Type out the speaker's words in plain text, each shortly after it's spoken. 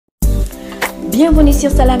Bienvenue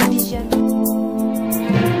sur Salam Vision.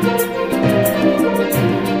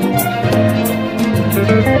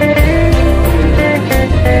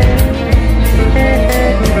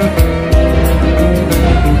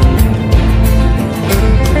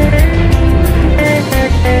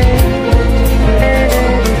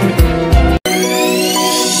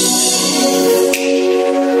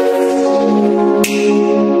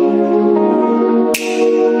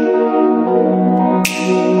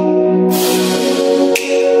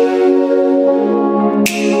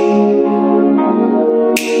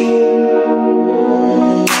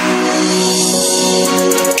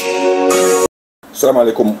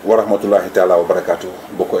 Assalamualaikum warahmatullahi taala wabarakatuh.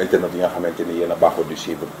 Boko internet yi nga xamanteni yena baxo du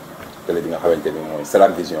suivre télé bi nga xamanteni moy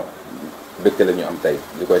Salam Vision bekté lañu am tay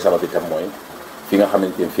likoy sabab itam moy fi nga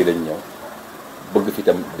xamanteni fi lañ ñew bëgg fi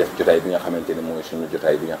tam def jotaay bi nga xamanteni moy suñu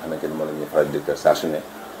jotaay bi nga xamanteni mo lañuy faral di ko sa suné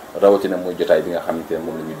rawati na moy jotaay bi nga xamanteni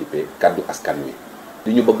mom lañu dippé kaddu askan wi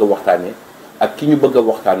li ñu bëgg waxtané ak ki ñu bëgg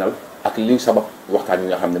waxtaanal ak li sabab waxtaan yi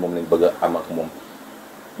nga xamne mom lañ bëgg am ak mom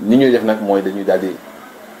ni ñuy def nak moy dañuy daldi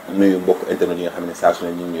nuyu mbokk internet yi nga xam ne saa su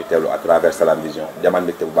ne ñu ngi ñuy teewlu à travers Salam Vision jaman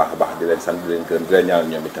mbégte bu baax a baax di leen sant di leen gërëm di leen ñaanal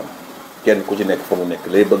ñoom itam kenn ku ci nekk fa mu nekk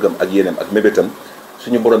lay bëggam ak yéenam ak mébétam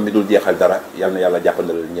suñu borom mi dul jeexal dara yal na yàlla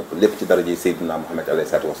jàppandalal ñëpp lépp ci daraje Seydina Muhammad alayhi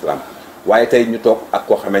salaatu wasalaam waaye tey ñu toog ak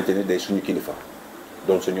koo xamante ni day suñu kilifa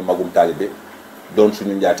doon suñu magum taalibe doon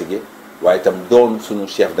suñu njaatige waaye itam doon suñu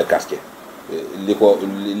chef de quartier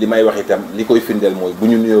li may wax itam li koy firndeel mooy bu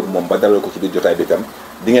ñu nuyoo moom ba dalal ko ci biir jotaay bi itam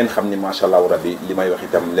di ngeen xam ni macha allah rabbi li may wax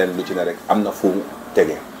itam leen lu ci ne rek am na fu mu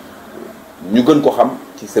tege ñu gën ko xam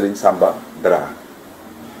ci Serigne Samba DRA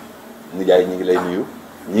nijaay ñi ngi lay nuyu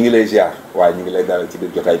ñi ngi lay ziar waaye ñi ngi lay dalal ci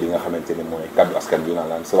biir jotaay bi nga xamante ni mooy kaddu askan bi naan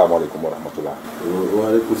laan salaamaaleykum wa rahmatullah.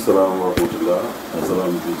 waaleykum salaam wa rahmatullah.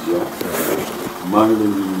 Salam Vision. maa ngi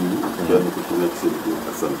leen di nuyu. kenn ku ci nekk seen biir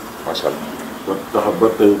ak sant. macha allah. ba tax ba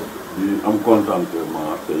tey di am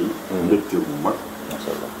contentement tey. mbégte bu mag.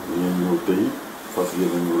 macha allah ñu ñëw tey. fas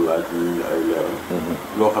yéene ñu laaj ñu ngi ay leeral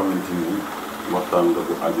loo xamante ni waxtaan nga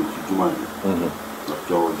bu aju ci jumaa ji ndax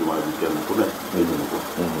coowal jumaa ji kenn ku nekk dégg na ko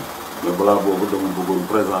mais balaa boobu dama bëggoon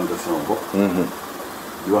présentation bopp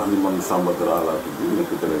di wax ni man Samba DRA laa tudd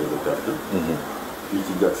nekk délégué de quartier fii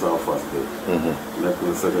ci Diack sans face de nekk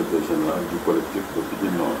secrétaire général du collectif de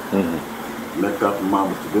Pikine Nord nekkaat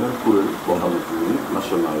membre ci beneen kuréel boo xamante ni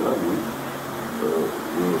national la muy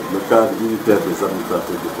le cadre unitaire des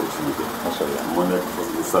administrateurs de proximité. macha allah moo nekk fas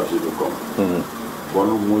di chargé de com. bon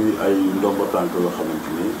muy ay ndombo tànk yoo xamante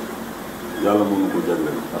ni yàlla mënu ko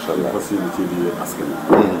jagleel. macha allah fas yéene ci liggéey askan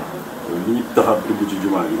wi. li tax a dugg ci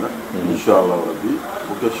jumaa yi nag. incha allah rabbi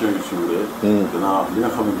bu question yi suuree. danaa wax li nga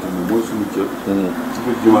xamante ni mooy suñu cër. ci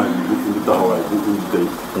biir jumaa yi bu indi taxawaay bu indi tey.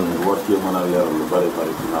 war cee mën a leeral lu bare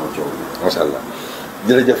bare ginnaaw coow bi. macha allah.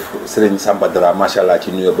 jërëjëf Serigne Samba DRA macha allah ci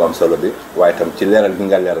nuyoo bu am solo bi waaye itam ci leeral bi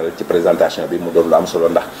nga leeral ci présentation bi mu doon lu am solo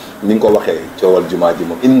ndax ni nga ko waxee coowal jumaa ji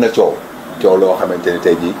moom indi na coow loo xamante ni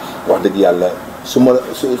tey jii wax dëgg yàlla su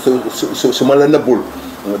ma la nëbbul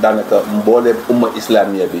daanaka mbooleem umma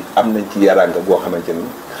islamiya bi am nañ ci yaraanga boo xamante ni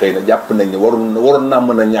xëy na jàpp nañ ne waroon naa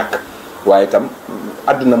mën a ñàkk waaye itam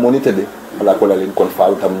àdduna moo ni tëddee walla ko la leen kon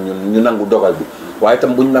faaw itam ñu nangu dogal bi waaye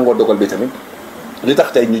itam bu ñu nangoo dogal bi tamit li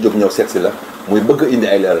tax tey ñu jóg ñëw seet si la muy bëgg indi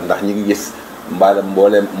ay leeral ndax ñi ngi gis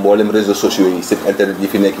mboolem réseaux sociaux yi site internet yi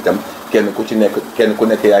fi nekk itam kenn ku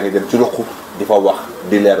nekk yaa ngi dem ci ruq di fa wax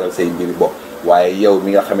di leeral say mbiri bopp waaye yow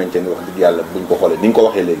mi nga xamante ni wax dëgg yàlla buñ ko xoolee ni nga ko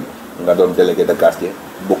waxee léegi nga doon délégué de quartier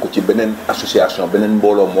bokk ci beneen association beneen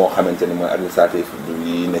mbooloo moo xamante ni mooy administratif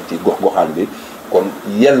yi nekk ci gox-goxaan bi kon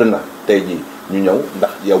yell na tey jii ñu ñëw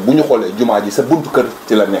ndax yow bu ñu xoolee jumaa ji sa buntu kër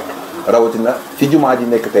ci la nekk rawatina fi jumaa ji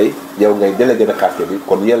nekk tey yow ngay délégué de quartier bi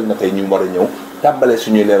kon yell na tey ñu war a ñëw tàmbale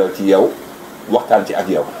suñuy leeral ci yow waxtaan ci ak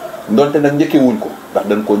yow ndonte nag njëkkee wuñ ko ndax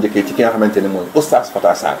dañ koo njëkkee ci ki nga xamante ne mooy oustaz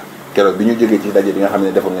Fata Sarr keroog bi ñu jógee ci daje bi nga xam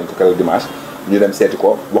ne defoon ngeen ko keroog dimanche ñu dem seeti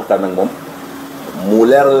ko waxtaan ak moom mu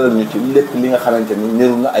leeralal ñu ci lépp li nga xamante ni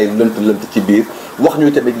niru na ay lënt ci biir wax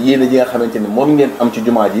ñu tamit yéene ji nga xamante ni moom ngeen am ci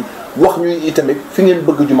jumaa ji wax ñu itamit fi ngeen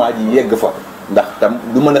bëgg jumaa ji yegg fa ndax tam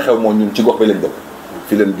lu mën a xew moom ñun ci gox bi lañ dëkk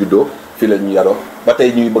fi leen juddoo fi la ñu yaroo ba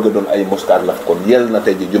tey ñuy bëgg a doon ay moskaar la kon yell na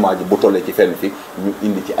tey ji jumaa ji bu tollee ci fenn fi ñu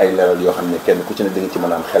indi ci ay leeral yoo xam ne kenn ku ci ne di nga ci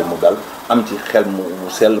mën a am xel mu dal am ci xel mu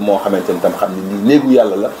sell moo xamante ni tam xam ne nii néegu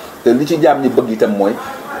yàlla la te li ci jaam ñi bëgg itam mooy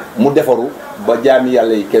mu defaru ba jaami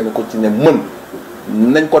yàlla yi kenn ku ci ne mën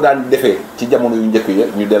nañ ko daan defee ci jamono yu njëkk ya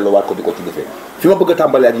ñu delluwaat ko di ko ci defee fi ma bëgg a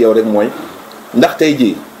tàmbalee ak yow rek mooy ndax tey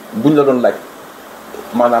jii buñ la doon laaj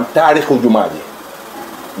maanaam taarixu jumaa ji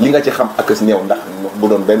li nga ci xam ak si néew ndax bu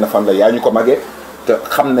doon benn fan la yaa ñu ko magee te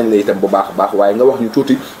xam nañ la itam bu baax a baax waaye nga wax ñu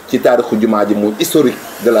tuuti ci taarixu jumaa ji muy historique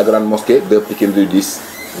de la grande mosquée de Pikine rue 10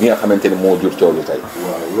 bi nga xamante ni moo jur coow li tey.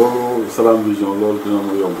 waaw loolu Salam Vision loolu dina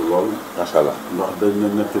ma yomb lool. macha allah ndax dañ ne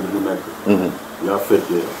nettali bu nekk. yaa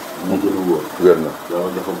fekkee mu gën a wóor. wér na yàlla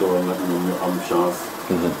dafa doon nag ñun ñu am chance.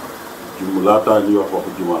 jum laataa ñuy wax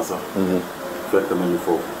waxu jumaa sax. fekk nañu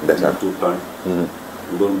foofu. ndeysaan tout temps.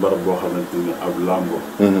 mu doon barab boo xamante ni ab lambo.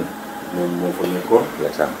 moom moo fa nekkoon.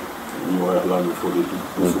 ndeysaan ñu wax lambo foo dee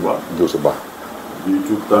du suba. du suba. bii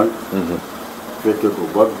tout temps. fekke ko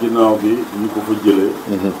ba ginnaaw bi ñu ko fa jëlee.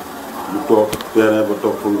 ñu toog terrain ba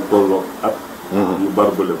toog fa lu tolloog at. ñu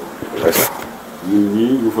barbale ko. ñun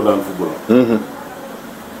ñii ñu fa daan football.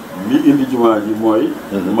 li indi jumaa ji mooy.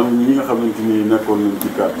 mag ñi nga xamante ni nekkoon nañ ci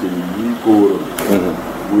quartier yi ko wëroon.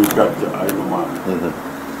 muy quartier ay numaan.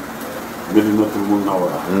 Medinatul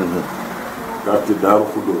Munawara. quartier Daaru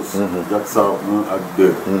Xuddoos. Jak Saaw 1 ak 2.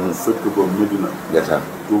 sëkk ba Medina.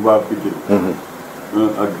 Touba Pikine.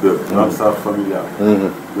 1 ak 2. Lansar familial.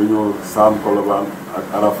 nga ñëw Saam Colobane ak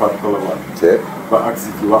Arafat Colobane. ba agsi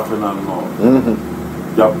ci waxte naan noonu.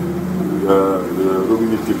 jàpp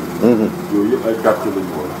robinet Tip. yooyu yëpp ay quartier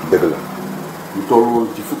lañu woon. dëgg la. ñu toll woon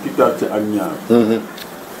ci fukki quartier ak ñaar.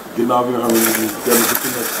 ginnaaw bi nga xam ne kenn ku ci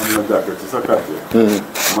nekk am na jàkka ci sa quartier.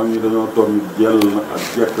 mag ñi dañoo toog ni jell na ak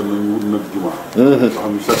jekk nañu wut nag jumaa. nga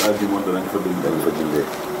xam ne chaque àjjuma danañ fa dundee.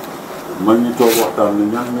 mag ñi toog waxtaan ne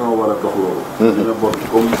ñan ñoo war a dox loolu. ñu ne bon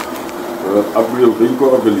comme ab réew dañ ko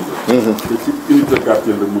organiser. te ci unité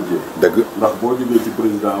quartier la mujjee. dëgg ndax boo jógee ci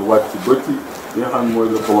président wàcc ba ci li nga xam ne mooy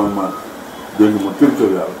le commandement dégg nga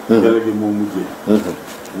territorial. délégué moo mujjee.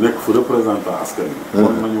 nekk fa représentant askan bi.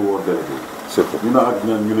 kon nañu woo délégué. surtout ñu ne ak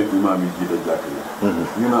ñan ñu ne imaam yi jiite jàkk yi.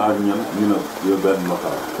 ñu ne ak ñan ñu ne benn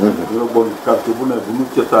notable. ñu ne bon quartier bu ne bu ñu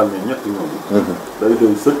ca tànnee ñetti ñooñu. day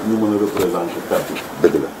doy sëkk ñu mën a représenté quartier.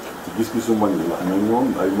 dëgg la. ci gis-gisu mag ñi ndax ñoom ñoom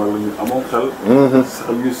ay mag la ñu amoon xel.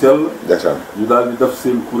 xel yu sell. ñu daal di def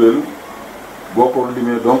seen kuréel boo ko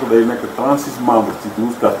limee donc day nekk 36 membres ci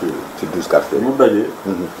 12 quartiers yi. ci 12 quartiers yi ñu daje.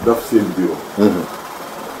 def seen bureau.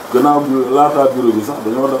 gannaaw bi laataa bureau bi sax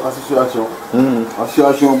dañoo def association.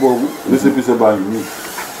 association boobu. récépissé baa ngi nii.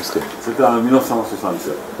 est-ce que c'était en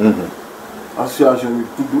 1967. association bi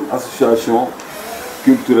tudd association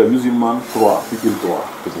culturelle musulmane 3 Pikine 3.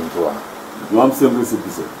 Pikine 3. ñu am seen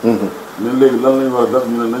récépissé. ne léegi lan lañ war a def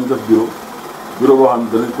ñu ne nañ def bureau. bureau boo xam ne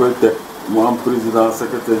danañ koy teg mu am président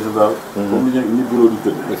secrétaire général. comme ni bureau di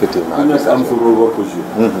tëdd. effectivement ku nekk am sa rôle war ko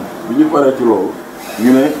jouer. bi ñu paree ci loolu.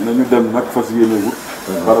 ñu ne nañu dem nag fas yéene wut.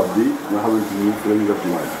 barab bi nga xamante ni fi la ñu def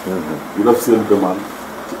jumaa ji. ñu def seen demande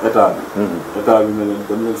ci état bi. état bi ne leen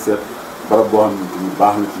dem leen seet barab boo xamante ni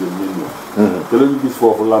baax na ci yéen ñeen ñëw. te la ñu gis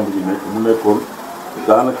foofu lamb ji nekk mu nekkoon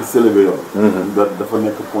daanaka célébé yoon. dafa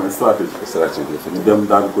nekk point stratégique. ñu dem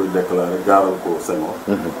daal di koy déclaré gaaral ko Senghor.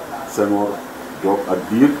 Senghor doog ak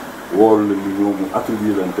diir woolu la ñu ñëw mu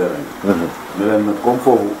attribué leen terrain bi. ne leen nag comme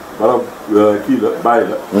foofu barab kii la bàyyi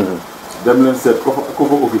la. dem leen seet ko ko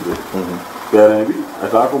occupé. terrain bi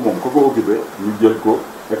état ko moom ko occupé ñu jël ko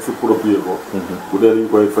exproprié ko. bu dee dañ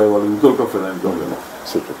koy fay wala ñu jël ko feneen jox leen ko.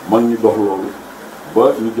 surtout mag ñi dox loolu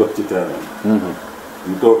ba ñu jot ci terrain bi.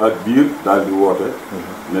 ñu toog ak biir daal di woote.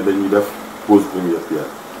 ne dañuy def pose première pierre.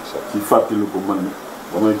 ci fàttali ko man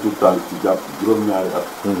ba may tuut tànk ci jàpp juróom-ñaari at.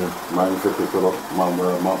 maa ngi fekkee keroog maam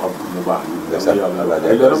ab mu baax ñi. yàlla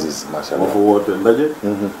ay leeram moo fa woote ndaje.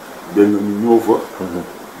 dégg nga ñu ñëw fa.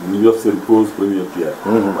 ñu yor seen pose première pierre.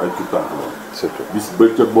 ay tuut tànk loolu. surtout bis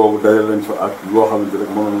bëccëg boobu dajale lañ fa ak loo xamante rek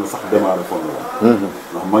mënoon na sax démarrer fond la woon.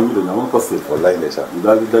 ndax mag ñi dañu amoon Pastef. wallaay ndeysaan ñu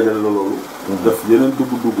daal di dajale la loolu. def yeneen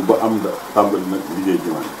dugg ba am da tàmbali nag liggéey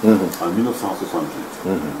jumaa ji. en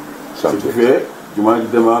 1968. ce qui fait jumaa ji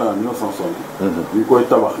démarré en 1968. ñu koy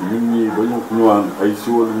tabax ñun ñii ba ñu ñëwaan ay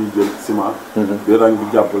siwo la ñuy jël ciment. di rang di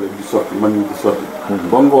jàppale di sotti mag ñi di sotti.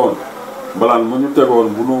 ba ngoon mbalaan ma ñu tegoon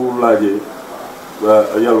bu nu laajee.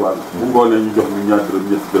 yalwaan bu ngoonee ñu jox ñu ñaar dërëm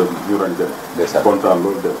ñetti dërëm ñu rañ dem. kontaan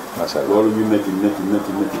loolu dem. macha allah loolu ñu nekk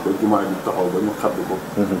ba jumaa ji taxaw ba ñu xadd ko.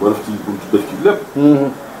 ba def ci buntu def ci lépp.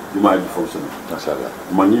 jumaa ji fonctionné. macha allah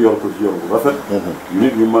man ñi yor ko ci yor bu rafet.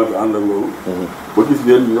 nit ñu màgg ànd ak loolu. ba gis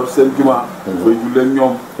leen ñu yor seen jumaa. fay ju leen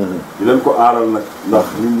ñoom. di leen ko aaral nag ndax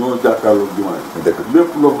ñun ñoo jàkkaarloo jumaa ji. dëgg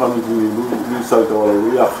lépp loo xamante ni luy salte wala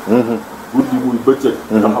lu yàq. guddi muy bëccëg.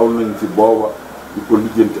 taxaw nañ ci booba. di ko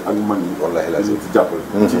lijjanti ak mag ñi. wallaahi laa ci jàppale.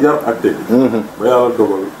 ci yar ak teg. ba yàlla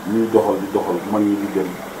dogal ñuy doxal di doxal mag ñi di dem.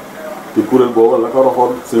 te kuréel booba la ko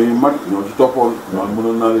roxoon seen mag ñoo ci toppoon. man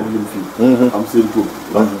mënoon naa leen lim fii. am seen tur.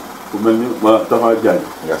 ndax ku mel ni ma Tafa Diagne.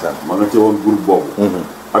 ma nga ci woon groupe boobu.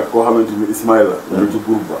 ak koo xamante ni Ismaïla ñëw ci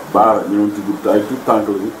groupe ba Baara ñëwoon ci groupe te ay tout tànk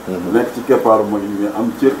lañu nekk ci keppaaru mag ñi mais am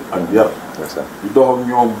cër ak yar di dox ak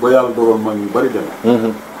ñoom ba yàlla dogal mag ñu bari dem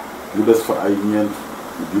ñu des fa ay ñeent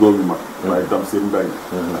juróomi mag waaye tam seen mbéy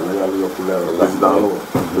la yàlla yokk leer président la woon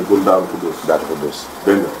dëkkoon Daaru Xuddoos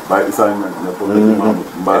dégg nga Baye Issa Niang nekkoon na ci Mamoud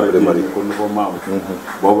Mbaare nekkoon na ko Mamoud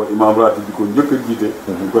booba imam ratib bi ko njëkk a jiite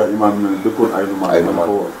ñu koy imam ne dëkkoon ay numaan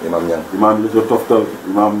ko woon imam yi ca toftal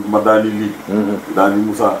imam Madani Lii daani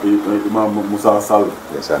imam Moussa Sall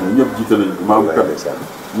ñoom ñëpp jiite nañu imam kat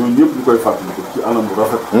ñooñu ñëpp ñu koy fàttali ko ci anam bu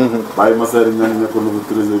rafet Baye Masseer Niang nekkoon na ko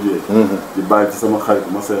trésorier di bàyyi ci sama xarit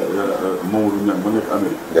Masseer Mamadou Niang ma nekk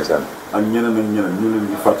Amérique ak ñeneen ñu leen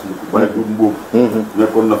di fàttaliku bàyyi du mbuub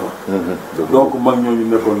nekkoon na fa donc mag ñooñu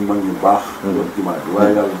nekkoon mag ñu baax doon jumaa ji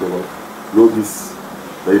waaye yàlla dogal loo gis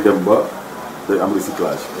day dem ba day am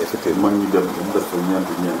recyclage effectivement mag ñi dem ba mu des fa ñeent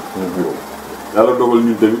juróom yàlla dogal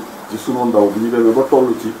ñun tamit ci sunu ndaw bi ñu demee ba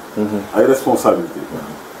toll ci ay responsabilité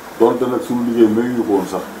donte nag suñu liggéey mayu ñu ko woon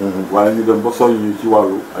sax waaye ñu dem ba soññ ñu ci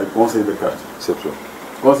wàllu ay conseil de quartier surtout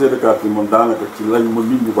conseil de quartier man daanaka ci lañ ma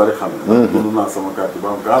nit ñu bari xam ne dund naa sama quartier ba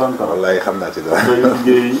am 40 ans wallaay xam naa ci dara tey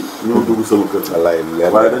liggéey ñëw dugg sama kër wallaay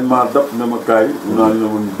leer waaye dañ maa dab ne ma kaay ñu naan ne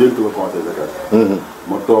ma dénk la conseil de quartier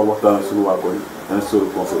ma toog waxtaan suñu waa koy instauré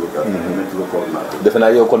conseil de quartier nekk le coordonnateur defe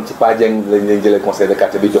naa yow kon ci Pa Dieng lañ leen jëlee conseil de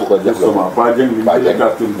quartier bi jox ko justement Pa Dieng bi jëlee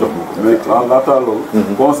quartier bi jox ma ko mais laataa loolu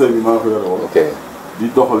conseil bi maa ko yore woon di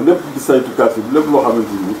doxal lépp di saytu quartier bi lépp loo xamante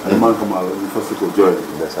ni ay manquement la ñu fas ko jooyee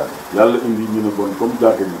yàlla indi ñu ne bon comme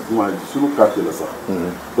jàkka ji jumaa ji suñu quartier la sax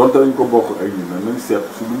donte dañ ko bokk ay nit nag nañ seet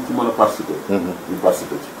si luñ ci mën a participer ñu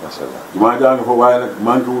participer ci macha allah jumaa jaa nga fa waaye nag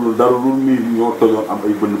manqué wulul dara lu miir yi ñoo tojoon am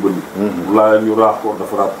ay bënn bu laa ñu raax ko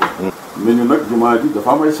dafa raat ko mais ñu nag jumaa ji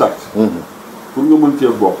dafa am ay charte pour nga mën cee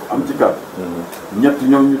bokk am ci carte ñett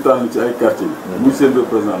ñoom ñu tànn ci ay quartier yi muy seen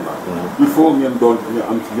représentant il faut ngeen doon nga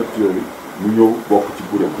am ci ñett yooyu mu ñëw bokk ci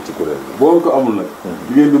kuréel bi boo ko amul nag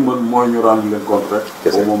li ngeen di mën mooy ñu rendre leen compte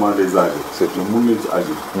rek au moment des agir surtout mun leen ci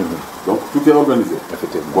agir donc tout est organisé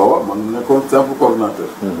effectivement booba man nekkoon simple coordonnateur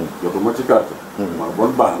jotuma ci carte ma bon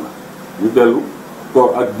baax na ñu dellu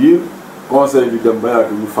toog ak biir conseil bi dem ba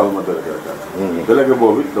yàgg ñu fal ma délégué carte délégué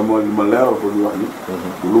boobu dama li ma leeral ko ñu wax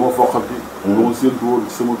ni lu ma foqati lu ma séntu woon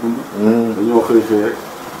ci sama dund dañoo xëy rek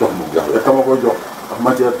jox ma te kama ko jox ndax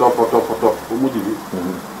matière topp ba mujj bi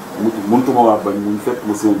mëntuma waa bañ muñ fekk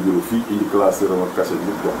ma sama bureau fii indi classeur ma cachet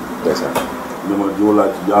bi jox ndeysaan ne ma jiw laa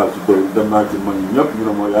ci jaar ci doy dem naa ci mag ñi ñëpp ñu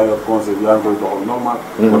ne ma yaa yor conseil yaa ngi koy doxal normal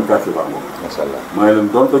kon quartier baax moom macha allah maa ngi leen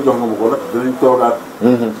donte jox nga ma ko nag dinañ toogaat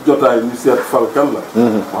ci jotaay ñu seet fal kan la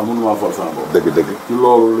wax mënumaa fal sama bopp dëgg ci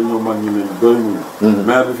loolu la ñu mag ñi ne doy muñu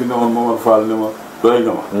maire bi fi ne woon Momar Fall ne ma doy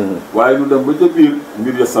nga ma waaye ñu dem ba ca biir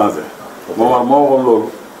mbir ya changé Momar moo waxoon loolu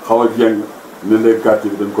xaw a jeng ne léegi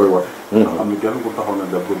quartier bi dañ koy wote ndax am na kenn ku taxaw na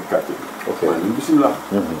def pour quartier bi waaye ñun bisimilah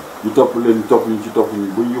ñu topp leen ñu topp ñu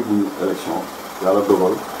ba yóbbu ñu élection yàlla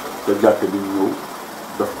dogal te jàkk bi ñu ñëw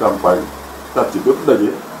def campagne quartier bépp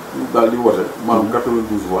daje ñu daal di wote maanaam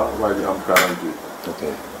 92 voix waaye ñu am 48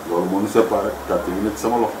 loolu moo ñu séparé quartier bi nekk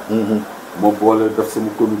sama loxo moo boole def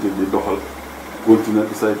sama comité di doxal continuer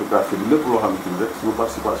di saytu quartier bi lépp loo xamante ni rek suñu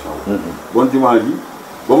participation la bon jumaa ji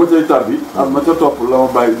ba ma cay tàbbi ma ca topp la ma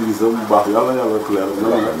bàyyi Idrissa mu baax yàlla clair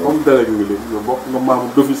na comme délégué nga léegi yow bokk nga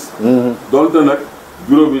membre d'office donte nag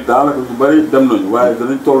bureau bi daanaka ñu bëri dem nañu waaye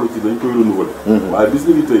danañ toll ci dañ koy renouveler waaye bis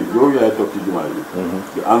ni ki tey yow yaay toog ci jumaa yi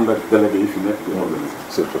di ànd ak délégué yi fi nekk di organiser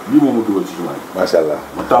surtout lii moom ma dugal ci jumaa yi macha allah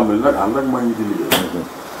ma tàmbali nag ànd ak maa ngi di liggéey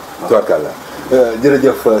tubarkalla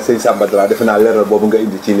jërëjëf sëñ Samba Dra defe naa leeral boobu nga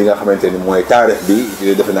indi ci li nga xamante ni mooy taarix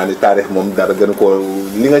bi defe naa ni taarix moom dara gën ko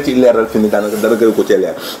li nga ci leeral fi ni daanaka dara gën ko cee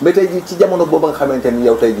leer mais tey ji ci jamono boobu nga xamante ni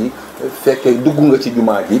yow tey ji fekkee dugg nga ci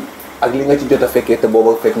jumaa ji ak li nga ci jot a fekkee te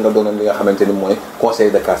booba fekk nga doonoon li nga xamante ni mooy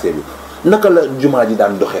conseil de quartier bi naka la jumaa ji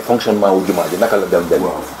daan doxee fonctionnement wu jumaa ji naka la dem benn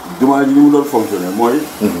jumaa ji ni mu doon fonctionner mooy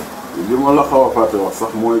li ma la xaw a fàtte wax sax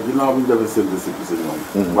mooy ginnaaw bu ñu defee seen récépissé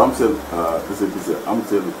ñoom ba am seen récépissé am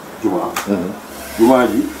seen jumaa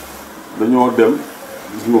ji dañoo dem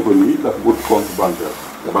gis nga ko nii dafa wut compte bancaire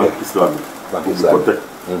banque islamique bu ko teg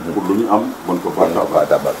pour lu ñu am mën ko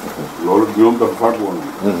batabal loolu ñoom dafa faat woon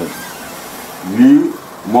lii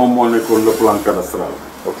moom moo nekkoon le plan cadastral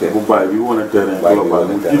bu bàyyi bi wane terrain global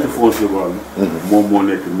mu titre foncier boo xam ne moom moo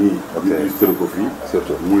nekk nii ñu illustré ko fii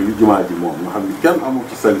surtout muy li jumaa ji moom nga xam ni kenn amul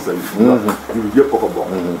ci sañ-sañ jur yëpp a ko bokk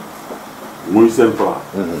muy seen plan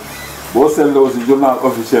boo seetloo aussi journal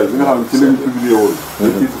officiel bi nga xam ne ci lañu publié woon le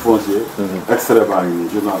titre foncier extrait baa ngi nii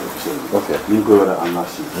journal officiel bi ñu ngi koy waree en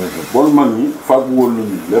archive bon mag ñi fàggu woon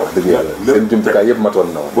nañu lépp dëgg yàlla seen jumtukaay yëpp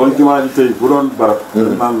matoon na woon bon jumaa ji tey bu doon barab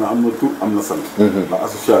naan na am na tur am na sant la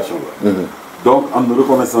association la donc am na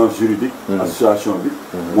reconnaissance juridique. association bi.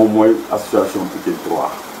 moom mooy association Pikine 3.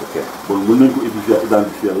 ok bon mën nañu ko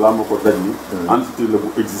identifier laa ma ko daj ni. entité la bu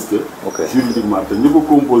exister. juridiquement te ñu ko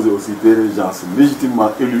composé aussi des gens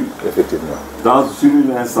légitimement élus. effectivement sur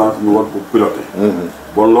une instance ñu war ko piloter.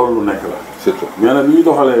 bon loolu lu nekk la. surtout mais nag li ñu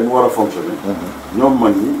doxalee mu war a fonctionner. ñoom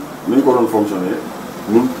mag ñi nañu ko doon fonctionner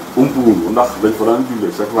ñun umpuwuñu ndax dañ fa daan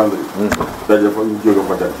jullee chaque vendredi. daje fa ñu jóge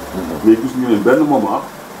fa dem. mais gis ñu ne benn moment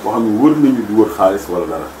boo xam ne wër nañu di wër xaalis wala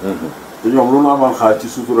dara. te ñoom lu ñu amoon xaalis ci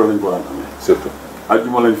sutura lañ ko daan amee. surtout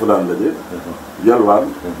ajjuma lañ fa daan daje. yalwaan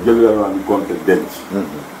jël yalwaan yi compté denc.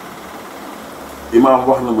 imaam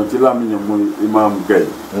wax na ma ci làmmiñam mooy imaam Gaye.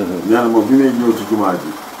 nee na ma bi may ñëw ci jumaa ji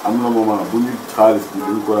am na moment bu ñu xaalis bi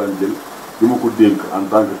dañ ko daan jël di ma ko dénk en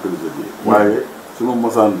tant que trésorier. waaye su ma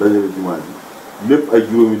mosaan dajale jumaa ji lépp ay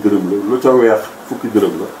juróomi dërëm la lu ca weex fukki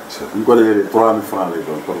dërëm la. bu ñu ko dajalee 3000 francs lay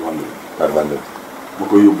doon par vendredi. par vendredi. ma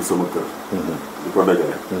koy yóbbu sama kër. di ko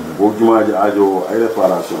dajale. boo jumaa ji aajowoo ay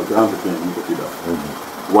réparation ci entretien bi ñu ko ciy def.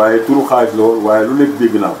 waaye turu xaalis la woon waaye lu nekk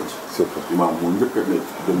dégg naa ko ci. surtout imaam moo njëkk a nekk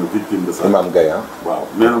dama victime de ça. imaam Gaye waaw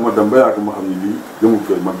nee na ma dem ba yàgg ma xam ne lii jëmul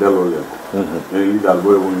kër ma delloo leen ko. mais lii daal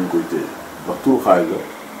booy woon ñu koy téye ndax turu xaalis la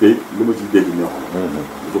te it li ma ciy dégg neexoon.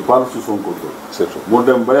 je parle sous son contrôle. surtout moo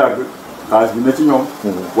dem ba yàgg xaalis bi ne ci ñoom.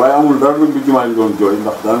 waaye amul dara lu bi jumaa ji doon jooy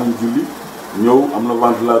ndax daanañ julli ñëw am na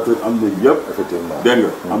ventilateur am na yëpp. effectivement dégg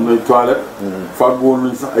nga am na toilette. fàggu woon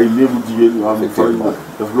nañ sax ay néegu jigéen yoo xam ne fa lañ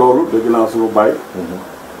def loolu dégg naa suñu bàyyi.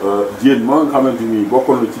 jigéen ma nga xamante ni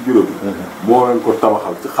bokkoon na ci bureau bi. moo leen ko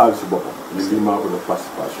tabaxal ci xaalisu boppam. ni lii maa ko def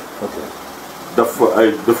participation.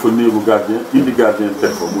 dafa néegu gardien indi gardien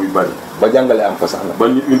teg fa muy bari. ba jàngale am fa sax na. ba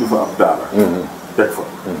ñu indi fa ab daara. teg fa.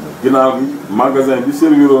 ginnaaw bi magasin bi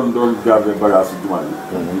serviroon doon garder bagage yu jumaa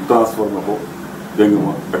yi. ñu transformé ko dégg nga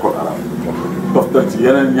ma école arabe. toftal ci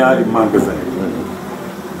yeneen ñaari magasin.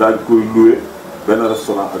 daal di koy loué benn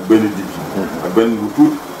restaurant ak benn dibi. ak benn lu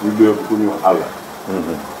tuut ñu loué ko pour ñu wax àll.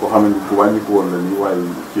 koo xam ne ku wàññi ko woon la nii waaye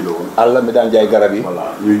kii la woon. àll mi daan jaay garab yi.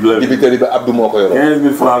 voilà ñuy lële dibiteri ba Abdou moo ko yoroon.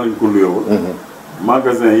 15000 francs lañ ko loué woon.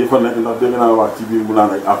 magasin yi fa nekk ndax dégg naa wax ci biir mu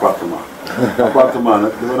naan ay appartement. appartement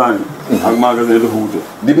nag dafa naa ni. ak magasin dafa wute.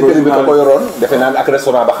 dibiteri bi ka ko yoroon defe naa ne ak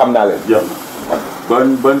restaurant ba xam naa leen. jeex na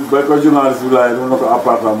ba ko journaliste bi laaj na ko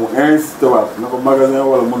appartement mu insisté waat na ko magasin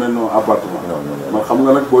wala mu ne non appartement. man xam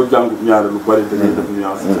nga nag boo jàngut ñaare lu bari da ngay def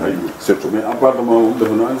nuance ci ay yooyu. surtout mais appartement moom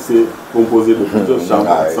dafa naa ni c'est composé de plusieurs chambres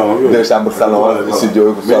salon yooyu. deux chambres salon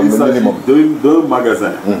studio minimum. deux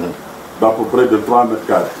magasins. d'à peu près de 3 mètres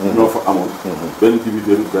carrés. ñoo fa amoon. benn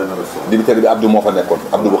dibiteri benn restaurant. dibiteri bi Abdou moo fa nekkoon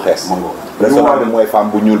Abdou bu xees. restaurant bi mooy femme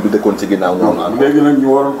bu ñuul bi dëkkoon ci ginnaaw ñoom. léegi nag ñu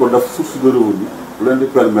waroon ko def source de revenu bu leen di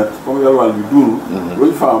permettre comme yalwaan bi duurul.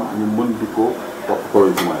 luñ fa am ñu mën di ko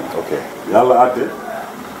toppatoo jumaa yi. ok yàlla àtte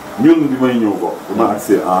ñun bi may ñëw ko. dama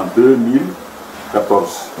accès en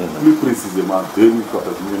 2014. plus précisément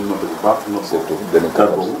 2014 ñu noté bu baax. surtout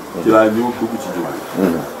 2014 ci laa ñëw dugg ci jumaa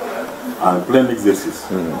yi. en plein exercice.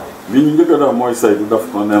 li ñu njëkk a def mooy saytu def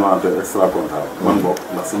un inventaire extra comptable. man bokk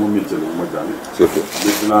ndax sama métier la ma jàng. surtout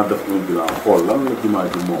mais dinaa def un bilan xool lan la jumaa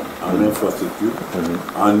ji moom. en infrastructure.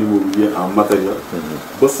 en immobilier en matériel.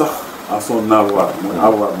 ba sax à son avoir. mooy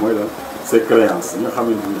avoir mooy lan ses créances yi nga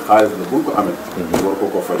xamante ni xaalis la bu ñu ko amee. war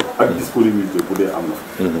ko fay ak disponibilité bu dee am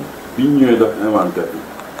na. bi ñu ñëwee def inventaire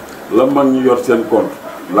bi la mag ñi yor seen compte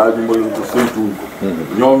laaju ma leen ko saytuwuñ ko.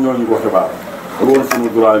 ñoom ñoo ñu ko xibaar. loolu suñu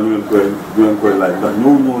droit ñu leen koy laaj ndax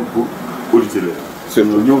ñëw ñoon pour auditer leen.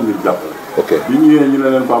 surtout ñëw ngir jàppale. ok bi ñu ñëwee ñu ne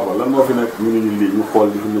leen papa lan moo fi nekk ñu ne ñu lii ñu xool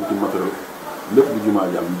li fi nekk ci matériel lépp lu jumaa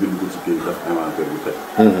ji am ñu bind ko ci kër def inventaire bi teg.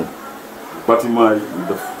 bâtiment yi ñu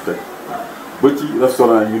def teg ba ci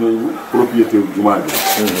restaurant yi ñu ne ñu propriété wu jumaa ji.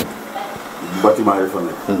 bâtiment yi fa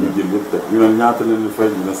nekk. ñu jël yëpp teg ñu ne ñaata leen di fay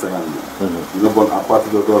ñu ne 50 000. ñu ne bon à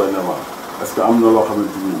partir de dorénavant est-ce que am na loo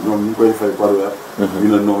xamante ni ñoom ñu koy fay par weer. ñu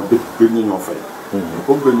ne non dëkk gën nañoo fay.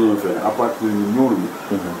 comme gën nañoo fay à partir de ñëw nañu.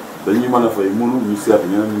 dañuy mën a fay mënu ñu seet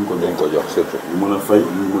ñeneen ñu ko jox surtout ñu mën a fay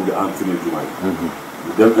ñu mën di entretenir jumaa yi.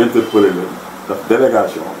 ñu dem interpeller leen def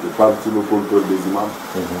délégation je parle sur le contrôle des imams.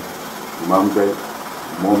 imam kay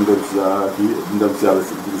moom ndem si yàlla kii ndem si yàlla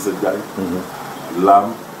si Idrissa Diagne. laam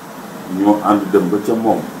ñoo ànd dem ba ca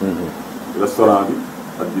moom. restaurant bi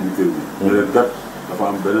ak dibiteri bi. ñu leen kat dafa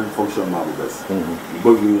am beneen fonctionnement bu bees. ñu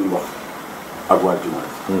bëgg ngeen wax ak waa jumaa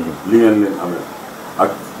ji. li ngeen leen amee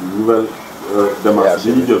ak nouvelle démarche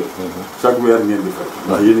bi ñu jël. chaque weer ngeen di fay.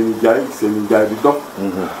 ndax yéen a ngi jaay seen i jaay di dox.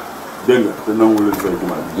 dégg nga te nangu leen fay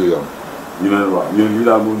jumaa ji. du yoon ñu ne leen waaw ñu ne lii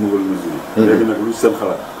daal mooy nouvelle mesure yi. léegi nag lu seen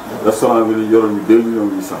xalaat restaurant bi lañ yoroon ñu 2 millions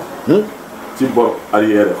 800. ci bor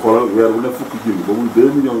arrière xoolal weer bu ne fukki junni ba muy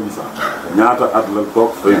 2 millions 800. ñaata at la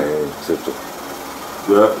toog fay. surtout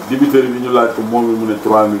dibiteri bi ñu laaj ko moom mi mu ne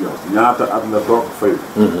 3 millions ñaata at la toog fay.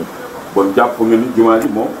 bon jàpp nga ni jumaa ji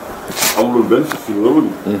moom amulul benn si revenu.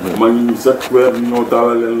 mag ñi chaque weer ñu ñëw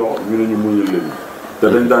taalal leen loxo ñu ne ñu muñal leen te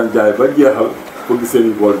dañ daan jaay ba jeexal pour di seen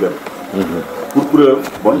i bool dem. pour preuve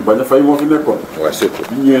bon bañ a fay moo fi nekkoon. waaw surtout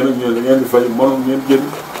bi ñëwee nag ñu ne da ngeen di fay mënoon ngeen génn.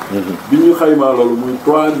 bi ñu xaymaa loolu muy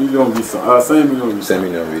 3 millions 800 à 5 millions 800. 5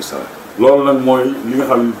 millions 800. loolu nag mooy li nga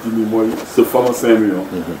xamante ni mooy ce fameux 5 millions.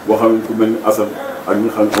 boo xam ne ku mel ni Assane ak ñi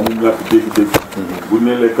xam amul ñàkk dégg-dégg. bu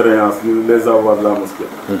ne les créances ñu les avoirs de la mosquée.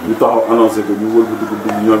 ñu taxaw annoncé que ñu wëlbati ko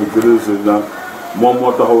dugg ñoom it réseau naan moom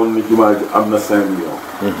moo taxawoon ni jumaa ji am na 5 millions.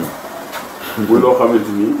 muy loo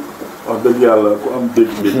xamante ni wax dëgg yàlla ku am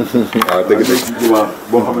dégg-dégg. waaw dëgg-dëgg ci jumaa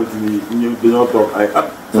boo xamante ni ñu dañoo toog ay at.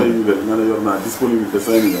 5 millions nga ne yor naa disponibilité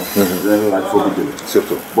 5 millions. dinañ laaj foo ko jëlee.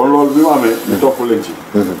 surtout bon loolu bi mu amee. ñu topp leen ci.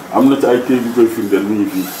 am na ci ay kayit yu koy firndeel mu ngi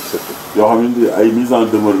fii. surtout yoo xam ne ay mise en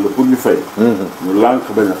demeure la pour ñu fay. ñu lànk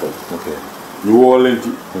bañ a fay. ok ñu woo leen ci.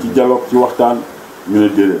 ci dialogue ci waxtaan ñu ne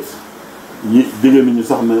déedéet. ñi digée ni ñu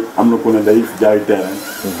sax ne am na ku ne day jaay terrain.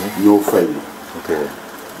 ñëw fay. ok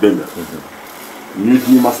dégg nga. ñu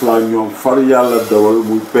ji maslaa ñoom far yàlla dawal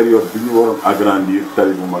muy période bi ñu waroon agrandir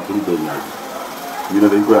tali bu matul 2 mètres. ñu ne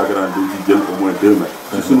dañ koy agrandir ci jël au moins 2 mètres.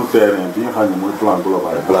 ci suñu terrain bi nga xam ne mooy plan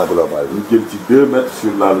global. plan global ñu jël ci 2 mètres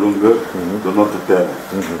sur la longueur de notre terrain.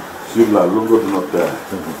 sur la longueur de notre terrain.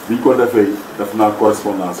 bi ñu ko defee def naa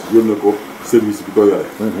correspondance yónnee ko service bi ko yore.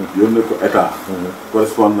 yónnee ko état.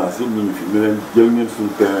 correspondance yëpp ñu ngi fi ne leen jël ngeen suñu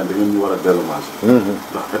terrain da ngeen ñu war a dédommage.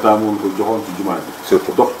 ndax état moom ko joxoon ci jumaa ji.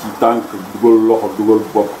 surtout dox ci tànk dugal loxo dugal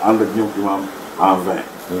bopp ànd ak ñoom imaam en vain.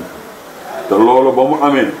 te loolu ba mu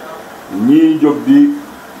amee ñii jóg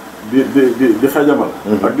di xajamal.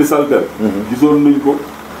 ak di saltel. gisoon nañ ko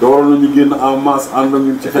te waroon nañu génn en masse ànd ak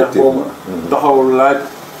ñun ci xeex boobu. taxaw laaj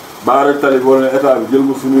baare tali boo ne état bi jël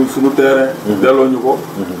ma suñu terrain. delloo ñu ko.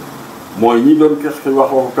 mooy ñi doon kex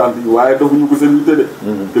wax waxu kant yi waaye defuñu ko seen yitte de.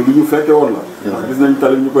 te lu ñu fekke woon la. ndax gis nañ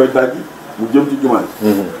tali ñu koy dajji mu jëm ci jumaa ji.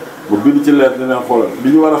 bu bind ci leer dinañ xoolal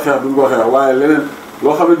li ñu war a xeex duñ ko xeex waaye leneen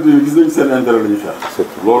loo xamante ni gis nañ seen intérêt la ñuy xeex.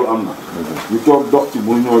 loolu am na. ñu toog dox ci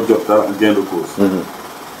mënu ñoo jot dara ak gain de cause.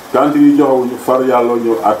 kant yi joxewuñu far yàlla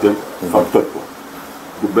ñëw àtteem. far toj ko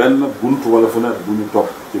du benn bunt wala fenêtre bu ñu topp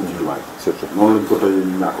jëm ci jumaa ji. surtout noonu lañ ko tëjee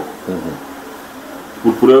ñu ñàkk ko.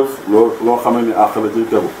 pour preuve loo xamee ni àq la ciy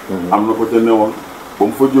tegu. am na ko ca newoon ba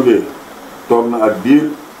mu fa jógee toog na ak diir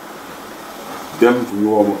dem ñu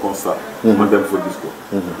woo ma constat. ma dem fa gis ko.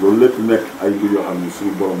 loolu lépp nekk ay mbir yoo xam ni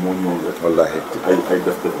suñu borom moo ñëwoon rek. wallaahi ay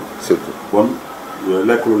def-defam. surtout bon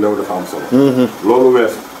lekk lu lew dafa am solo. loolu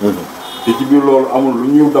weesu. te ci biir loolu amul lu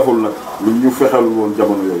ñu deful nag lu ñu fexeel woon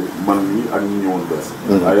jamono yooyu man ñi ak ñi ñëwoon bees.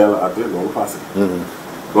 waaye yàlla àtte loolu passé.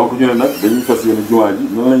 donc ñu ne nag dañuy fas yéene jumaa ji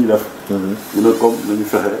noonu la ñuy def. ñu ne comme nañu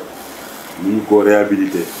fexe nu ñu ko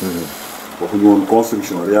réhabilité. waxuñu woon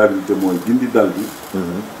construction réhabilité mooy dindi dal bi.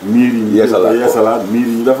 miir yi ñu yeesalaat miir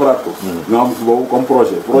yi ñu defaraat ko. ñu am ko boobu comme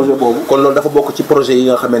projet boobu. kon loolu dafa bokk ci projet yi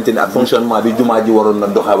nga xamante ni ak fonctionnement bi jumaa ji waroon na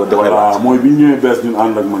doxee. voilà mooy bi ñu ñëwee bees ñun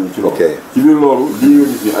ànd ak man ci loolu. ci biir loolu li ñu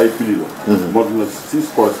gis ni ay pili la. moo na 6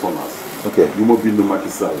 correspondance. yu ma bind Macky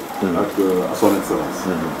Sall. ak son excellence.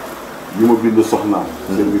 yu ma bind Soxnaam.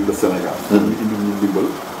 servir le Sénégal. ñu indi ñu ndimbal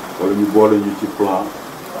wala ñu boole ñu ci plan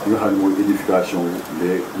bi nga xam ne mooy édification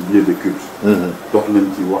les lieux de culte. dox nañ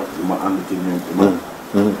ci wax ma ànd ci ñoom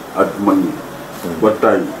ak mag ñi. ba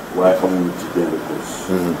tàyyi waaye amuñu ci gain de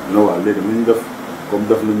cause. ne waa léegi nañu def comme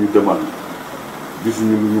def nañu demande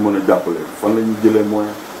gisuñu lu ñu mën a jàppale fan la ñuy jëlee moyen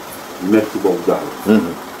nekk ci boobu jaaxle.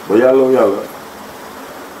 ba yàlla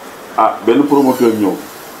benn promoteur ñëw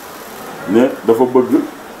ne dafa bëgg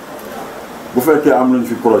bu fekkee am nañ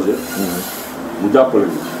fi projet. mu jàppale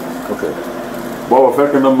ñu ci. ok booba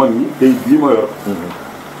fekk na mag ñi tey bii ma yor.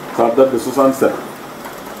 ça date de 67.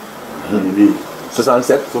 nii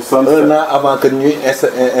 67. 67 un an avant que ñuy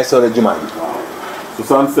instauré jumaa ji.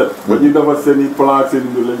 waaw 67. ba ñuy defar seen i plan ak seen i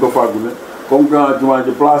mbir lañ ko fàggu ne comme que jumaa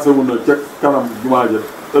ji placé wu na ca kanam jumaa ji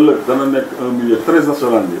ëllëg dana nekk un milieu très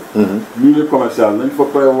achalandé. milieu commercial nañ fa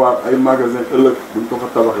prévoir ay magasin ëllëg buñ ko fa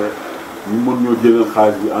tabaxee ñu mën ñoo jëlal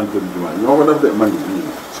xaalis bi antenne jumaa ñoo ko def de mag ñi.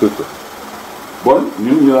 surtout. bon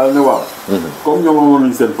ñun ñu daal ne waaw. comme ñoom amoon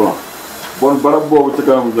nañu seen plan. bon barab boobu ci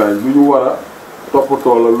kanamu jumaa lu ñu war a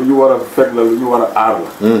toppatoo la lu ñu war a fekk la lu ñu war a aar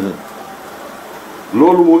la.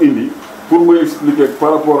 loolu moo indi pour muy expliquer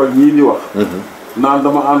par rapport ak ñii di wax. naan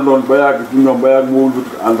dama àndoon ba yàgg ci ñoom ba yàgg moo wut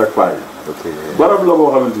ànd ak paa yi. barab la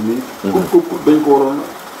boo xamante ni. kub dañ ko waroon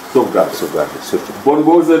sauvegarder. surtout. bon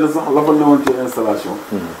boo seetee sax la fa newoon ci installation.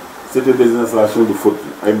 c'était des installations de faute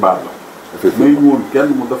ay mbaar la. may ñu woon kenn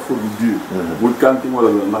mu def fa du dur muy cantine wala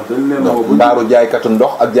la ndax dañ leen woo ndaaru jaaykatu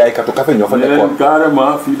ndox ak jaaykatu café ñoo fa nekkoon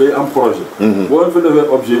carrément fii day am projet boo leen fa defee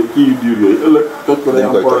objet kii yu dur yooyu ëllëg toj ko day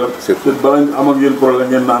am problème te bala am ak yéen problème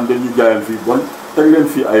ngeen naan dañu jaayan fii bon teg leen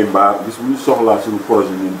fii ay mbaar bis bu ñu soxlaa suñu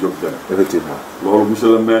projet ngeen jóg dem effectivement loolu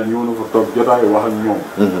monsieur le maire ñëw na fa toog jotaay wax ak ñoom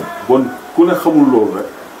bon ku ne xamul loolu rek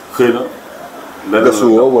xëy na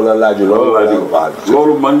gëstuwoo wala laajuloo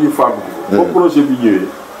loolu man ñi fàggu ko ba projet bi ñëwee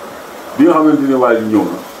bi nga xamante ne waa ji ñëw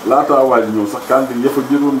na laataa waa ji ñëw sax cantine yafa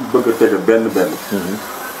jëloon bëgg a tege benn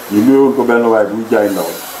ñu luyewoon ko benn waaye buy jaay ndaw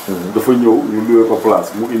dafa ñëw ñu luye ko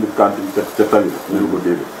place mu indi cantine ca tali ñu ne ko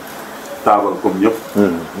déedéet taabal comme ñëpp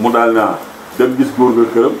mu daal naa dem gis góor ga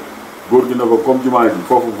këram góor gi ne ko comme jumaa ji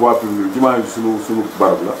foofu voie publique jumaa ji suñu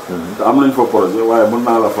barab la te am nañ fa projet waaye mën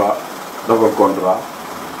naa la fa dafa contrat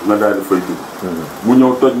nga daal di fay dugg mu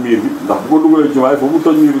ñëw toj miir bi ndax bu ko dugalee jumaa yi foofu mu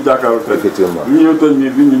toj miir bi jàkkaarloo tey effectivement ñu ñëw toj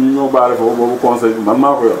miir bi ñun ñu ñëw baare foofu boobu conseil bi man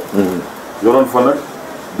maa ko yor yoroon fa nag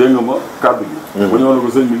dégg nga ma kàddu gi ma ñëw ne ko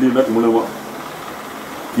sëñ bi lii nag mu ne ma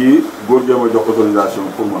kii góor gee ma jox autorisation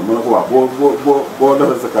pour man mu ne ko waaw boo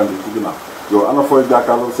defee sa cantine ci ginnaaw yow ana fooy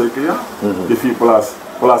jàkkaarloo say client te fii place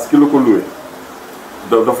ki la ko loué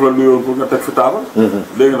daf la loué woon pour nga teg fi taabal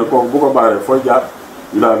léegi nag kooku bu ko baaree fooy jaar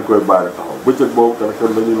ñu daal di koy baare taxaw bëccëg boobu te rek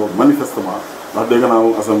dañuy wax manifestement ndax dégg naa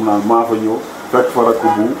moom asam naan maa fa ñëw fekk fa rakk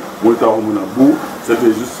bu muy taxaw mu ne bu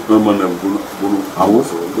c'était juste un manœuvre bu nu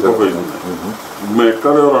embauché woon du ko fay journée mais ka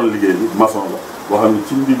yoroon liggéey bi maçon la boo xam ne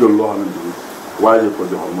ci ndigal loo xamante ni waaye ko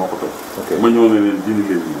joxal moo ko toj ma ñëw ne leen dindi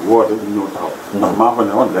leen yi woote ñu ñëw taxaw ndax maa fa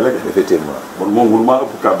ne woon délégué effectivement bon moom mënu maa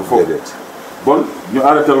ëpp kàddu foofu bon ñu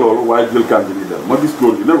arrêté loolu waaye jël kàddu gi dem ma gis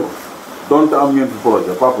góor gi ne ko donte am ngeen fi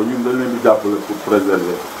projet papa ñun dañ leen di jàppale pour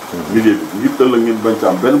préserver milieu bi ngir ëllëg ngeen bañ ci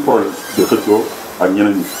am benn problème di xëccoo ak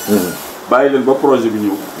ñeneen ñi bàyyi leen ba projet bi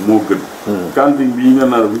ñëw moo gën cantine bi nga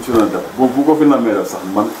nar bu ñu si na def bu ko fi namee def sax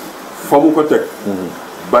man fa mu ko teg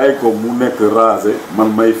bàyyi ko mu nekk rasé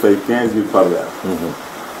man may fay 15 000 par weer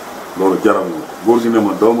loolu jaram na góor gi ne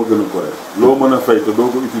ma doo ma gën a correct loo mën a fay te doo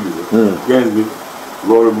ko utiliser 15 000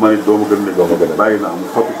 loolu man it doo ma gën a nekk bàyyi naa mu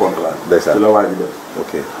xottu contrat ci la waa ji def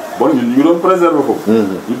bon ñun ñu ngi doon préserver foofu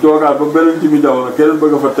ñu toogaat ba beneen ci mi jamono keneen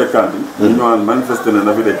bëgg a fa teg cantine ñu ñëwaan manifester ne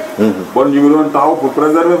na fi deñ bon ñu ngi doon taxaw pour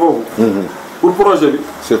préserver foofu pour projet bi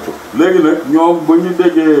surtout léegi nag ñoom ba ñu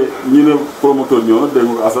déggee ñu ne promoteur ñëw na dégg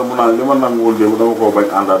nga asa mu naan li ma nangu woon démb dama koo bañ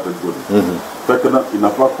àndaat ak góor fekk na il n'a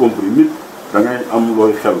pas compris nit da ngay am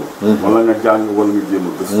looy xellu wala nga jàng wala nga jéem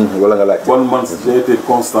a gës wala nga laaj bon man j'ai été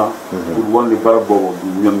constant pour wan li barab boobu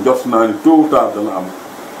ñun njort naa ni tôt ou tard dana am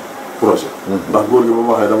projet ndax góor gi ba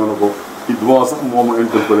ma waxee dama ne ko it moo sax moo ma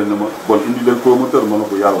interpellé ne ma bon indi leen promoteur ma ne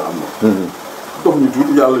ko yàlla am na dox ñu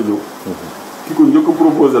tuuti yàlla ñëw ki ko njëkk a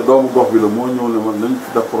proposé doomu gox bi la moo ñëw ne man nañ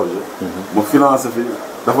fi def projet ma financé fi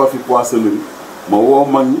dafa fi poissonnerie ma woo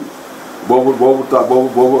mag ñi boobu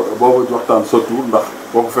waxtaan sottiwul ndax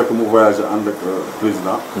boo ko fekk mu voyagé ànd ak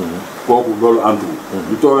président kooku loolu entre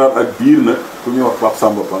ñu toogaat ak biir nag ku ñuy wax Pape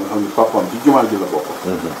Samba ba nga xam ne papam ci jumaa ji la bokk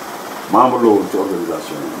membre la woon ci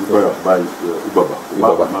organisation bi ñu koy wax Baye Iba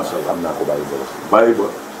Ba macha allah am naa ko Baye Iba Baye Ba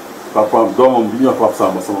papaam doomam bi ñuy wax Pape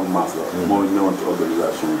Samba sama maas la moo ñëwoon ci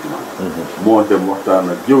organisation bi jumaa moo dem waxtaan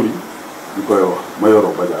ak jëwriñ ñu koy wax meilleur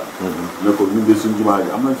ne ko ñun de suñu jumaa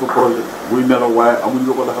ji am nañ fa projet buy nelaw waaye amuñ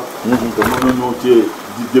lu ko defar te mën nañoo cee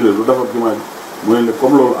di jëlee lu defar jumaa ji mu ne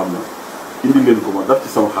comme loolu am na indi leen ko ma def ci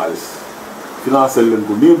sama xaalis financé leen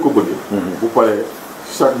ko ni ngeen ko bëggee bu paree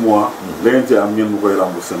chaque mois la ngeen ci am ngeen mu koy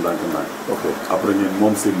remboursé ndànk-ndànk après ngeen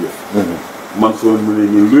moom seen yëf man soo leen mënee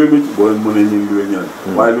ngeen luwe ma ci boo leen mënee ngeen luwe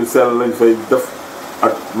ñeneen waaye lu sell lañ fay def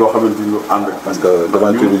ak loo xamante ni lu ànd ak parce que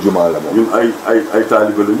devanture jumaa la moom ñun ay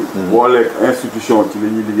taalibe lañu booleeg institution ci la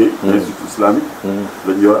ñuy liggéey institut islamique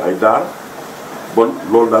lañu yor ay daara bon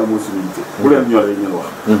loolu daal mooy suñu yitte bu leen ñoree ngeen wax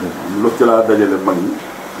lo ci laa dajale mag ñi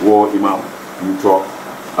woo imam ñu toog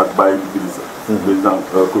ak Baye Idrissa président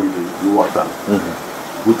comité yi ñu waxtaan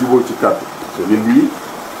bu jubóo ci kàddu ni lii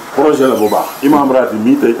projet la bu baax imam raati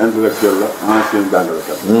mii tey intellectuel la ancien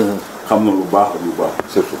jàngalekat xam na lu baax ak lu baax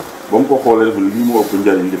surtout ba mu ko xoolee def lii moo ëpp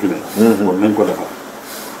njariñ li fi ne kon nañ ko defar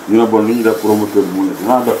ñu ne bon lu ñu def promoteur bi mu ne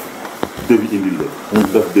dinaa def devis indil leen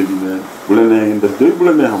def devis ne bu la nee ngeen def devis bu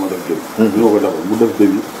la nee xam a def devis ñoo ko defal mu def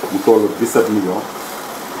devis mu toll 17 millions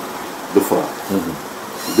de francs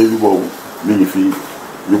devis boobu mi ngi fii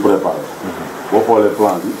ñu préparé boo xoolee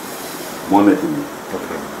plan bi moo nekk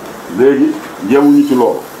nii léegi yemuñu ci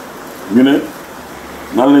loolu ñu ne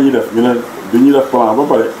nan la ñuy def ñu ne dañuy def plan ba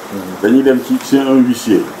pare dañuy dem ci un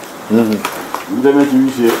huissier ñu demee ci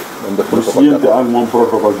huissier ñu siyante ak moom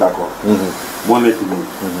protocole d'accord moo nekk nii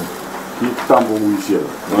ci tampo mu huissier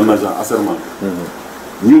la un agent assermenté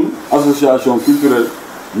ñun association culturelle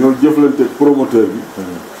ñoo jëflante promoteur bi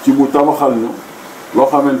ci mu tabaxal ñu loo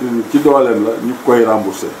xamante ni ci dooleem la ñu koy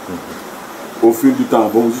remboursé au fil du temps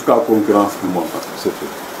ba mu jusqu'à concurrence bi monta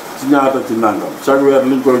ci ñaata ci nangam chaque weer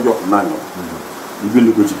liñ koy jox nangam ñu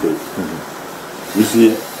bind ko ci këy ñu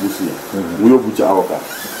signé mu yóbbu ci avocat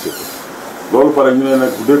loolu pare ñu ne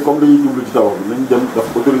nag bu dee comme dañuy jublu ci tabax bi nañ dem def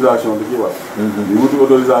autorisation di kii war ñu wuti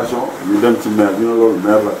autorisation ñu dem ci maire ñu ne loolu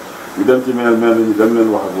maire la ñu dem ci maire na ñu dem leen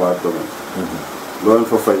wax ak waa domaine loolu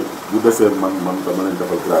fa fay bu desee man dama leen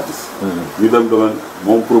defal gratis ñu dem domaine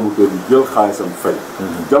moom promoteur bi jël xaalisam fay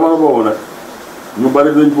jamono boobu nag ñu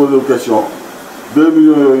bari dañ posé question 2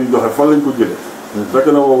 millions yooyu joxe fan lañ ko jëlee fekk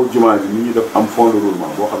na boobu jumaa ji ni ñuy def am fond de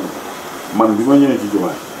roulement boo xam ne man bi ma ñëwee ci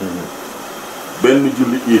jumaa ji benn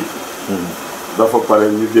julli iit dafa pare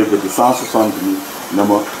ñu dégg ci 160 000 ne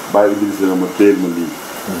ma bàyyi utilisé na ma téel ma lii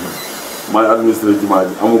may administré jumaa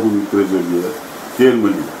ji amaguñu trésorier téel ma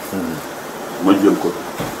lii ma jël ko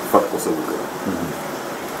fat ko sama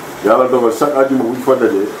kër yàlla dogal chaque àjjuma bu ñu fa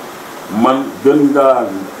dajee man gën ngaa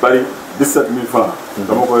bari 17 000 francs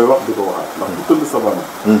dama koy wax di ko waxaat ndax bu tëdd sa bana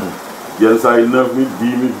yenn saa yi 9 000 10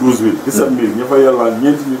 000 12 000 17 000 ña fa yelwaan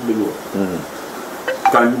ñeenti nit la ñu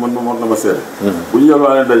wax kan ñi mën na mot na ma seede bu ñu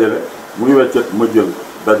yelwaanee dajale muy weccet ma jël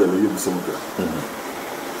dajale yóbbu sama kër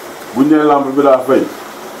bu ñu nee lampe bi laa fay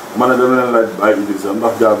ma ne dama leen laaj bàyyi Idrissa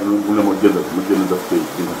ndax jaar na mu ne ma jëndal ma jënd daf tey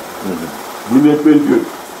dina bu ñu nee peinture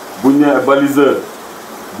bu ñu nee baliseur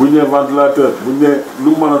bu ñu nee ventilateur bu ñu nee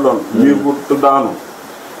lu mën a doon miir bu daanu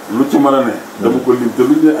lu ci mën a ne dama ko lim te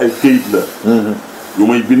lu ñu ne ay këyit la yu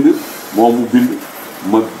may bind moom mu bind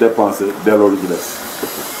ma dépensé delloo lu ci des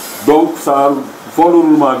donc ça fond de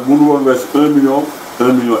roulement bi mënu woon wees 1 million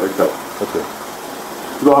et quelques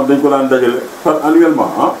ci loo xam dañ ko daan dajale par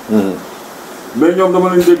annuellement mais ñoom dama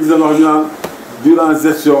leen dégg seen wax ñu naan durant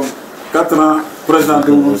gestion 4 ans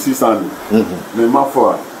présenté wu 600 000 mais ma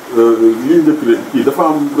foi ligne de crédit kii dafa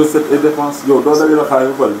am recette et dépense yow doo dajale xaalis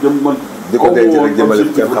ba pare jëm man di ko denc rek jëmale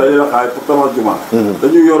bu dajale xaalis pour tabax jumaa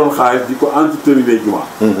dañu yoroon xaalis di ko entretenir jumaa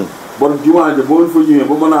bon jumaa ji boo fa ñëwee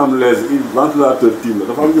ba mën a am les ventilateur tiim la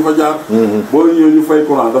dafa am ñu fa jaar boo ñëwee ñu fay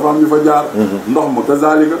courant dafa am ñu fa jaar ndox ma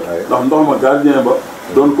kazalika ndax ndox ma gardien ba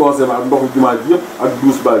doon consommé ak ndoxu jumaa ji yëpp ak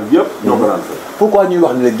douche baag yëpp ñoo ko daan fay pourquoi ñuy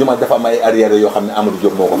wax ne léegi jumaa dafa am ay arrière yoo xam ne Amadou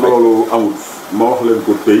Diop moo ko fay loolu amul ma wax leen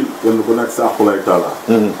ko tey kenn ku nekk sa aqulay taala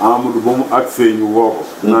Amadou ba mu agsee ñu woo ko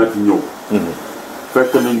naa ci ñëw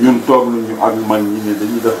fekk na ñun toog nañu ak mag ñi ne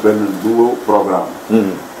dañuy def benn nouveau programme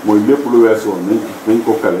mooy lépp lu wees woon nañ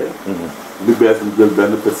ko kale li bees ñu jël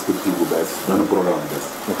benn perspective bu bees benn programme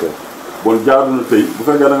bees bon jaadu na tey bu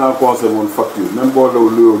fekkee da ngaa consommé woon facture même boo daw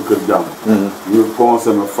luyoon kër jàmm ñu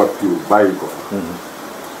consommé facture bàyyi ko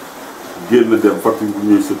génn dem facture bu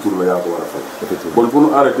ñëwee sa tur la yaa ko war a fay bon pour ñu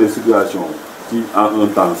arrêter situation ci en un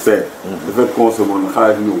temps c'est dafay consommé woon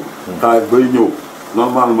xaalis ñëw xaalis bay ñëw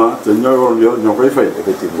normalement te ñoo yoroon yor ñoo koy fay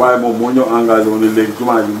waaye moom moo ñëw engagé woon ne léegi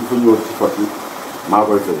jumaa ji bu fa ñëw ci facture maa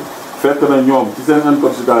koy fay fekk na ñoom ci seen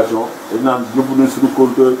intoxication dañ naan yóbbu nañ suñu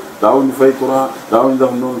compteur daawuñu fay courant daawuñu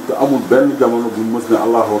def noonu te amul benn jamono buñ mës ne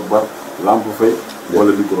allahu akbar lampe fay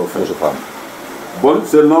wala micro fay bon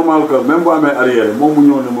c'est normal que même bu amee arrière moom mu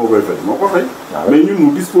ñëw ne moo koy fay moo ko fay mais ñun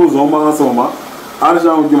nous disposons ma en ce moment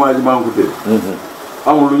argent wu jumaa ji maa ngi ko téye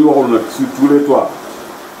amul lu ñu waxul nag sur tous les toits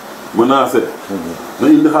menacé na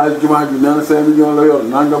indi xaalis jumaa ji nee na 5 millions la yor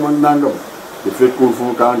nangam ak nangam te fekkul fu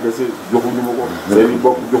mu ka encaissé joxuñu ma ko seen i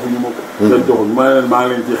bokk joxuñu ma ko seen joxuñu ma ne leen maa ngi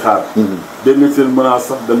leen ciy xaar dégg nga seen menace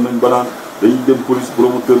sax dem nañ banaan dañuy dem police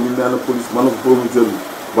promoteur bi nee na police man na ko promoteur bi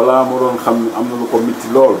balaa ma doon xam ne am na lu ko mitti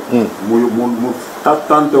lool mu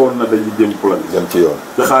tàttante woon na dañuy dem plainte dem ci yoon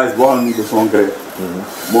te xaalis boo xam ne de son gré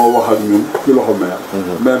moo wax ak ñun ci loxo maire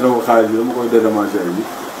maire na ko xaalis bi dama koy dédommagé yi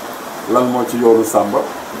lan moo ci yoonu Samba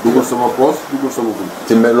dugal sama poche dugal sama guddi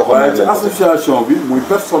ci mel loxo waaye ci association bi muy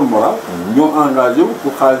personne morale ñoo engagé wu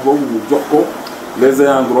pour xaalis boobu mu jox ko les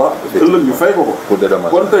ayants droit ëllëg ñu fay ko ko pour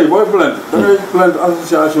dédommagé kon tey booy plainte da ngay plainte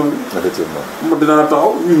association bi effectivement ma dinaa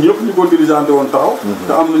taxaw ñun ñëpp ñu ko dirigeanté woon taxaw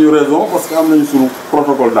te am nañu raison parce que am nañu suñu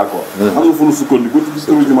protocole d'accord am na fu ñu sukkandiku ci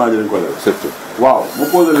turu jumaa ji lañ ko leer surtout waaw ma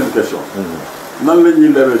posé leen question nan la ñuy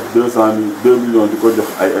lewee 2 millions di ko jox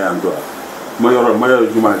ay ayants droit ma yore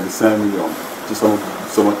jumaa ji 5 millions ci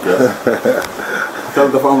sama kër xel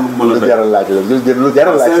dafa am lu mën a lu jaral laaj la lu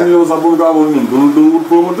jaral laaj 5 millions sax bu ñu ko amoon ñun duñu wut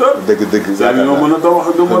promoteur dëgg 5 millions mën a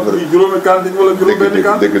tabax dama juróomi cantine wala juróom-benni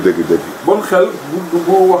cantine dëgg bon xel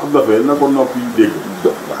bu wax dafee na ko noppi dégg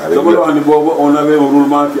dama la wax ni boobu on avait un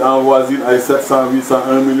roulement qui avoisine ay 700 800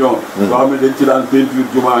 1 million yoo xam ne dañ ci daan peinture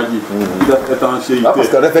jumaa ji di def étanchéité parce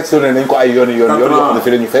que réfectionné nañ ko ay yoon yoo xam ne fi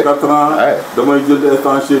la ñu fekk 4 ans damay jënd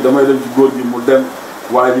étanchéité damay dem ci góor gi mu dem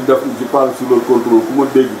waaye di def je parle sur le contrôle ku ma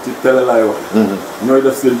dégg ci télé laay wax. ñooy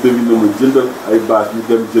def seen devis na ma jëndal ay bâche ñu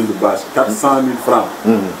dem jënd bâche 400 000 francs.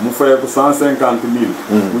 mu fayee ko 150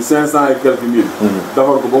 000. mu 500 et quelques mille.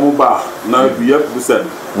 defar ko ba mu baax nawet bi yëpp du sedd.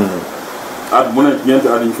 at mu nekk ñeenti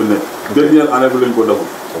at yi ñu fa nekk. dernière année bi lañ ko defal.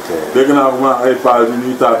 dégg naa bu ma ay page yu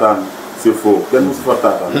ñuy taataan c'est faux kenn mosu fa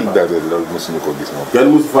taataan. déedéet loolu mosuñu ko gis moom.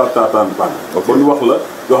 kenn mosu fa taataan pan. ba ñu wax la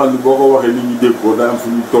yoo xam ne boo ko waxee nit ñi dégg ko day am fu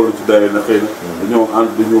ñuy toll ci dayoo na xëy na.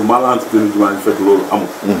 dañoo mal entretenu jumaa ji fekk loolu amul.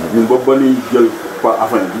 ñun ba ba ñuy jël pa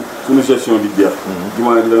afin bi suñu gestion di jeex.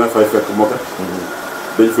 jumaa ji da nga fay fekk moket.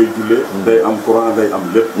 dañ fay jullee. day am courant day am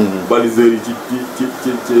lépp. baliseurs yi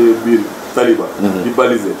ci biir taliba. di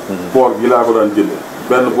baliser. port gi laa ko daan jëndee.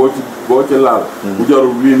 benn boo ci laal. bu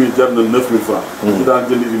jarul 8000 jar na 9000 francs. ci daan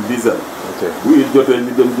jënd une dizaine. bu it jotee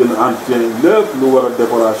ñu dem jënd entretien lépp lu war a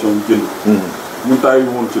décoration ñu jënd. ñun taay yu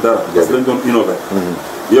mun ci dara. parce que dañ doon innové.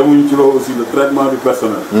 yemuñu ci loolu aussi le traitement du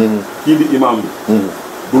personnel. kii di imam bi.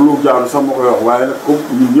 du lu jaaru sax ma koy wax waaye nag comme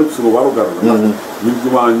ñun ñëpp suñu waru gar la. ñun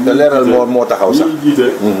jumaa ñu. te leeral moo taxaw sax ñi jiite.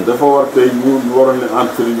 dafa war tey ñu waroon leen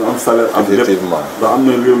entretien ñu am salaire am lépp. effectivement ndax am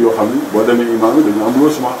na réew yoo xam ni boo demee imam yi dañu am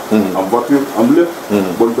logement. am voiture am lépp.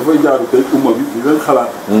 bon dafay jaaru tey umma bi di leen xalaat.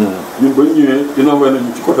 ñun ba ñu ñëwee innové nañu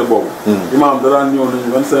ci côté boobu. imam da daan ñëw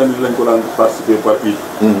nañu 25000 lañ ko daan participer par kii.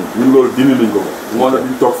 ñun loolu dindi nañ ko ko. moo tax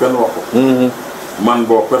duñ toog fenn wax ko. man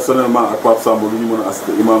boo personnellement ak Pape Samba lu ñu mën a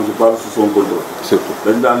assister imam je parle sous son contrôle. surtout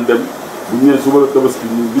dañ daan dem bu ñu nee suba la tabaski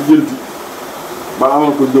ñu lijjanti ba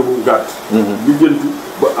amal ko njëgu gàtt. lijjanti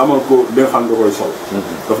ba amal ko li nga xam ne da koy sol.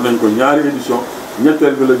 daf nañ ko ñaari édition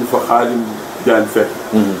ñetteel bi la ñu fa Xaadim Jaañ fekk.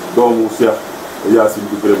 doomu Cheikh Yacine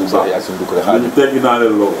Doucouré bu baax. Yacine Doucouré ñu teggi naa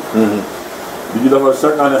leen loolu. di ñu defal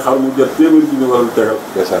chaque année xar mu jot téeméeri bi ñu war a tegal.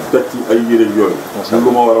 teg ci ay yére yooyu.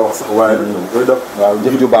 lu ma war a wax sax waaye nag dama koy def. waaw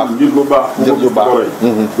jëf ju baax ngir lu baax. jëf ju baax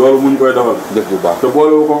loolu mu ñu koy defal. jëf ju baax te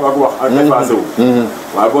boolewu ko ak wax ak effacé wu.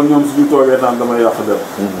 waaye bon ñoom suñu toogee naan damay yàq def.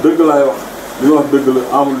 dëgg laay wax li ma wax dëgg la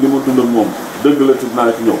amul li ma dund ak moom dëgg la ci naa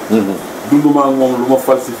ci ñëw. dunduma ak moom lu ma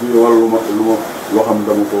falsifié wala lu ma loo xam ne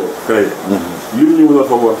dama ko créé. li mu ñu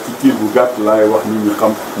dafa war ci tiir bu gàtt laay wax nit ñi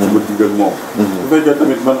xam. su ma digg ak moom. bu fekkee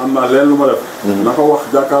tamit man am naa leen lu ma def. na ko wax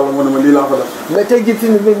jàkkaarloo ma ne ma lii laa fa def. mais tey jii fii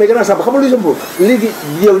mais grand Samba xam nga lu jëm foofu léegi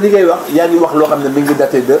yow li ngay wax yaa ngi wax loo xam ne mi ngi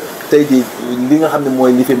daté de tey jii li nga xam ne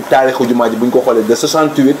mooy li fi taarixu jumaa ji bu ñu ko xoolee de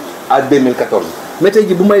 68 à 2014 mais tey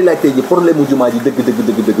jii bu may laaj tey jii problème mu jumaa ji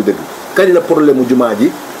dëgg kañ la problème mu jumaa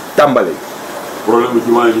ji tàmbale. problème bi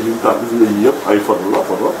jumaa ji li mu tax gis nga yii yëpp ay photo la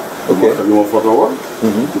photo. ok li ma photo woon.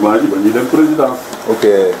 jumaa ji ba ñuy dem présidence. ok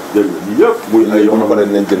dégg nga yii yëpp. muy ay yoo xam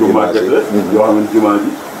ne jël image yi yoo xam ne jumaa ji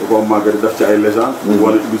da koo màggati def ci ay légende.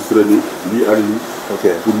 wala illustré ni lii ak lii. ok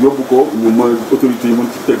pour yóbbu ko ñu mën autorité yi mën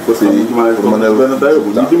ci teg ba. xam jumaa yi comme benn dayo bu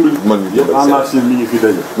ñu dimbali. yëpp en archive mi ngi fi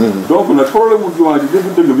daje. donc nag problème mu jumaa ji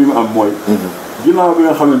dëgg bi mu am mooy. ginnaaw bi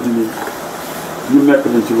nga xamante ni ñu nekk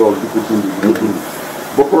nañ ci loolu di ko dund di ko dund.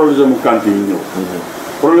 ba projet mu kante yi ñëw.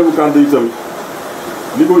 problème mu kante yi tamit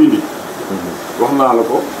li ko indi. wax naa la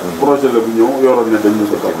ko. projet la bu ñëw yoroon ne dañ ñu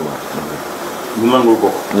ko topp. mu nangul ko.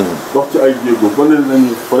 dox ci ay jéego ba ne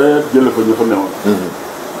nañu peut jële fa ñu fa newoon.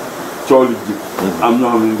 coow li ji. am ñoo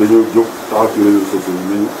xam ne dañoo jóg taxaw ci réseaux sociaux yi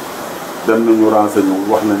nañu dem nañu renseigné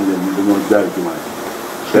wax nañ leen ni dañoo jaay jumaa ji.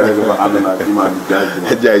 tere nga fa ànd naa jumaa ji jaay jumaa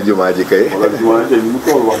ji. jaay jumaa ji kay. wala jumaa ji mu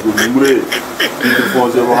toll wax ji mu rëy. titre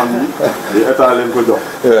foncier boo xam ni di état leen ko jox.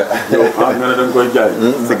 yow nga ne da nga koy jaay.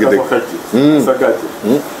 dëgg dëgg sa xecc sa gàcce.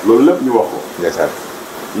 loolu lépp ñu wax ko. ndeysaan.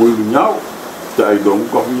 muy lu ñaaw te ay doomu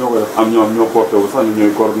gox bi ñoo ko def am ñoom ñoo porté wu sax ni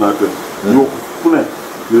ñooy coordonnateur. ñoo ko fu ne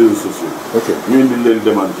réseaux sociaux. ok ñu indi leen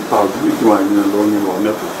demande ci taxaw ci biir jumaa yi ñu ne loolu ngeen wax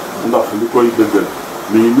nekk ndax li koy dëggal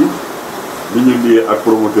mi ngi nii li ñu liyee ak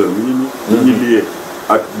promoteur mi ngi nii. li ñu liyee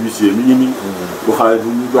ak huissier mi ngi nii. bu xaalis bu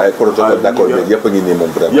ñu jox ay protocole d'accord mais yëpp a ngi nii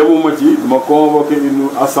moom vraiment. yemuma ci ma convoqué une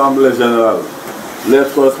assemblée générale les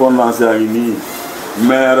correspondances yaa ngi nii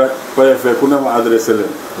maire ak préfet ku ne ma adressé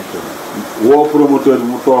leen. woo promoteur bi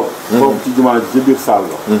mu toog. toog ci jumaa ji ci biir salle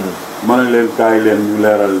ba. ma ne leen kaay leen ñu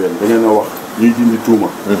leeral leen da ngeen a wax ñuy dindi tuuma.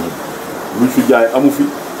 luñ fi jaay amu fi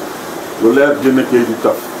lu leer jënd kay di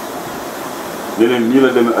taf. ne leen nii la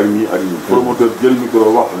demee ak nii ak nii. promoteur jël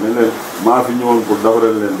micro wax ne leen maa fi ñëwoon pour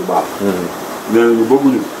defaral leen lu baax. nee nañu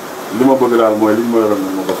bëgguñu li ma bëgg daal mooy liñ ma yoroon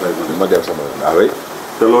nag ma ko fay. ma dem sama ah oui.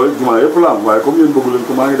 te loolu jumaa yëpp la am waaye comme yéen bëggu leen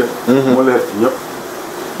ko maa ngi def. ma leer ci ñëpp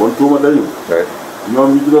bon tuuma dañu.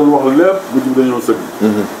 ñoom ñi ci doon wax lépp mujj bi dañoo sëgg.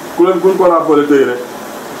 ku leen kuñ ko rappelé tey rek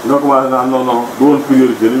ñoo commencé naan non non du woon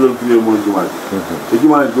priorité li doon priorité mooy jumaa ji. te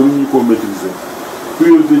jumaa ji gënuñu koo maîtriser.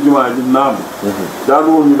 priorité jumaa ji naam. daanu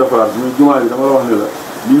woon ñu defaraat mais jumaa ji dama la wax ne la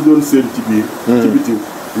li ñu doon seen ci biir. ci bitim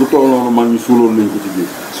lu toll noonu mag ñi suuloon nañ ko ci biir.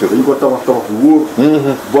 dañ ko tabax bu wóor.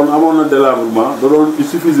 bon amoon na délabrement da doon il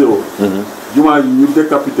suffisait woo. jumaa yi ñu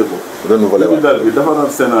décapité ko. renouvelé waat dal bi defaraat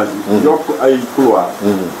sénage yi. yokk ay couloir.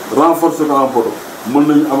 renforcer ko en poto. mën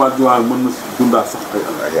nañu amaat jumaa yi mën na dundaat sax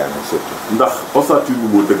ay at. ndax ossature bi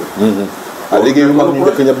moo dëgg. liggéey yu mag ñu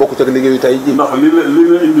njëkk ña bokk ak liggéeyu tey ji. ndax li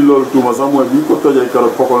la indi loolu tuuma sax mooy bi ñu ko tojee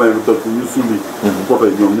keroog pokolin bi toj ko ñu sulli. poto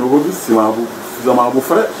yi ñoom ñoo ko gis ciment bu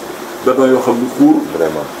frais. béton yoo xam ni xuur.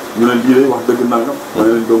 vraiment ñu ne lii de wax dëgg nangam. ma ne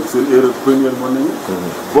leen donc seen erreur première mën nañu.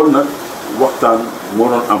 bon nag waxtaan moo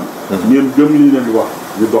doon am. ñeen gëm li leen di wax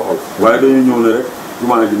ñu doxal. waaye dañuy ñëw ne rek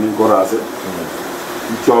jumaa ji nañ ko raase.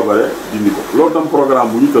 ci coobare dindi ko loolu tam programme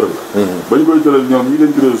bu ñu tëral. ba ñu koy tëral ñoom ñi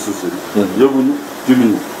leen ci réseaux sociaux yi. yëguñu ci nit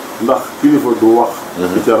ñi ndax kilifa du wax.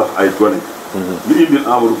 di ca rax ay gone. li indil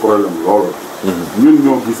Amadou problème loolu. ñun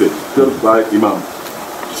ñoo gisee kër baay imam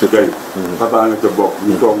si gay tataa nga ca bokk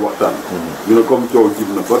ñu toog waxtaan ñu ne comme coow jib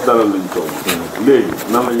na ba dalal lañu coow léegi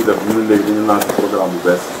nan la ñuy def ñu ne léegi dañu lancé programme bu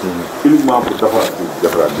bees uniquement pour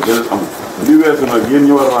defaraat bi beneen amul li weesu nag yéen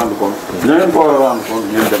ñu war a rendre compte ña ngeen ko war a rendre compte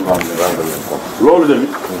ngeen dem rendre leen compte loolu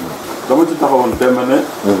tamit dama ci taxawoon deme ne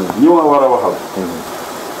ñi ma war a waxal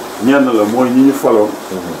ñenn la mooy ñi ñu faloon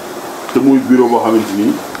te muy bureau boo xamante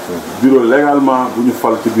nii bureau légalement bu ñu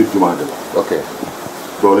fal ci biir jumaa ji la ok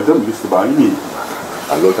loolu itam liste baa ngi nii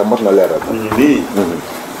loolu tam mot na leeral. nii.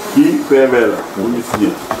 kii PV la. bu ñu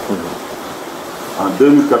signé. en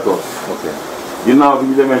 2014. ok ginnaaw bi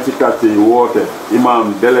ñu demee ci quartier yi woote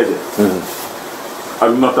imam délégué. ak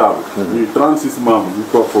notable. ñuy 36 membres ñu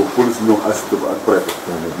toog foofu police ñëw assisté ko ak préfet.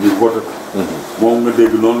 ñu voté ko. moom nga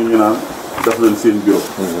dégg noonu ñu naan def nañ seen bureau.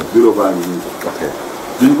 bureau baa ngi nii. ok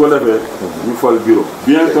diñ ko defee. ñu fal bureau.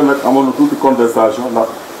 bien que nag amoon na tuuti contestation ndax.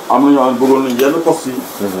 am na ñoo xam ne bëggoon nañu yenn poste yi.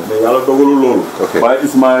 mais yàlla dogalul loolu. waaye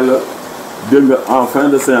Ismaïla dégg nga en fin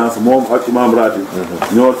de séance moom ak imam Ratib.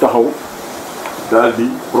 ñoo taxaw daal di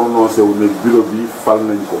prononcé wu ne bureau bi fal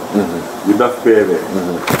nañ ko. ñu def PV.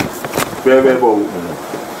 PV boobu.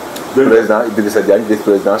 président Idrissa Diagne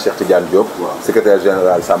vice-président Cheikh Tidiane Diop. secrétaire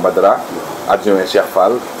général Samba Dra. adjoint Cheikh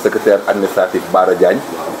Fall. secrétaire administratif Bara Diagne.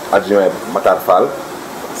 adjoint Matar Fall.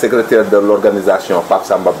 secrétaire de l'organisation Pape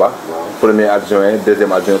Samba Ba. premier adjoint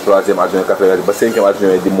deuxième adjoint troisième adjoint quatrième ba cinquième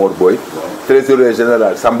adjoint di Mor Boy. trésorier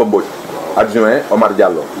général Samba Mbodj. adjoint Omar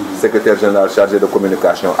Diallo. secrétaire général chargé de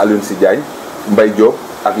communication Alioune Sy Diagne. Mbaye Diop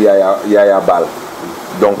ak Yaya Bal.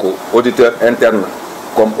 donc auditeur interne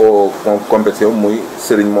comme au compétition muy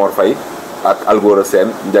Serigne Mor Faye ak Algora Sène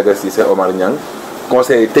Ndiaga Cissé Omar Niang.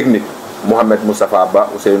 conseiller technique Mohamed Moustapha Ba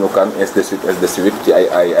Ousseynou Kane ainsi de suite ci ay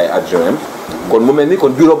adjoint kon mu mel ni kon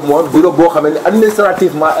bureau boo xam ne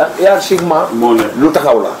administrativement ak hiérarchiquement moo ne lu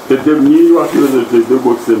taxaw la. te dégg ñii wax ci réseau bi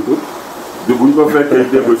déggoo ci seen tur bu ñu ko fekkee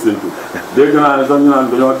déggoo ci seen tur dégg naa ne sax ñu naan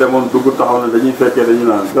dañoo demoon dugg taxaw ne dañuy fekkee dañu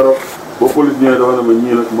naan keroog ba police ñëwee dafa ne ma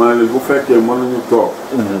ñii nag maa leen bu fekkee mën nañu toog.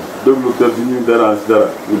 déglu te du ñu dérange dara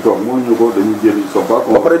ñu toog mënuñu ko dañuy génn ils sont pas.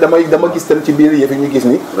 ba pare dama gis tam ci biir yëf yi ñu gis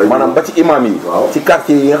ni. maanaam ba ci imam yi. ci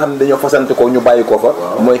quartier yi nga xam ne dañoo fasante ko ñu bàyyi ko fa.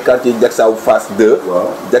 mooy quartier Diacksao Fass 2.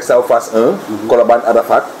 Diacksao Fass 1. Colobane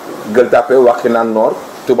Arafat. Gueule Tapée Wakhinane Nord.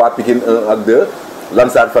 Touba Pikine 1 ak 2.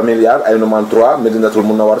 Lansar familial Aïnoumane 3 Médinatoul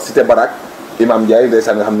Mounawar Cité Barak. imam Ndiaye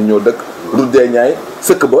ndeysaan nga xam ne ñoo dëkk. Route des Niayes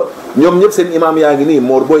sëkk ba. ñoom ñëpp seen imam yaa ngi nii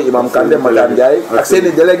Mor Boy imam Kandé Matar Ndiaye ak seen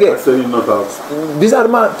i délégué. ak seen i notable.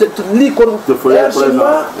 bizarrement lii kon.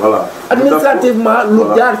 hiérarchiquement administrativement lu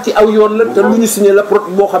jaar ci aw yoon la te lu ñu signé la pro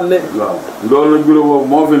boo xam ne. waaw loolu la bureau boobu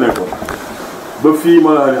moo fi nekkoon ba fii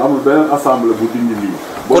ma la amul beneen assemblée bu dindi lii.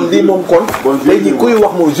 kon lii moom kon. tey jii kuy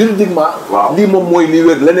wax moom juridiquement. waaw lii moom mooy li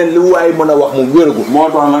wér leneen li waaye mën a wax moom wéragul. moo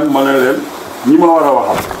tax nag ma ne leen ñi ma war a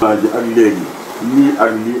waxal. naa ji ak léegi lii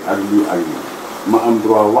ak lii ak lii ak lii. ma am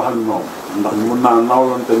droit wax ak ñoom ndax mun naa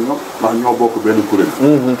nawlante ñoom ndax ñoo bokk benn kuréel.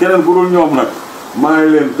 keneen ku dul ñoom nag maa ngi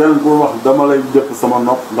leen keneen ku wax dama lay jëpp sama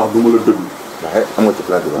nopp ndax du ma la déglu. waaye am nga ci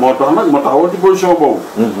plan bi. moo tax nag ma taxawoon ci position boobu.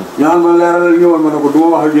 ñaan ma leeralal ñëwoon ma ne ko du ma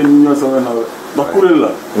wax ak yéen ñi ñooy sama nawle ndax kuréel la.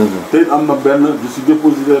 te it am na benn je suis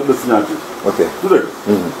dépositaire de signature. ok du dëgg.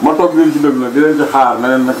 ma toog leen ci déglu nag di leen ci xaar ne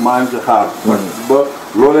leen nag maa ngi ci xaar. ba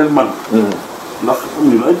loo leen man ndax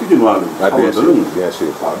ñun ay Pikine waa lañu. bien sûr bien sûr.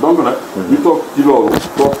 waaw donc nag. ñu toog ci loolu.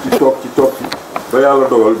 toog ci ba yàlla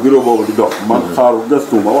dogal bureau boobu di dox. man xaaru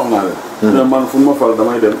gëstu ma wax naa leen. mais man fu ma fal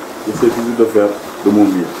damay dem j'essaie toujours de faire de mon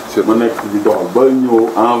mieux. ma nekk ci di doxal ba ñëw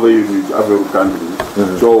envahir ñu ci affaire candidat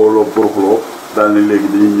yi. coowaloo boroxloo daal ne léegi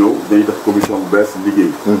dañuy ñëw dañuy def commission bu bees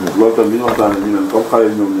liggéey. loolu tam li ñu waxtaanee ñu ne comme xale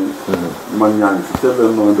yi ñoom ñeen man ñaa ngi fi teel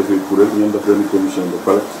leen noonu dafay kuréel ngeen def benn commission de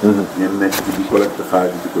collecte. ngeen nekk ci di collecte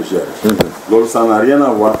xaalis di ko gérer. loolu ça n'a rien à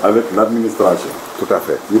voir avec l'administration. tout à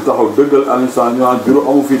fait ñu taxaw dëggal administration ñu naan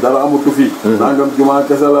bureau amu fi dara amatu fi nangam jumaa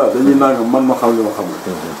kese la dañuy nangam man ma xam li ma xamul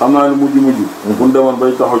xam naa ne mujj bu ñu demoon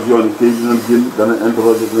bay taxaw ci yoon yi kay dinañ génn dana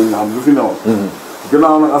interroger dinañ xam lu fi newoon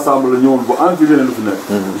gannaaw nag assemblée ñëwul bu entriré lu fi nekk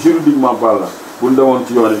juridiquement parlant bu ñu demoon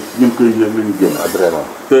ci yoon yi ñun koy yëg la ñu génn vraiment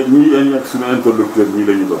te ñii en nekk suñu interlocuteur ñii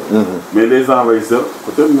la ñu doon mais les envahisseurs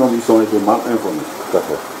peut-être ñoom ils sont été mal informés tout à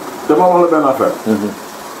fait te ma wax la benn affaire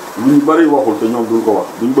lu ñu bëri waxul te ñoom duñ ko wax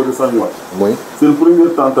duñ bëgg sax ñu wax mooy seen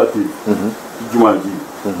première tentative ci jumaa ji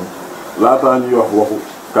laataa ñuy wax waxu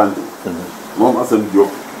kanti moom Assane Diop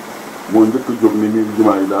moo njëkk a jóg ni nii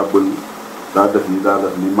jumaa yi daa bënn daa def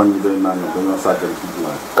ni mag ñi day naan dañoo sàkkal ci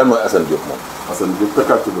jumaa yi kan mooy Assane Diop moom Assane Diop te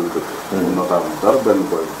kàcc ba la dëkk notable dara benn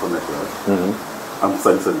boy bu fa nekk rek am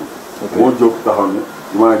sañ-sañ moo jóg taxaw ne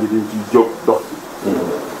jumaa ji diñ ci jóg dox ci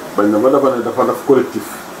bañ na ba dafa ne dafa def collectif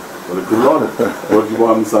loolu loolu ci boo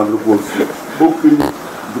xam ne ça ne repose aucune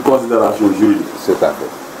de considération juridique c'est à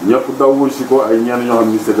fait ñëpp daw wuy si ko ay ñenn ñoo xam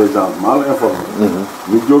ni c'est des gens mal informés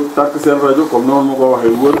ñu jóg tàkk seen rajo comme noonu ma ko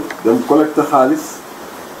waxee wër dem collecter xaalis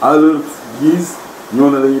à leur guise ñoo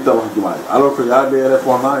ne dañuy tabax jumaa yi alors que y a des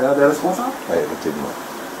répondants y a des responsables effectivement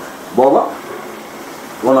booba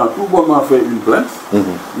on a tout bonnement fait une plainte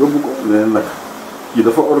yóbbu ko leneen nag kii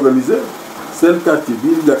dafa organiser seen quartier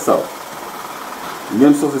bii di jak saw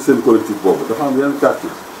ngeen sosé seen collectif boobu dafa am yeneen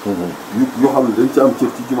quartier yoo xam ne dañ ci am cër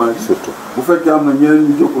ci jumaa yi surtout bu fekkee am na ñeneen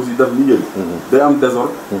ñu jóg aussi def ni yéen day am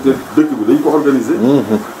désordre te dëkk bi dañ ko organiser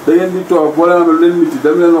da ngeen di toog boo leen amee leen nit yi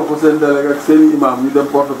dem leen wax ko seen délégué ak seen i imam ñu dem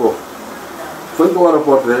porte ko fañ ko war a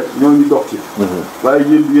porté ñoo ñu dox ci waaye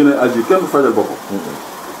yéen di yéen agir kenn fajal boppam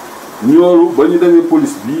ñoolu ba ñu demee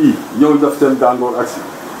police bii ñëw def seen gàngoor aksi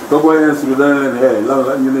te booy instru dana leen lan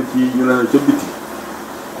la ñu ne kii ñu ne ca biti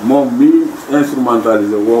moom mi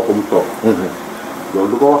instrumentalisé woo ko mu toog loolu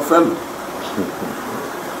du ko wax fenn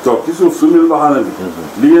toog ci suuf sumil baxaana bi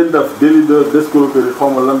li ngeen def délit d'escroquerie xaw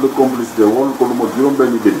ma lan de complicité woon ko lu ma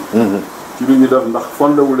juróom-benni délit ci li ñu def ndax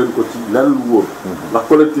fondewu leen ko ci lenn lu wóor ndax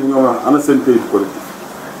collectif ñoo wax ana seen këyitu collectif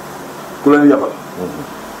ku leen yabal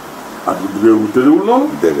ak réew mi tëddewul noonu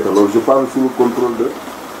te loolu je parle sous le contrôle de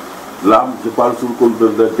l'âme je parle sous le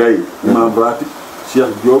contrôle de Gaye imam ratib Cheikh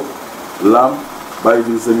Diop l'âme bàyyi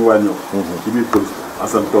bi sañu wàññëw ci biir police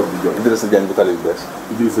Assane toog di jooy Idrissa Diagne bu tali bu bees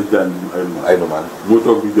Idrissa Diagne ay numaan moo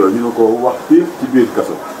toog di jooy ñu ne ko wax piir ci biir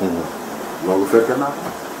kaso loolu fekke naa ko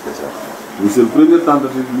muy seen première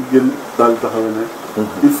tentative ñu génn daal di taxawee ne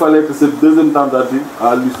il fallait que cette deuxième tentative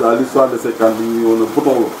à l'histoire de ces camps ñu woon a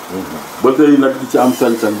potoxlu ba tey nag di ci am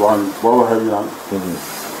sañ-sañ boo xam ne boo waxee ñu naan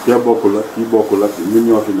kee bokkul ak kii bokkul ak ñun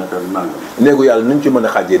ñoo fi nekk ak nangam néegu yàlla nuñ ci mën a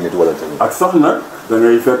xaajee nit wala tamit ak sax nag da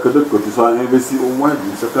ngay fekk dëkk que tu sois investi au moins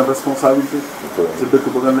d'une certaine responsabilité sa dëkk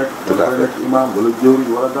ba nga nekk dafay nekk imam wala jëwriñ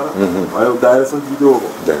wala dara waaye yow daayira sax jiitewoo ko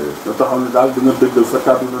nga taxaw ne daal di nga dëggal sa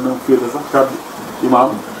kàddu dana féete sax kàddu imam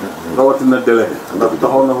rawatina délégué ndax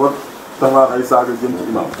taxaw na fa tafaar ay saaga jëm ci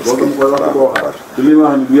imam loolu dama koy wax di ko waxaat te li ma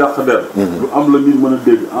wax ni du yàq der lu am la nit mën a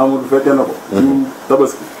dégg Amadou fekkee na ko suñu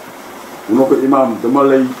tabaski bu na ko imam dama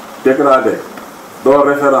lay dégradé doo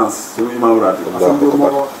référence suñu imam raati Assane Diop moo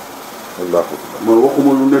ko wax man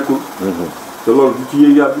waxuma lu nekkul te loolu du ci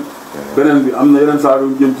yéeg yàbbi beneen bi am na yeneen saaga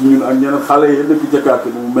yu jëm ci ñun ak ñeneen xale yi dëkk jëkkaate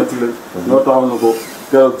bu mu metti la ñoo taxaw na ko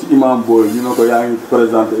keroog ci imam booy ñu ne ko yaa ngi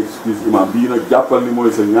présenté excuse imam bii nag jàppal ni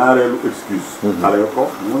mooy sa ñaareelu excuse xale yo ko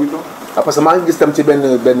moo ngi toog parce que maa ngi gis tam ci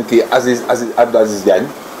benn kii Abdou Aziz Diagne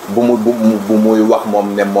bu muy wax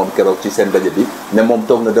moom ne moom keroog ci seen daje bi ne moom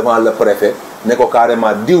toog na devant le préfet ne ko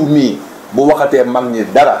carrément diw mii bu waxatee mag ñi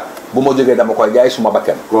dara bu ma jógee dama koy jaay suma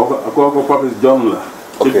bakken kooku Papis John la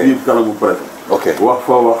ci biir kanamu préfet wax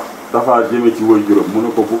foo wax dafa jëme ci woy juróom mu ne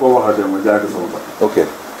ko bu ko waxatee ma jaay ko sama bakken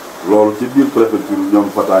loolu ci biir préfecture ñoom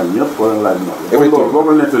Fataay ñëpp wala laaj na loolu boo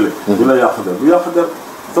ko nettalee dina yàq der du yàq der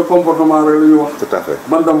sa comportement rek la ñuy wax tout à fait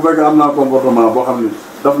man tam fekk am naa comportement boo xam ne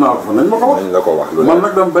daf naa ko fa nañ ma ko wax nañ la ko wax man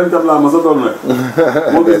nag dam bañkat laa ma sa doon nag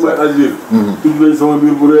moo gis may agir tudd nañ sama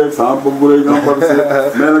biir bu rëy ak sama bopp bu rëy ñoom parce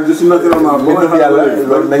que mais nag je suis naturellement ba may xam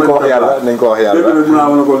loolu nañ ko wax yàlla nañ ko wax yàlla dégg nag munaa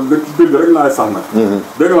ma ne ko dëkk ci dëgg rek laay sax nag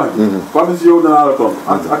dégg nga Pape si yow danaa la tontu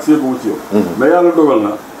ak si yëpp ci yow mais yàlla dogal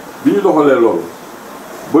na bi ñu doxalee loolu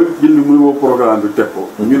ba jëndi muy woo programme bi teg ko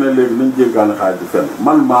ñu ne léegi nañ jénkaane xaalis bi fenn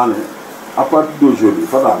man maa ne à partir d'aujourd'hui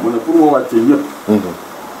Fada ma ne pour ma wàccee ñëpp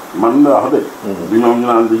man la wax de du ñoom ñu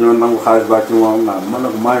naan dañoo nangu xaalis ba ci moom naan man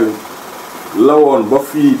nag maa ngi la woon ba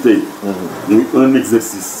fii tey ñu un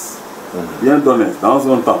exercice bien donné dans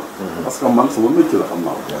un temps parce que man sama métier la xam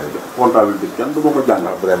naa ko comptabilité kenn dama ko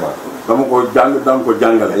jàngal vraiment dama ko jàng danga ko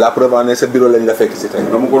jàngale la preuve ne sa bureau lañ la fekk si tey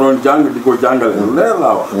dama ko doon jàng di ko jàngale lu leer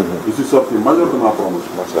laa wax je suis sorti major de ma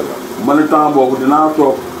promotion macha allah ma ne temps boobu dinaa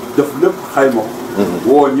toog def lépp xayma ko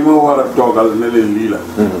woo ñi ma war a toogal ne leen lii la.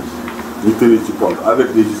 ñu tenir ci compte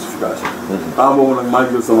avec des justifications. temps boobu nag maa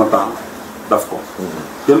jël sama temps daf ko.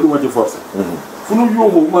 kenn du ma ci forcé. fu nu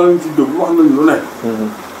yóbbu ma leen ci déglu wax nañu lu nekk.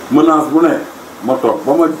 menace bu ne ma toog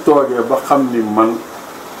ba ma toogee ba xam ni man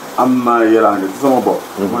am naa yeraange ci sama bopp.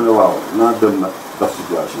 ma ne waaw naa dem nag daf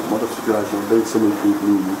situation ma def situation day sama kii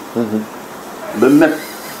nit ñi. da nekk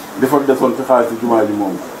dafa desoon ci xaalis ci jumaa ji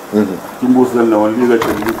moom. ci mbuus lañ ne woon lii la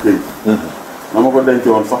teg li këy. ma ma ko denc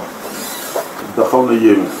woon sax da xaw na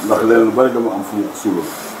yéeme ndax leen lu bari dama am fu ma ko suuloon.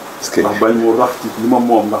 ndax bañ mu rax ci li ma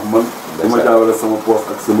moom ndax man. dama jaawale sama poos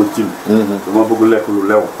ak sama cin. dama bëgg lekk lu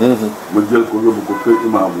lew. ma jël ko yóbbu ko kër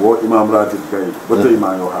imaam woo imaam ratib kay ba tey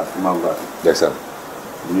maa ngi waxaat imaam ratib. ndeysaan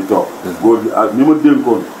ñu toog. góor gi ah ni ma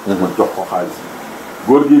dénkoon. ma jox ko xaalis.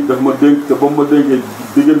 góor gi daf ma dénk te ba ma dénkee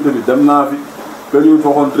diggante bi dem naa fi ka ñu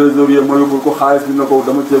waxoon trésorier ma yóbbul ko xaalis bi ne ko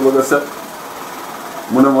dama cee bëgg a set.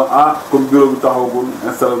 mu ne ma ah comme bureau bi taxawagul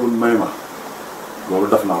installé gul may ma loolu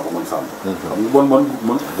def naa ko man Samba. xam nga bon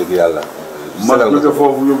man. dëgg yàlla. man jóge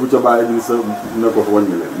foofu yóbbu ca bàyyi di sa ne ko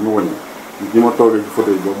wàññi leen ñu wàññi. ñi ma toogee ci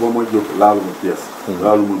fauteuil boobu boo ma jóg laalu ma pièce.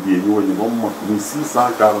 laalu ma billet ñu wàññi ba mu mot muy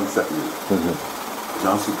 647 000.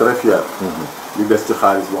 j'en suis très fier. ñu des ci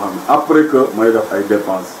xaalis boo xam ne après que may def ay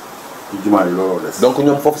dépenses ci jumaa yi looloo des. donc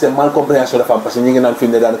ñoom foofu seen mal compréhension dafa am parce que ñu ngi naan fi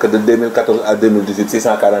mu ne daanaka de 2014 à 2018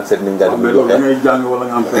 647 000 nga. mais loolu da ngay jàng wala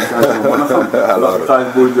nga am compréhension mën a xam. alors xaalis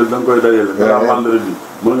booy jël da nga koy dajale. nga vendredi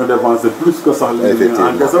mën nga dépenser plus que sax li nga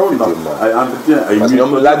encaissé woon ndax ay entretien ay. parce que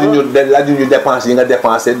ñoom laajuñu dépense yi nga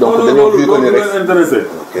dépensé. donc dañoo vu que ni rek intéressé.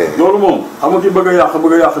 loolu moom xam nga ki bëgg a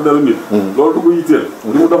yàq dara nit. loolu du ko yitteel.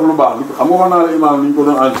 li mu def lu baax xam nga wax naa la imaam ni ñu ko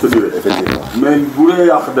doon entretenir. effectivement mais bu dee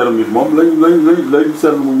yàq dara nit moom lañ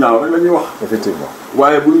seetlu mu ñaaw rek la ñuy wax. effectivement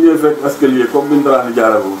waaye bu ñu ñëwee fekk escalier comme bi ñu daan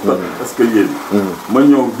jaaree ko. escalier bi. ma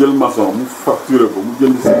ñëw jël maçon mu facturé ko mu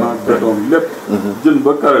jënd ciment béton bi lépp. jënd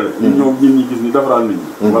ba carré ñu ñëw nit ñi gis ni defaraat nit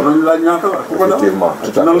ñi. war nañu laaj ñaata la ku ko def. effectivement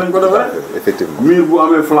nan lañ ko defee. effectivement mur bu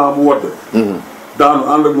amee flanc bu wadd. daanu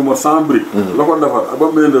ànd ak lu ma 100 briques. la ko defar ba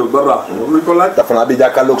méndal ba raax war nañ ko laaj. dafa naa bi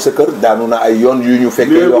jàkkaarloog sa kër daanu na ay yoon yu ñu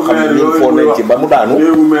fekkee yoo xam ne ñun foo nañ ci ba mu daanu.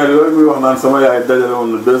 léegi maire yooyu muy wax naan sama yaay dajale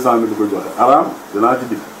woon na 200 000 di ko joxe araam dinaa ci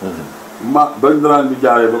dikk. ma bañ daraan bi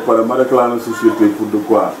jaaree ba pare ma réclamé société pour de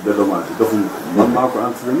quoi dédommage defuñu ko. man maa ko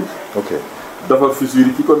entretenu. ok defar fissure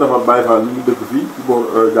yi ki ko defar Baye Fall ñu ngi dëkk fii ci boor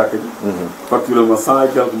jàkka ji. facturé ma 100 et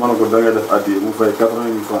quelque ma ne ko da ngay def addiya mu fay 80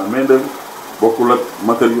 000 francs main d'œuvre bokkul ak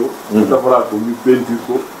matériaux. ñu defaraat ko ñu peinture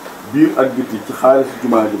ko biir ak biti ci xaalisu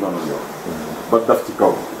jumaa ji ma yor ba daf ci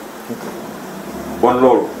kaw. bon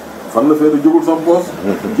loolu fan la fee da jógul sama poos.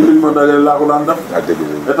 ci liñ ma dalee laa ko daan def.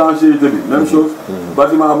 étanchéité bi même chose.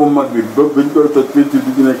 bâtiment bu mag bi ba bañ koy toj peinture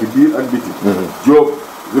bi ci nekk biir ak biti. Diop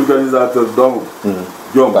vulgarisateur doomu.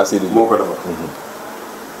 Diop moo ko defar.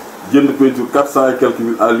 jënd peinture 400 et quelques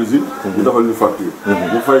mille à l'usine. ñu defal ñu facture.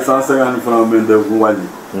 mu fay 150 000 francs main d'œuvre mu wàññi.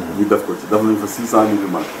 ñu def ko ci def nañu fa 600 000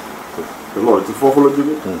 yu mag. te loolu ci foofu la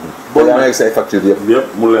jógee. bon yaa ngi say facture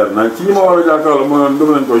yëpp mu leer nañ ci ñi ma war a jàkkaarloo mooy yoon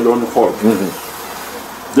dama leen koy jox ñu xool.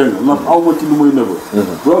 dégg nga man aw ma ci lu muy nëbb.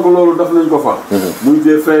 donc loolu def nañ ko fa. muy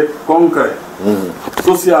des faits concrets.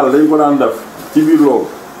 social dañ ko daan def ci biir loolu.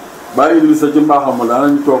 bàyyi Idrissa ci mbaaxam ma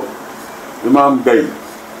daanañu toog imaam Gaye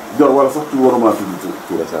jor wala sax ci waruma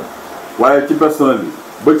tudd waaye ci personnel bi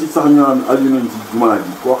ba ci sax ñu naan aju nañ ci jumaa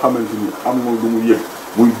ji koo xamante ni am na lu mu yëg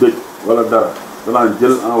muy dëj wala dara danaan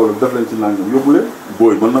jël enveloppe def leen ci nangam yóbbu leen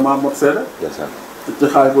booy mën na maa mot seede ci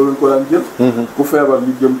xaalis ba lañ ko daan jël. ku feebar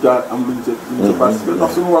ñu jëm caa am luñ ca participé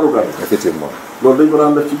ndax suñu warugar. effectivement loolu dañ ko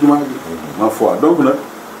daan def ci jumaa ji. ma foi donc nag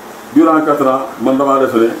durant 4 ans man damaa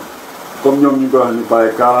defe ne comme ñoom ñu ngi koy wax ni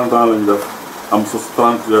paye 40 ans lañu def am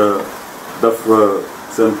 30 def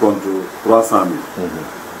seen compte 300 000.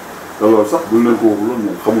 te loolu sax buñ leen ko waxuloon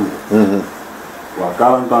moom xamul ko. waaw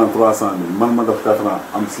 40 ans 300 000 man ma def 4 ans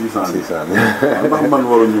am 600 000. 600 000 waaw ndax man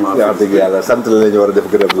waruñu maa. yaa dëgg yàlla sant la ñu war a def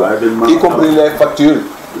gërëm la. y compris les factures.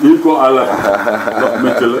 il ko àll. ndax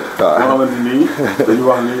métier la. waaw moo xamante ni dañu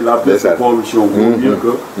wax ni la prise de conviction. vaut mieux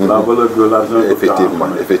que la valeur de l'argent. effectivement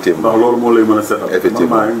effectivement ndax loolu moo lay mën a setal.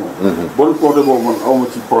 effectivement man maa ngi moom. bon côté boobu man aw ma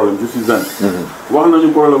ci problème je suis zen. wax nañu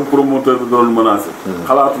problème promoteur bi doon menacé.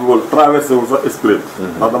 xalaatul woon traversé wul sax esprit.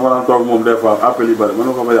 ndax dama daan toog moom des fois appel yi bëri mën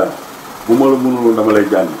na ko fa yàlla. bu ma la mënuloon dama lay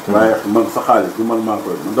jànni. waaye man sa xaalis du man maa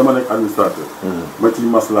koy man dama nekk administrateur. ma ciy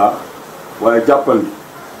maslaa waaye jàppal ni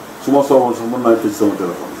su ma soowoon sax mën naa tëj sama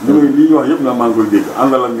téléphone. li ñu wax yëpp nga maa ngi koy dégg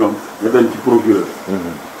àndal ak ñoom nga dem ci procureur.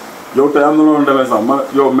 yow tey am na loolu demee sax man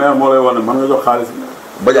yow maire moo lay wax ne man nga jox xaalis bi.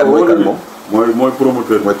 Badiane mooy kan moom mooy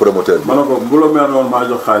promoteur bi. mooy promoteur bi ma ne ko bu la maire noonu maa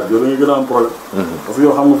jox xaalis yow da ngay gën a am problème. parce que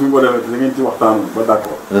yow xam nga fi mu ko demee da ngeen ci waxtaan ba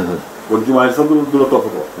d'accord. kon jumaa ji sax du la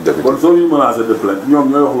toppatoo. kon soo ñu menacé de plainte ñoom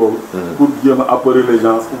ñooy wax loolu. pour jéem a appeler les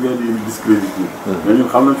gens ou bien di indi discrédit. mais ñun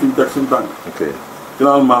xam nañ fi ñu teg suñu tànk.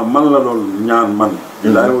 finalement man la doon ñaan man. di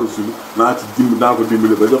laay war a suñu naa ko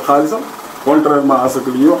dimbali ba jot xaalisam. contrairement à ce que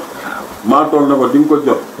li ñuy wax. maa toll ne ko di nga ko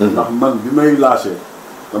jot. ndax man bi may lâché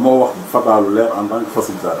dama wax fataalu leer en tant que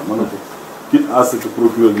facilitateur. ma ne ko quitte à ce que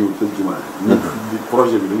procureur ñëw tëj jumaa ji.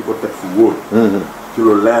 projet bi dañ ko teg fu wóor. ci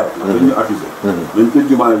lu leer. ndax dañ ñu accusé. dañ tëj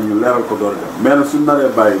jumaa ji ñu leeral ko door a dem. mais nag suñu naree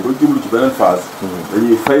bàyyi ba jublu ci beneen phase.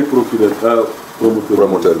 dañuy fay procureur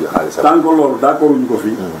promoteur bi xaalis. tant que loolu d' accord ñu ko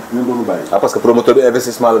fii. ñun doonu bàyyi. ah parce que promoteur bi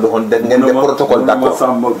investissement la doxoon ngeen def protocole d' accord.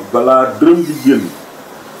 Samba balaa dërëm di génn.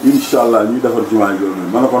 incha allah ñuy defar jumaa ji loolu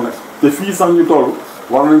mën na ko nag te fii sax ñu toll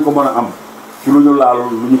war nañ ko mën a am ci lu ñu laal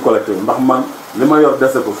lu ñu collecté ndax man li ma yor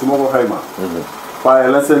dese ko su ma ko xaymaa. waaye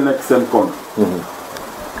la seen nekk seen compte.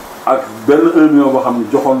 ak benn 1 million boo xam ne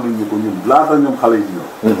joxoon nañ ñu ko ñun laata ñoom xale yi di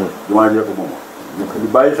ñëw. jumaa jee ko moomoon. ñu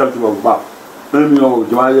bàyyi xel ci boobu bu baax 1 million boobu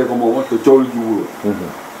jumaa jee ko moomoon te coow li ci wóorul.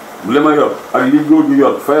 li ma yor ak li góor gi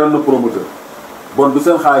yor fayoon na promoteur bon du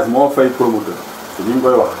seen xaalis moo fay promoteur te ñu ngi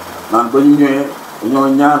koy wax naan ba ñu ñëwee. ñoo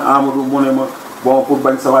ñaan Amadou mu ne ma bon pour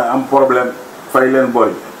bañ sa waay am problème fay leen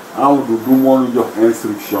bori Amadou du moo ñu jox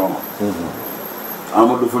instruction.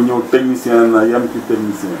 Amadou dafa ñëw technicien na yem ci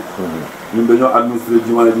technicien. ñun dañoo administré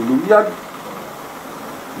jumaa ji lu yàgg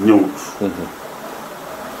ñëwut.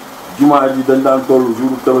 jumaa ji dañ daan toll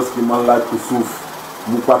jour tabaski man laaj ko suuf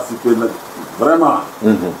mu participer nag vraiment.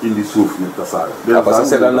 indi suuf ñu tasaare. parce que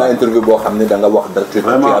c'est dans une interview boo xam ne da nga wax.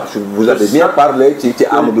 vraiment vous avez bien parlé ci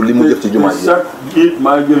Amadou li mu jëf ci jumaa ji. chaque it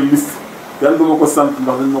maa ngi jël liste kenn du ma ko sant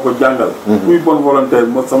ndax dañ ma ko jàngal. kuy bonne volonté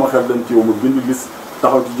ma sama xel dem ci yow ma bind liste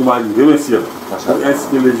taxaw ci jumaa ji remercier la. pour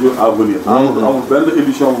inciter les jours à venir. amul benn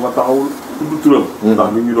édition bu ma taxawul tudd turam.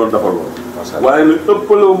 ndax mi ngi doon defal loolu. waaye nag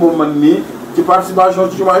ëppalewu ma man nii ci participation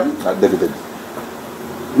ci jumaa ji. ah dëgg-dëgg.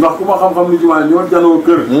 ndax ku ma xam-xam ni jumaa ñoo janoo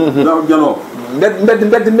kër. ñoo janoo.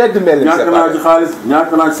 mbedd ñàkk naa ci xaalis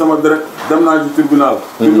ñàkk naa ci sama deret dem naa ci tribunal.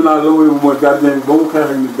 tribunal la ma yóbbu mooy gardien bi ba mu xeex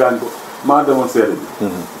ak nit gaañ ko maa demoon seede bi.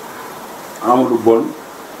 Amadou bon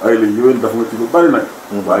ay la yowén daf nga ci lu bari nag.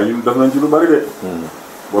 waaye ñun def nañ ci lu bari de.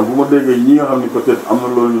 bon bu ma déggee ñi nga xam ni peut-être am na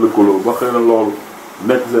loolu lëkkaloo ba xëy na loolu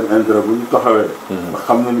nekk seen intérêt bu ñu taxawee. ndax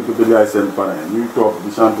xam na ni peut-être yaay seen parrain ñuy toog di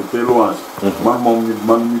chanter tes louanges.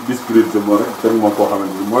 man ñu discrédité moo rek teg ma koo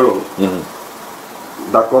xamante ni mooy loolu.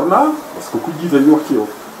 d'accord naa parce que ku jiite ñu wax ci yow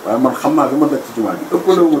waaye man xam naa dama nekk ci jumaa ji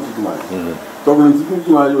ëppale wu ma ci jumaa ji. toog nañ ci biir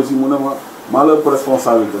jumaa ji aussi mu ne ma maa la ëpp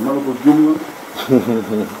responsabilité ma ne ko jum na.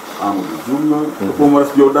 Amadou jum na. ëpp ma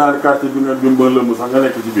yow daal quartier bi nga dimbal la mu sax nga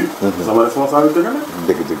nekk ci biir. sama responsabilité nga nekk.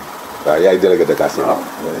 dëgg-dëgg waaw yaay délégué de quartier. waaw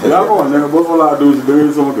yaa ko wax ne nga boo fa laa déw si da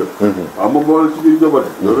ngay sama kër. waaw ma boole ci biir jobate.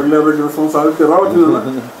 loolu rek leen rek responsabilité rawatina nag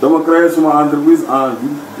dama créé suma entreprise en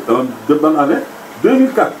ban année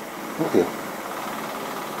 2004. ok.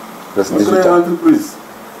 ma créé entreprise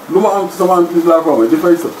lu ma am ci sama entreprise laa ko amee di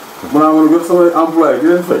fay sa. mun naa mën a jot samay employé di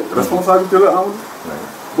leen fay responsabilité la amul.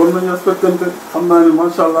 bon nañu respectante xam naa ne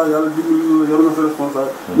macha allah yàlla dimbali na yor nga sa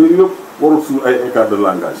responsable. yooyu yëpp warul suñu ay écart de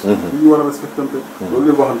langage. li ñu war a respectante. loolu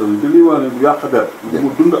lépp waxante ne te lii wax ne du yàq der. mu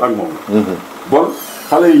dund ak moom. bon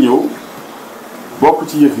xale yi ñëw bokk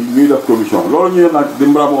ci yëf yi ñuy def commission loolu ñu nag di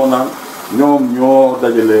mbramoo naan ñoom ñoo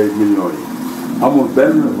dajale millions yi amul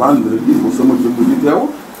benn vendredi bu sama jëmb ji teew.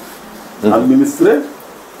 administré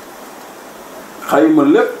xayma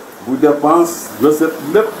lépp bu dépense recette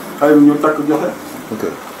lépp xayma ñu takk joxe.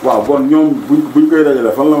 waaw bon ñoom buñ koy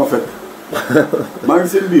dajale fan la ma fekk maa ngi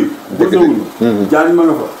seen biir. dëgg Jaañ ma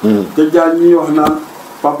nga fa. te Jaañ ñuy wax naan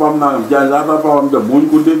papaam naanam Jaañ laata papaam dem moo ñu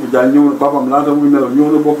ko dégg Jaañ ñëw na papaam laata muy nelaw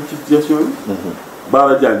ñëw na bokk ci gestion yi.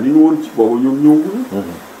 Baara Jaañ ñu ngi woon ci boobu ñoom ñëwaguñu.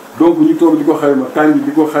 donc ñu toog di ko xayma kañ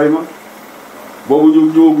di ko xayma boobu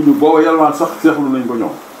ñoom ñëwaguñu boobu yalwaan sax seexlu nañ ko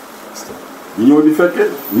ñoom. ñu ñëw di fekke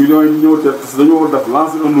ñu di ñëw te dañoo def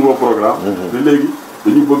lancer un nouveau programme. te léegi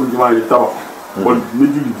dañu bëgg jumaa ji tabax. kon na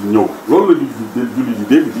julli ji ñëw loolu la julli ji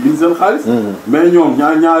dégg ci indi seen xaalis. mais ñoom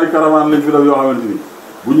ñaari caravane lañ fi def yoo xamante ni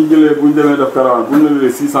bu ñu demee def caravane bu ñu la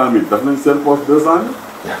lee 600000 daf nañ seen poche 200000.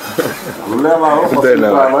 lu leer laa wax parce que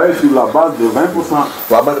travaille sur la base de 20%.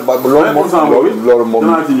 waaw man loolu moom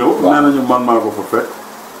danaa ci ñëw nee nañu man maa ko fa fekk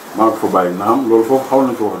maa ko fa bàyyi naam loolu foofu xaw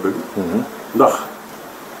nañ ko wax dëgg. ndax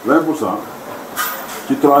 20%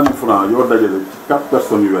 ci 3000 francs yoo dajale ci 4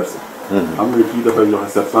 personnes yu versé. xam nga kii dafay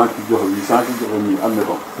joxe 700 kii joxe 800 kii joxe 1000 am na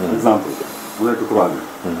ko. exemple mu nekk 3000.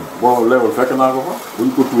 boo leewul fekk naa ko fa bu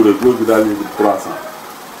ñu ko tuuree góor gi daal yëngu 300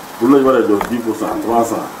 bu lañ waree jox 10%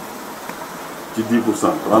 300 ci 10%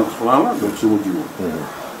 30 francs la donc su ma jiwoon.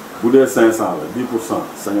 bu dee 500 la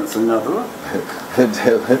 10% sa ñaata la.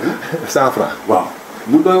 100 francs. waaw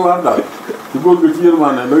mu doy waar daal ci góor gi ci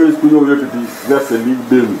yërmande da ngay ku ñëw yëkkati versé lii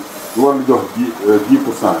 2000 ñu war lu jox 10%.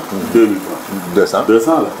 2000 francs.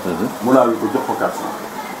 200 la. mu daal ko jox ko 400.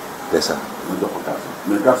 200 mu jox ko 400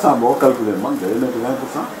 mais 400 boo ko calculé man day nekk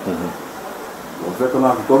 20%. donc fekk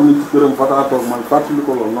naa ko toog nañ ci këram Fata toog man fàttali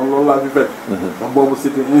ko loolu noonu loolu laa fi fekk. ndax boobu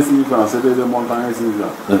c'était insignifiant c'était des montants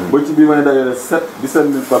insignifiants. ba ci bi may dajale 17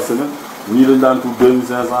 000 par semaine ñii dañ daan tudd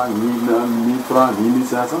 2500 ñii naan 1000 francs ñii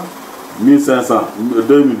 1500. 1500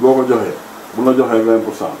 2000 boo ko joxee bu la joxee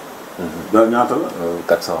 20%. da ñaata la.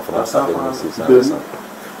 400 francs 400 francs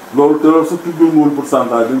loolu te loolu surtout du woon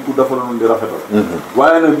pourcentage dañ ko defaloon di rafetal.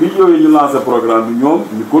 waaye nag bi yooyu ñu lancé programme bi ñoom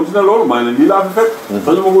ñu continuer loolu maa ne lii laa fi fekk.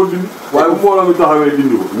 sañu ma koo dindi. waaye bu mbooloo mi taxawee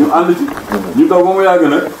dindi ko ñu ànd ci. ñu daw ba mu yàgg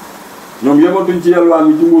nag ñoom yematuñ ci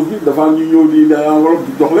yelwaan bi ci mbuus bi dafa am ñu ñëw di indi ay enveloppe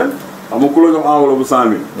di jox leen xam nga ku la jox enveloppe bu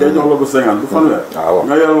 100000. kay jox la bu 50 du fanweer. waaw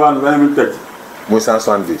nga yelwaan 20000 teg ci. muy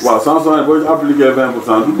 170. waaw 170 boo ci appliqué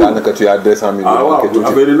 20%. du daanaka tu as 200 000. waaw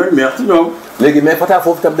affaire yi nag neex ci ñoom. léegi mais Fata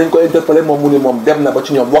foofu tam dañ ko interpellé moom mu ni moom dem na ba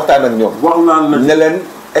ci ñoom waxtaan ak ñoom. wax naan na ne leen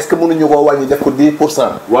est-ce que mënuñu koo wàññi def ko 10%.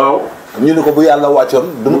 waaw. ñu ni ko bu yàlla wàccoon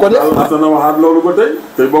duñ ko def. Asana waxaat loolu ba tey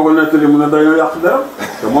tey boo ko nettali mu ne dañoo yàq dara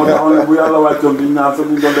te moo taxoon ne bu yàlla wàccoon diñ naan sax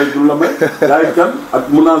duñ ko def du la may. yaay kan ak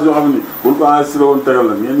menaces yoo xam ne buñ ko enregistré woon tegal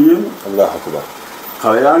la ngeen yéen. allahu akbar.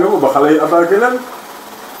 xale yaa nga ba xale yi attaqué leen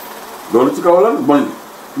loolu ci kaw lan mooy.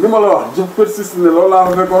 li ma la wax je persiste ne loolu laa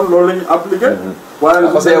fa fekkoon loolu la ñu appliqué. waaye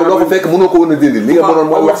nag parce que yow loo ko fekk mënoo ko woon a dindi. li nga mënoon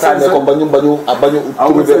mooy waxtaanee ko ba ñu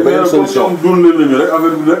trouver benn solution. dund nañu rek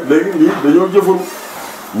affaire bi nag léegi lii dañoo jëful.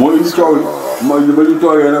 moo indi coow li mooy ba ñu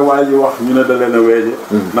toogee ne waaye ji wax ñu ne da leen a weeje.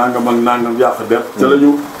 nangam ak nangam yàq der. ca la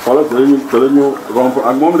ñu xoolal ca la ñu rompre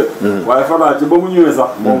ak moom de. waaye Fada ci ba mu ñëwee sax.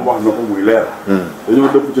 moom wax na ko muy leer. dañoo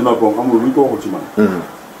dëpp ci noppam amul lu ñu ko waxul ci man.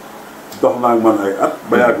 dox naa ak man ay at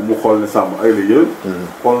ba yàgg mu xool ne sàmm ay la yéen.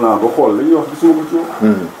 xool naa ba xool la ñuy wax gisuma ko ci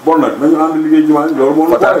yow. bon nag nañu ànd liggéey jumaa loolu moo.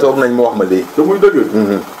 Fata toog nañ ma wax ma lii. te muy dëgg.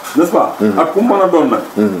 n'est-ce pas. ak ku mu mën a doon nag.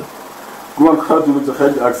 ku man xaatulu ci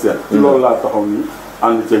xeej ak seen. ci loolu laa taxaw nii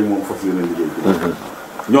ànd ceeg moom fas yéene liggéey jumaa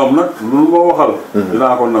ñoom nag lu ma waxal.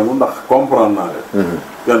 dinaa ko nangu ndax comprendre naa leen.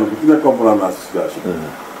 kenn ku ci nekk comprendre naa situation.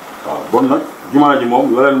 waaw bon nag jumaa ji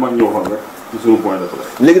moom la leen mag ñu waxoon rek ci suñu point de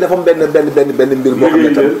presse. léegi dafa am benn mbir boo xam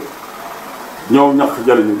ne tam ñëw ñax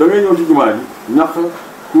jëriñu da ngay ñëw ci jumaa ji ñax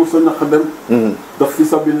tuur sa ñax dem. daf fi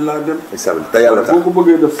sabilillah dem. te yàlla tax boo ko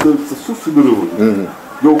bëggee def sa source de revenu.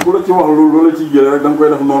 yow ku la ci wax loolu la ciy jëlee rek da nga koy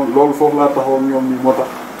def noonu loolu foofu laa taxawoon ñoom nii moo tax.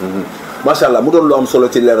 macha allah mu doon lu am solo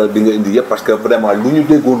ci leeral bi nga indi yëpp parce que vraiment lu ñu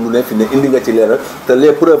déggoon lu ne fi ne indi nga ci leeral te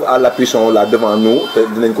les preuves à l'appui sont là devant nous te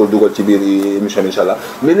dinañ ko dugal ci biir émission bi incha allah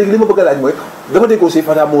mais léegi li ma bëgg a laaj mooy dama dégg aussi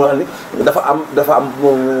Fata mu wax ni dafa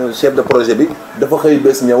am chef de projet bi dafa xëy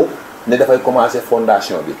bés ñëw ne dafay commencer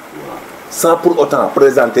fondation bi sans pour autant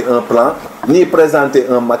présenter un plan ni présenter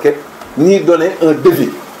un maquette ni donner un devis.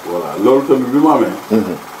 voilà loolu tamit bi mu amee.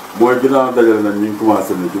 mooy ginnaaw dajale nag ñu ngi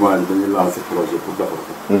commencé ne jumaa ji dañuy lancer projet pour defar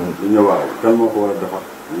ko. ñu ne waaw kan moo ko war a defar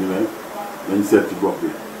ñu ne dañ seet ci gox bi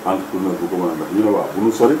entrepreneur bu ko mën a def ñu ne waaw bu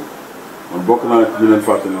ñu sori man bokk naa ci ñu leen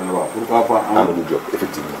fàttali ne waaw pourquoi pas Amadou Diop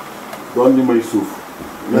effectivement. doon ñu may suuf.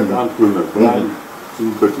 nekk entrepreneur. balaa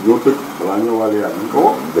suñu dëkk ñoo dëkk balaa ñoo wàllu yaay nañ ko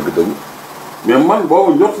woo. dëgg mais man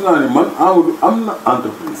boobu njort naa ne man Amadou am na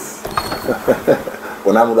entreprise.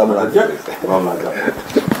 kon Amadou amul entreprise. loolu laa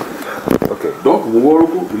jàpp. ok donc mu wóolu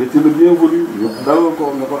ko il était le bienvenu ñu dalal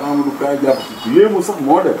ko ne ko Amadou kaay jàpp ci léemu sax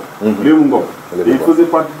moo dem. léemu Ngom. il faisait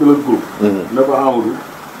partie de leur groupe. ne ko Amadou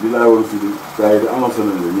li laay war a tudd gars yi de annoncé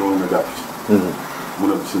nañ la ñëwoon nga jàpp ci. mu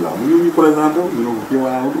ne bisimilah mu ñëw ñu présenté wu ñu ne ko kii mooy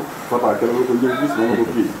Amadou Fata keroog la ko njëkk gis ma ne ko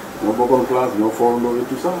kii ñoo bokkoon classe ñoo foorandoo et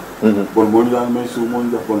tout ça. bon moo ñu daan may suuf moo ñu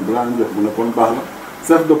def bon balaa ñu def mu ne kon baax na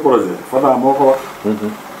chef de projet Fata moo ko wax.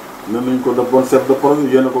 ne nañ ko def bon chef de projet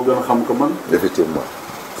yéen a ko gën a xam que man. effectivement.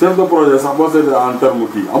 chef de projet sax boo seetlee en terme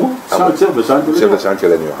kii amul. chef de chantier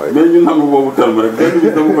la ñuy wax mais ñu nangu boobu terme rek benn bi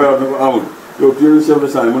dama koy wax ne ko Amadou yow tu es chef de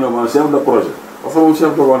chantier mu ne ma chef de projet parce que moom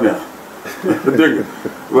chef de ko neex dégg nga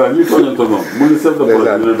waaw ñu tooñante noonu mu ne chef de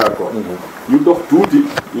projet ñu ne d' accord ñu dox tuuti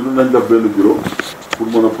ñu ne nañ def benn bureau pour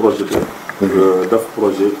mën a projeter def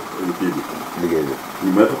projet kii bi liggéey bi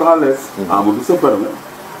ñu mettre ko à l'aise Amadou se permet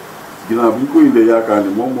ginnaaw bi ñu ko indee yaakaar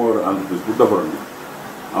ni moom moo war a entreprise pour defaral ni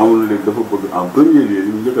Amadou léegi dafa bëgg en premier lieu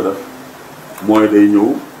li ñu njëkk a def mooy day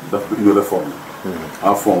ñëw def une réforme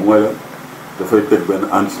à fond mooy la dafay teg benn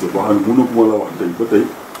entité boo xam ne mënu ko la wax tey ba tey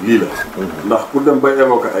lii la ndax pour dem bay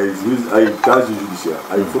évoquer ay casier judiciaire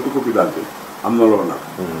ay photocopie d'identité am na loolu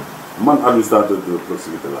nag man administrateur de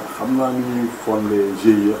proximité la xam naa ni ñuy fondé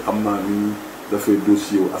GIE xam naa ni ñuy dafay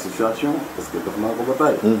dossier wu association parce que def naa ko ba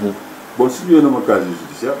tey bon signé na ma casier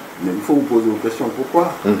judiciaire mais il faut me poser une question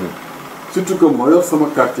pourquoi surtout que ma yor sama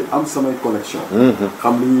quartier am samay connexion.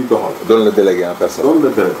 xam li ñuy doxal. doon la délégué en personne. doon la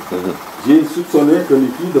délégué. j'ai soupçonné que ni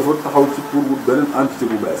kii dafa taxaw ci pour wut beneen entité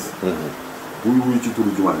bu bees. buy wuy ci turu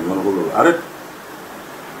jumaa ji ma ne ko loolu arrête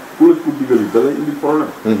ku la pour digal yi da lay indi problème.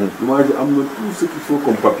 jumaa ji am na tout ce qu'il faut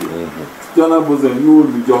comme papier. si tu en as besoin ñëwal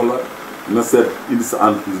ñu jox la na seet indi sa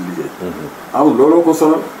entreprise liggéey. amul looloo ko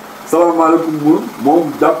sonal salaamaaleykum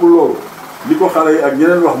moom jàpp loolu li ko xale yi ak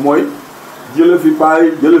ñeneen wax mooy jële fi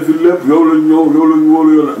paay jële fi lépp yow la ñëw yow la ñu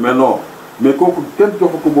wóolu yow la mais non mais kooku kenn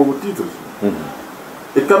joxu ko boobu titre.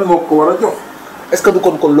 et kan moo ko war a jox. est-ce que du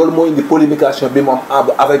kon loolu moo indi polémication bi moom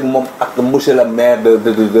avec moom ak monsieur le maire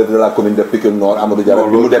de la commune de Pikine Nord Amadou Diarra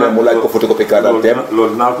bi mu demee mu laaj ko photocopie carte d'identité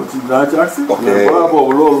loolu naa ko ci agsi mais balaa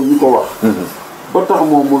boobu loolu ñu ko wax ba tax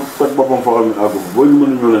moom mu teg boppam foo xam ne àggu boo ñu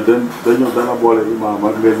mën a ñëw ne dana boole imam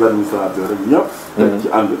ak les administrateurs rek ñëpp teg ci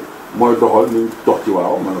ànd mooy doxal ñu dox ci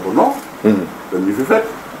waaw ma ne ko non dañ ñu fi fekk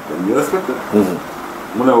dañ ñu respecté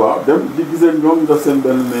mu ne waaw dem di gisee ñoom ñu def seen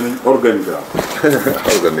benn nee nañ organigramme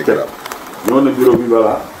ñoo ne bureau bi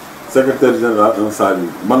voilà secrétaire général un Saliou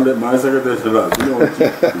man de maa ngi secrétaire général bi ñëwoon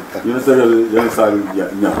ci ñu ne secrétaire yenn Saliou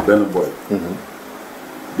ñaar benn boy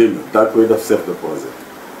dégg nga daal koy def chef de projet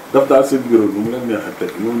daf daal seen bureau bi mu leen neexee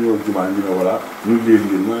teg ñoo ñëw jumaa ñu ne voilà ñu liir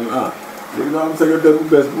ma ne ah léegi daa am secrétaire bu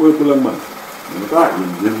bees bu wéyku la man ñu ne ko ah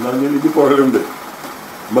yéen naa ngeen di problème de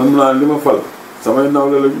man mu naa li ma fal samay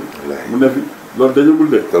nawle lañu mu ne fi loolu dañagul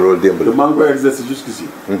de. te loolu démb la te maa ngi koy exercer jusqu'ici.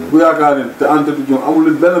 bu yaakaar ne te en tête jumaa amul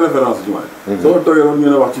benn référence jumaa yi. soo toogee war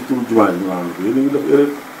ngeen a wax ci turu jumaa yi ñu naan ko yéen a ngi def erreur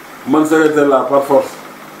man secrétaire la par force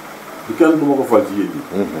du kenn du ma ko fal ci yéen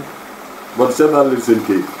ñi. bon seetaan leen seen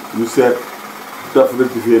kayit ñu seet daf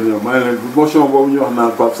rectifier ne ma ne leen motion boobu ñu wax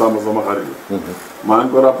naan Pape Samba sama xarit la. maa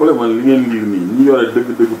ngi ko rappelé man li ngeen liir nii ñi yore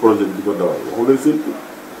dëgg-dëgg projet bi di ko dawal waxu leen seen kii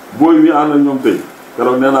booy mi ànd ak ñoom tey.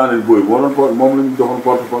 keroog nee naa leen booy moom la ñu joxoon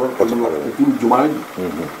porte-parole. turu jumaa ji.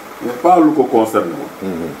 mais pas lu ko concerné woon.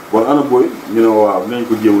 bon ana booy ñu ne waaw nañ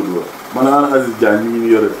ko jéem a dugal. man ana Aziz Diagne ñu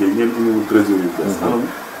ngi yore kii ngeen indiwul trésorier yu bees. anam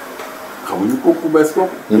xamuñu ko ku bees kooku.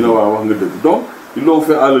 ñu ne waaw wax nga dëgg donc ils l'ont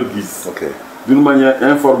fait à leur guise. d'une manière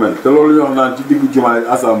informelle te loolu ñu wax naan ci diggu jumaa yi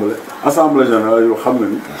assemblée générale yoo xam nga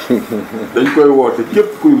ni dañ koy woote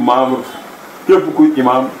képp kuy membre képp kuy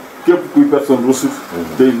imam. képp kuy personne ressource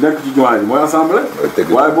tey nekk ci jumaa yi mooy assemblée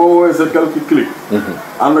waaye boo woowee sa quelques clics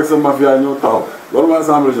ànd ak sa mafia ñëw taxaw loolu mooy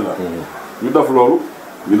assemblée générale ñu def loolu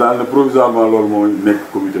ñu daal ne provisoirement loolu mooy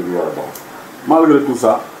nekk comité bi war a dox malgré tout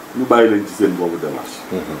ça ñu bàyyi leen ci seen boobu démarche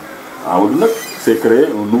Amadou nag c'est créé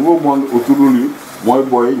un nouveau monde autour de lui mooy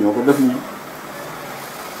booy ñoo ko def nii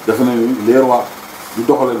def nañu les rois du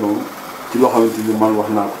doxale noonu ci loo xamante ni man wax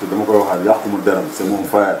naa ko te dama koy waxaat yàquma deram c'est mon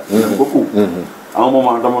frère j'aime beaucoup à un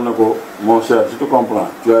moment dama ne ko mon cher je te comprends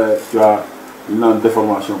tu as une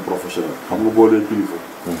déformation professionnelle xam nga boo dee kilifa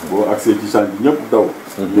boo accès ci change bi ñëpp daw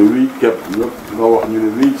ne wii képp ñëpp nga wax ñu ne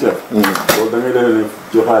wii chef loolu da ngay demee ne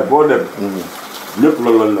joxaay boo dem ñëpp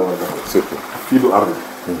loolu lañ la war a defal surtout fii du arme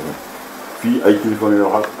fii ay kilifa ngay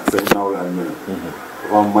wax ak say nawle ak ñeneen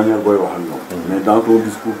dafa am manière booy wax ak ñoom mais dans ton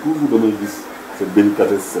discours toujours damay gis cette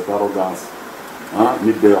délicatesse cette arrogance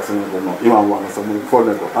nit day wax sañe ko non imam wax na sax mu foo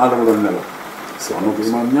ne ko en dama doon ne la wax na ko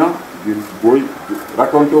imam ñaa biir booy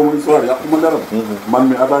raconté wu ma histoire yàqu ma dara man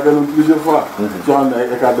mi attaqué nañ plusieurs fois soo xam ne ay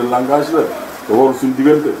écart de langage la te waru suñu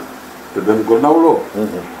diggante te dañ ko nawloo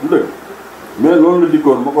du dëgg mais loolu la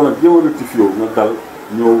dikkoon ma ko nag jéem a rectifié nga dal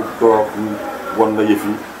ñëw toog wan na yëf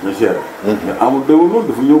yi nga géré mais amul déwén loolu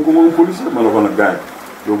dafa ñëw ko moom policier ma ne ko nag gaañ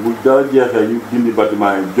yow bu dara jeexee ñu dindi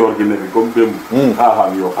bâtiment yi joor gi ne fi comme démb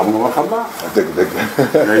xaaxaam yow xam nga ma xam naa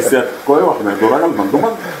dëgg ngay seet koy wax mais du ragal man du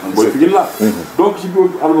man booy Pikine laa donc ci biir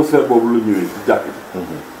atmosphère boobu la ñëwee ci jàkk ji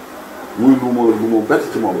muy lu ma bett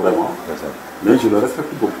ci moom vraiment mais je le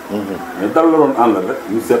respecte beaucoup mais dal la doon ànd rek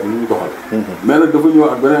ñu seet lu ñu doxal mais nag dafa ñëw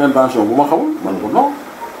ak beneen intention bu ma xamul man ko non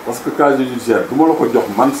parce que casier judiciaire du ma la ko jox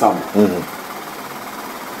man Samba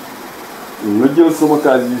nga jël sama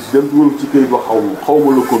casier yi dem dugal ci këyit ba xaw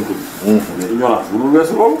ma la contenu mais ignorance bu nu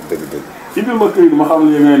weesu loolu ci biir ma këyit ma xam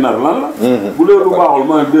ne ngay nar lan la bu dee lu baaxul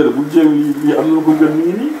ma ne déedéet bu jéem lii am na lu ko gën mi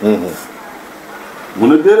ngi nii mu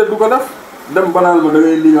ne déedéet du ko def dem banaan ma da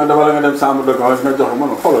ngay lii nga dafa la nga dem chambre de commerce nga joxe ma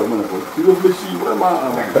ne xoolal ma ne ko tu réfléchis vraiment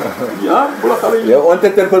bu la xale yi on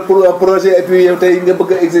t'interpelle pour un projet et puis yow tey nga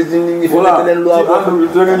bëgg a exiger nit ñi fi nekk leen loi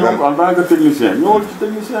da nga ñëw en tant que technicien ñëwal ci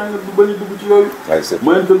technicien nga du bañ a dugg ci yooyu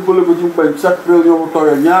ma interpellé ko ci mu bañ chaque réunion bu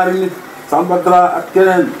toogee ñaari nit Samba Dra ak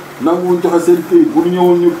keneen nanguwuñ joxe seen këyit bu ñu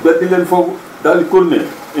ñëwoon ñu beddi leen foofu daal di continuer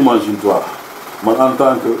imagine toi man en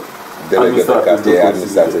tant que délégué de quartier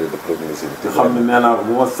administrateur de proximité te xam ne nee naa ko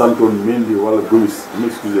bu ma santoon Mendy wala Gomis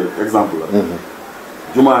m'excuser exemple la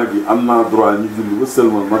jumaa gi am naa droit ñu julli ba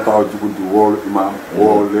seulement ma taxaw ci buntu woolu imaam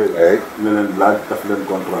woo leen laaj daf leen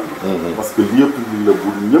contrainte parce que lieu public la bu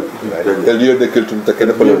ñëpp di daje te lieu de culture te kenn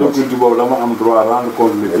dafa lieu de culture boobu dama am droit rendre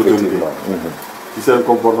compte les autorités ci seen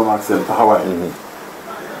comportement ak seen taxawaay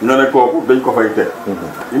nga ne kooku dañ ko fay teg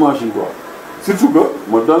imagine toi surtout que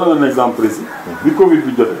ma donne un exemple précis bi Covid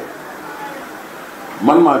bi jotee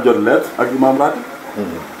man maa jot lettre ak imam ratib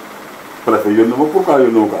préfet yónnee ma pourquoi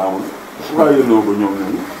yónnee ko amoon pourquoi yónnee ko ñoom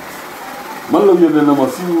ñooñu man la yónnee na ma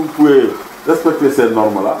si vous pouvez respecter ces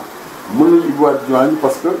normes là mën nañu ubbiwaat jumaa yi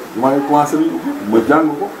parce que jumaa yi commencé nañu ubbi ma jàng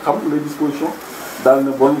ko xam les dispositions daal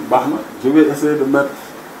ne bon baax na je vais essayer de mettre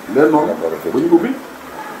les normes ba ñu ubbi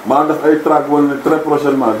maa def ay trac wala ne très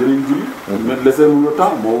prochainement dinañ julli mais laissez-nous le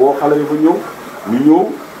temps moo woo xale yi fa ñëw ñu ñëw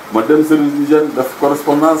ma dem service d'hygiène def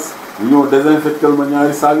correspondance ñu ñëw désinfectel ma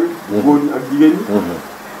ñaari saal yi góor ñi ak jigéen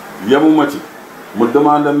ñi yemuma ci mu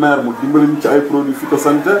demandé maire mu dimbali ñu ci ay produits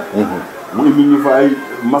phytosanitaires mu indi ñu fa ay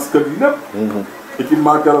masque yi lépp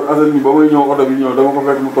équipement keroog asal ni ba may ñëw oto bi ñëw dama ko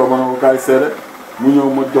fekk mu toog ma ne ko kaay seede mu ñëw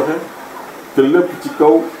ma joxe te lépp ci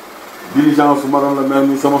kaw diligence su madame la maire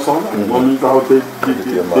muy sama soxna moom ñu taxaw tey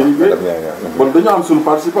dérivé bon dañu am suñu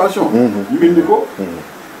participation ñu indi ko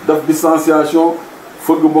def distanciation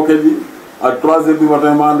fëgg mboket yi à 3 heures du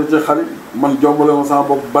matin ma ànd ci xarit man jombale ma sama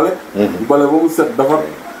bopp bale bale ba mu set defar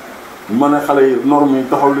ma ne xale yi norme yi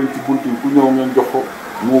taxaw leen ci bunt yi ku ñëw ngeen jox ko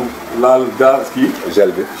mu laal gaz kii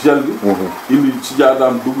gel bi indi ci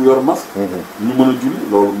jaadaam dugg yor masque ñu mën a julli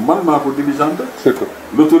loolu man maa ko diligenté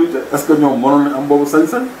l'autorité est-ce que ñoom mënoon nañ am boobu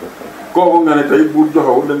sañ-sañ kooku nga ne tey bu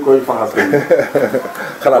joxewul dañ koy faxas ko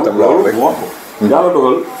xalaatam loolu rek mu wax ko yàlla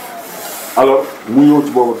dogal alors mu ñëw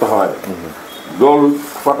ci boobu taxawaay loolu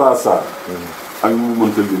Fata Sarr ak ñu mu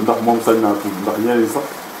mënta lim ndax moom sañ naa tudd ndax ñeneen sax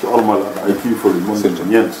ci orma la ay kilifa yu mën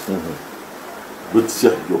ñeent ba ci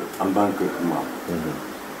Cheikh Diop en tant que imam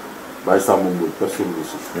Baye Samba Mboy personne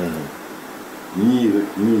ressource ñii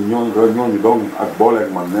ñooñu donc ak booleeg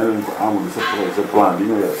man nee nañ ko amul sa plan bi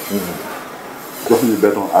nga yore jox ñu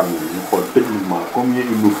béton armé bi ñu xool techniquement combien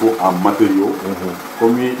il nous faut en matériaux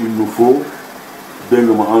combien il nous faut dégg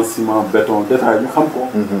nga ma en ciment béton détail ñu xam ko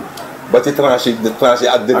ba ci tranche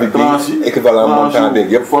ak débit bi équivalent montant beeg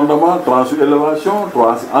yëpp fondement tranche élévation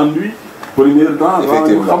tranche enduit première temps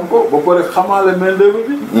ñu xam ko ba pare xamaale main d'œuvre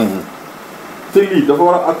bi te lii dafa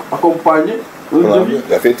war a accompagner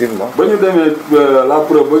effectivement ba ñu demee la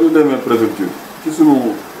preuve ba ñu demee préfecture ci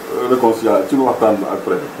sunu réconciliation ci sunu waxtaan ba ak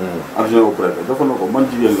préfet adjoint au préfet dafa na ko man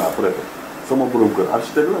jigéen laa préfet sama borom kër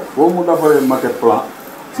architecte la boobu mu defaree maquette plan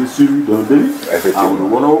c'est suivi d'un devis effectivement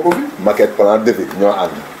wana woo ko fi maquette plan devis ñoo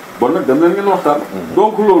ànd bon nag dem leen ngeen waxtaan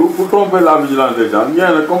donc loolu pour tromper la vigilance des gens ñee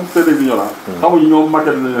ne comme c'est des ignorants xamuñu ñoom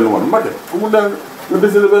maquette lañ leen wan maquette fu mu dem nga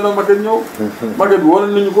décidé benn maquette ñëw maquette bi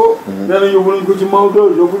wane nañu ko nee na yóbbu nañu ko ci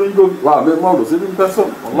Maodo yóbbu nañu ko waaw mais Maodo c'est une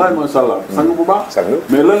personne wallahi macha allah sang bu baax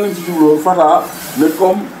mais lan lañ ci jubloon Fata ne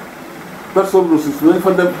comme personne ressource nañ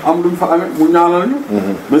fa dem am luñ fa amee mu ñaanal ñu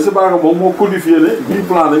mais c'est pas que moom moo codifié ne bii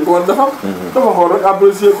plan dañ ko war defar dafa xool rek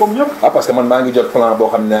apprécier comme ñëpp parce que man maa ngi jot plan boo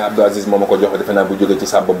xam ne Abdou Aziz moo ma ko joxe defe naa bu jógee ci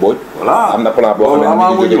Samba Mbodj voilà am na plan boo xam ne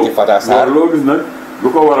mu ngi jógee ci Fata Sarr loo gis nag lu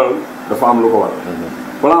ko waral dafa am lu ko waral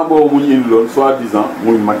plan boobu mu ñu indi loon soi-disant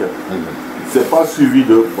muy maquette c'est pas suivi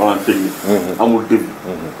de plan technique amul début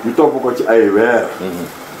ñu topp ko ci ay weer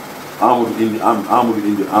Amadou indi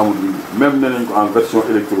même nee nañ ko en version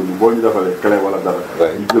électronique boo ñu defalee clé wala dara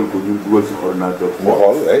ñu jël ko ñu dugal si ordinateur mu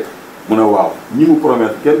xool mu ne waaw ñi mu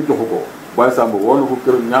promettre kenn joxu ko Baye Samba woo na ko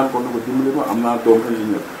këram ñaan ko na ko dimbali ma am naa doom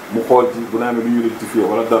ingénieur mu xool ci bu naa ne lu ñu rectifier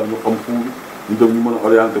wala dara ñu xam fu ñu dem ñu mën a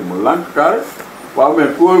orienté mu lànk carré waaw mais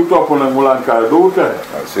koy topp nag mu lànk carré doo fexe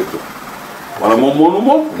waaw surtout wala moom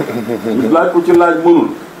moom ñu laaj ko ci laaj mënul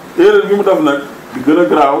erreur bi mu def nag di gën a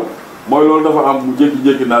garaaw mooy loolu dafa am mu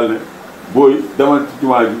jékki-jékki daal ne booy demal ci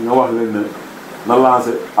jumaa ji nga wax leen ne na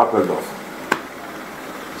lancé appel d'offre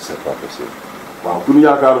c'est pas possible waaw ku ñu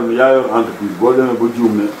yaakaaroon ne yaa yor entreprise boo demee ba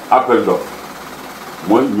juum ne appel d'offre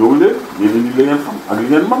mooy ñëw leen ngeen indi li ngeen xam ak li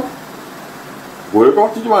ngeen man booy ko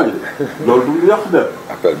wax ci jumaa ji de loolu du yàq der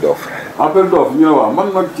appel d'offre ñu ne waaw man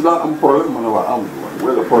nag ci laa am problème ma ne waaw amul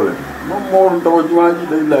mooy le problème moom moo waroon taxaw jumaa ji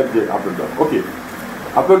day laaj jeeg appel d'offre ok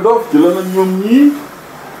appel d'offre ci la nag ñoom ñii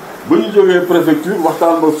ba ñu jógee préfecture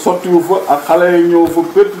waxtaan ba sottiwu fa ak xale yi ñëw fa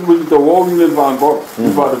perturbé ba ñu te woow ñu leen fa encore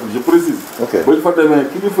une fois de plus je précise ba ñu fa demee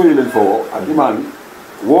kilifa yi leen fa woo ak imaam yi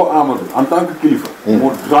woo Amadou en tant que kilifa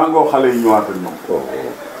mu rangoo xale yi ñëwaat ak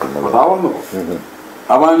ñoom bataa wax na ko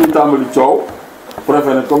avant ñu tàmbali coow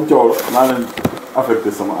préfet ne comme coow la naa leen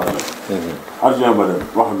affecté sama adjoint ba dem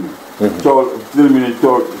wax ni coow terminé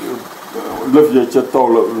coow lëf yee ca taw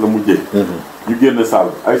la mujjee ñu génne saal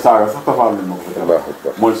ay saaga sax tafaal nañ ma ko fa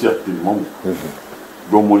mooy Cheikh Tine moom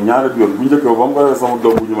doom mooy ñaari yoon bu njëkkee ba mu ko sama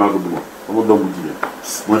doom bu ñu maa ko duma sama doom bu jigéen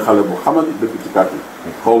mooy xale bu xamal dëkk ci kàtt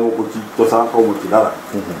yi xaw ma ko ci cosaan xaw ma ci dara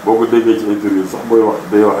boo ko déggee ci interview sax booy wax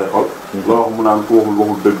day waxee xol loo wax mu naan ku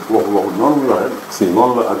waxul dëgg ku waxul noonu muy waxee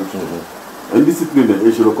noonu la habitude indiscipliné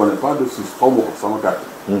et je le connais pas de source xaw ma ko sama kàtt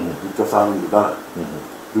du cosaanam du dara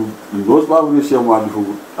du n'ose pas venir chez moi di fa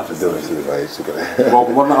wut affaire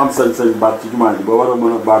kooku mën na am sañ-sañ baat ci jumaa ji ba war a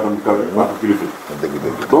mën a baatam kawe baatu kilifa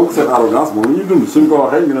donc cette arrogance moom la ñuy dund suñ ko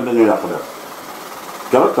waxee ñu ne dañoo yàq der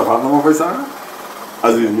keroog tafaar na ma fay saaga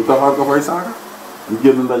Aziz ñu tafaar ko fay saaga ñu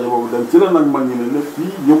génn ndaje boobu dem ci la nag mag ñi ne ne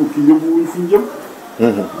fii ñëw ci ñëwuñ fu ñu jëm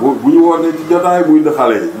bu ñu wootee ci jotaay bu indi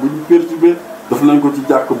xale yi bu ñu perturbé daf nañ ko ci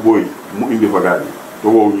jàkk booy mu indi fa gars yi te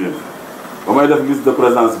woowu ñu leen ba may def liste de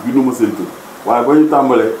présence bi nu ma seen tur waaye ba ñu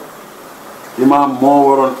tàmbalee imaam moo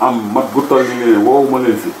waroon am mat bu toll ni leen woowu ma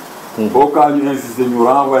leen fi au cas ñu insister ñu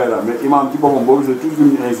renvoyé la mais imaam ci boppam boo gisee toujours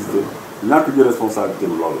ñu insister ñàkk ji responsabilité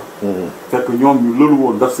bi loolu la fekk ñoom ñu lëlu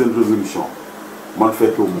woon daf seen résolution man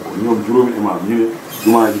fekkewu ma ko ñoom juróomi imaam ñu ne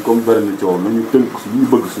jumaa ji comme bari na coow nañu tënk su ñu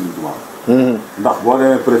bëgg suñu jumaa ndax boo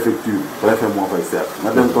demee préfecture préfet moo fay seet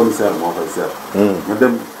nga dem commissaire moo fay seet nga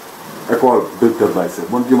dem école directeur bay seet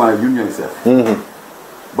bon jumaa yi ñun ñooy seet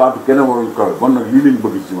baatu keneen waruñu kawe bon nag lii lañ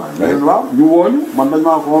bëgg ci jumaa yi leen waaw ñu wooñu man dañ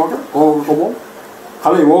maa convoqué ko moom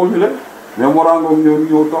xale yi woowuñu leen mais morangoom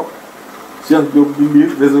ñëw toog Cheikh Diop di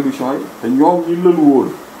lire résolution yi te ñoom ñu lëlu woon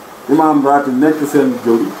imaam raati nekk seen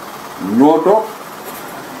jógi ñoo toog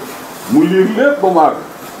mu lire lépp ba mu àgg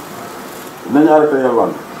nañ arrêté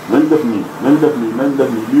yelwaan nañ def nii nañ def nii nañ def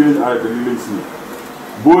nii lii lañu arrêté lii lañ signé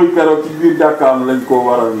booy keroog ci biir jàkkaam lañ ko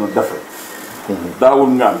waral na defe daawul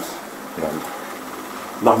ngant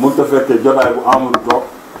ndax mënut a fekkee jotaay bu amul toog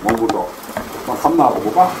moom bu toog man xam naa ko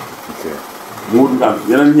bu baax mu wut ngant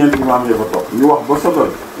yeneen ñeenti imaam yi fa toog ñu wax ba sotal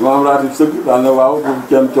imaam raatib sëgg daal ne waaw bu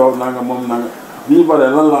kenn coow nanga moom nanga bi ñu baree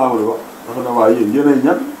lan la amul wax dafa ne waaw yéen yéenay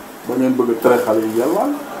ñan ba ngeen bëgg a tere xale yi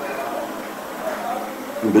yelwaan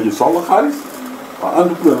ñun dañu soxla xaalis waaw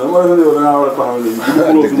entrepreneur dama defe ne yow da ngaa war a taxaw léegi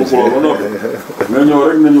bu ñu xuloo ba noppi nga ñëw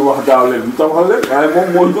rek nañu wax gaaw leen ñu taxawal leen waaye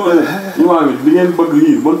moom moo ñëw ne imaam yi li ngeen bëgg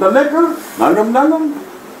yii mën ta nekk nangam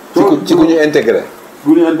ci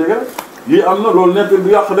ku ñu intégré lii am na loolu nekk du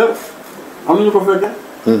yàq der am na ñu ko fekkee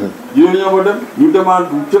yooyu ñoo ko dem ñu demaat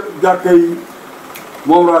ca jàkka yi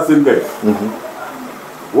moom Racine Gueye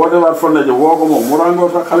woote waat fa ndaje woo ko moom mu ràngoo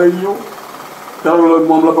tax xale yi ñëw keroog la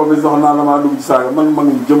moom la Papis wax naa damaa dugg ci saaga man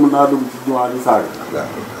magum jëm naa dugg ci jumaa di saaga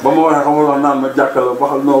ba ma waxee xamal wax naan ma jàkka la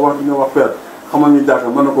waxal noo wax nga wax peer xamal ñu jàkka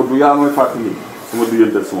mën na ko du yaa mooy fàttali suma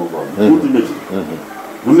diggante ak suma borom tuuti nga ci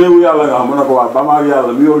bu néewu yàlla nga xam mën na ko wax ba ma ak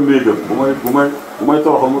yàlla mi yor néegam bu may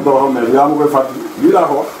toroxal mu toroxal mais yaa ma koy fàttali lii laa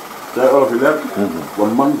ko wax tey olof yi leer bon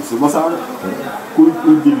man su ma saaga kuy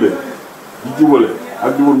digle di jubale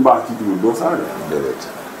ak di wut mbaax ci digul doo saaga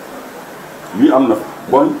lii am na fa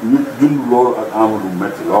bon ñu dund loolu ak Amadou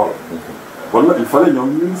metti lool bon nag il fallait ñoom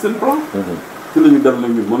ñu indi seen plan ci la ñu dem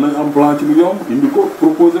nag ñun mën nañu am plan ci lu yomb indi ko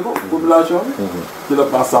proposé ko population bi ci la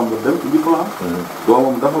pas Samba dem indi plan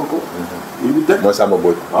doomam defal ko indi teg mooy Samba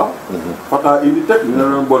Boy waaw Fata indi teg ñu ne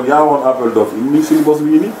leen bon yaa waxoon appel d'offre indi suñu bos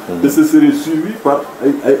bi nii te ce serait suivi par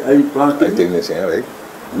ay plan technicien rek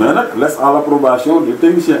mais nag laisse à l'approbation des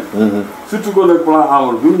techniciens surtout que nag plan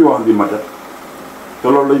Amadou bi mu ñu wax di maquette te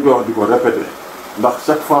loolu lañ koy wax di ko répété ndax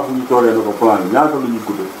chaque fois fu ñu toogee ne ko plan bi ñaata la ñuy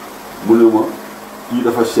coûté mu ne ma kii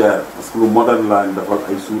dafa cher parce que lu moderne laa ñu defal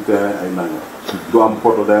ay souterrain ay nangam du am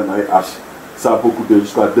poto day am ay arche ça peut coûter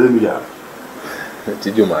jusqu'à 2 milliards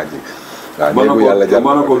ci jumaa ji waaw néegu yàlla jàpp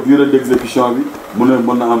mën na ko durée d'exécution bi mu ne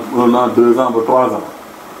mën na am 1 an 2 ans ba 3 ans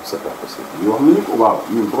c'est pas possible ñu wax nañu ko waaw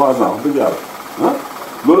ñun 3 ans wax dëgg yàlla ah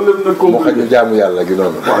loolu lépp nag moo xaj jaamu yàlla gi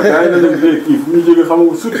noonu waaw gars yi ne nag dé kii fu ñu jógee xam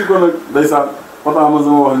nga surtout que nag ndeysaan Fata ma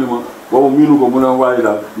sama wax ni ma boobu miinu ko mu ne waaye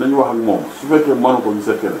daal nañu wax ak moom su fekkee mënu ko ñu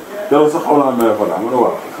seet keneen keroog sax xaw naa mere Fata ma ne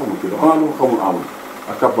waaw xamul kii xanaa lu ko xamul amul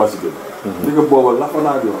ak capacité bi li ko booba la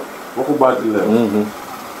Fata di wax waxu baati leer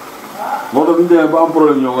moo tax ñu demee ba am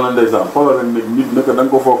problème ñoo mën a ndeysaan xoolal rek nit naka da nga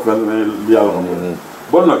ko foog fenn mais li yàlla xam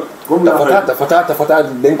bon nag comme te Fata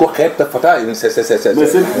dañ ko xeeb te Fata mais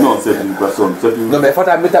c'est non c'est une personne c'est une non mais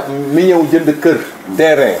Fata mi ñëw jënd kër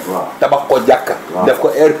terrain tabax ko jàkka def ko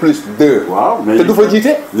R+2 waaw mais te du fa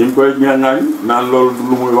jiite ñu ngi koy ñaañ naan loolu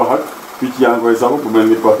lu muy wax ak picc yaa ngi koy sax ku mel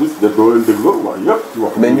ni Papis de doo leen dégloo wax yëpp ci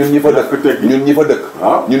wax mais ñun ñi fa dëkk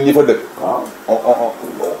waaw ñun ñi fa dëkk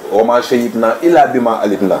on ma shahid naa illaa bi ma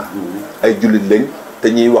alit naa ay jullit lañ te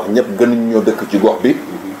ñuy wax ñëpp gënuñu ñoo dëkk ci gox bi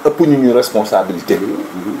ëpp ñu responsabilité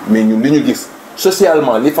mais ñun li ñu gis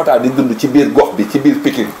socialement li Fata di dund ci biir gox bi ci biir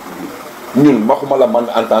Pikine ñun waxuma la man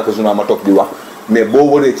en tant que journal ma toog di wax mais boo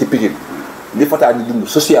waree ci Pikine li Fata di dund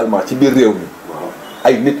socialement ci biir réew mi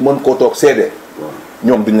ay nit mën koo toog seede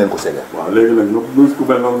ñoom duñ leen ko seede. waaw léegi nag ñoom duñ ku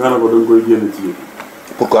mel noonu nga ne ko da nga koy génne ci biir.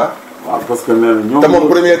 pourquoi. waaw parce que nee na ñoom. te moom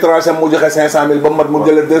premier tranche mu joxe 500000 ba mat mu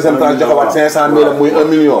jëlee deuxième tranche joxewaat 500000 muy 1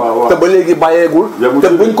 million. te ba léegi bàyyeegul. te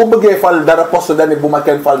buñ ko bëggee fal dara poste d'année bu ma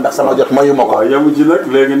kenn fal ndax sama jot mayu ma ko. waaw yemu ci nag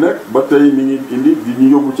léegi nag ba tey mi ngi indi di ñu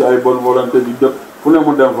yóbbu ci ay bonne volonté di def fu ne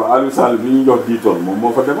mu dem fa Aliou Sall bi ñu jox 10 tonnes moom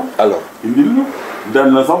moo fa demal. alors indi ñu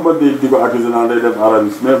dem na sax ba di ko accusé naan day def Arabie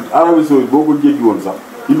mais Arabie Saoudite boo ko jéggi woon sax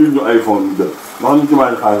indi ñu ay fonds yu jël ndax ñu ci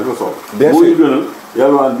may xaalis la soxla. bien sûr moo ñu gënal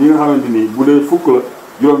yalwaan bi nga xamante ni bu dee fukk la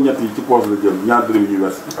juróom-ñett yi ci poche la jël ñaar dërëm ñu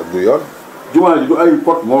wes. ak du yoon. jumaa ji du ay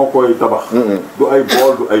pot moo koy tabax. du ay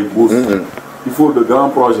bool du ay buus. il faut de grands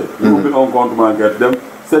projets. ñu ubbi un compte bancaire dem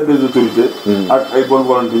seet des autorités. ak ay bonne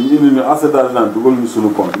volonté ñu indi ñu assez d'argent dugal ñu suñu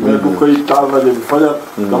compte. mais du koy taal rajo bi fajar.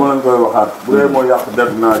 dama leen koy waxaat bu dee moo yàq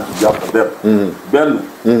der naa ci jàpp der. benn.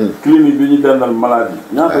 clinique bi ñu dendal malade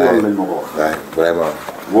yi ñaata yoon lañ ma ko wax. waay vraiment.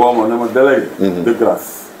 woo ma ne ma délégué. de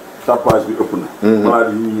grâce tapage bi ëpp na.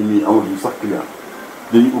 malade yi ñu ngi nii amatuñu sax client.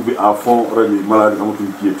 dañuy ubbi à fond rajo yi malade yi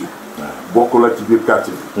amatuñu quiétude. bokk la ci biir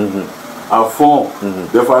quartier bi. à fond.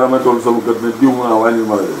 des fois damay toll sama kër ne diw mën a wàññi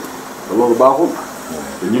malade yi te loolu baaxul.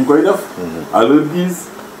 te ñu ngi koy def. à leur guise.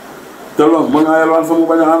 te loolu mën ngaa yalwaan sama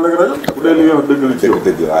bañ a ànd ak rajo. bu dee li nga wax dëgg la ci yow.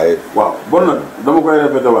 dëgg waaye. waaw bon nag dama koy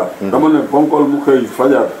répété waat. dama ne ponkol mu xëy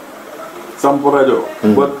fajar. samp rajo.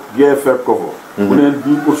 ba gee fekk ko fa. bu neen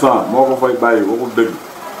 10% moo ko fay bàyyi waxul dëgg.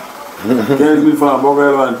 15000 francs boo ko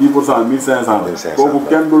yalwaan 10% 1500. 1500 kooku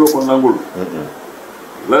kenn du la ko nangul.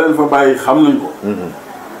 la leen fa bàyyi xam nañ ko.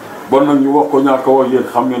 bon nag ñu wax ko ñàkk a wax yéen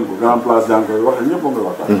xam ngeen ko grand place yaa ngi koy waxee ñëpp a ngi koy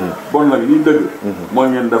waxtaan. bon nag liy dëgg. mooy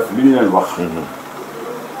ngeen def li ñu leen wax.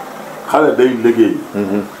 xale day liggéey.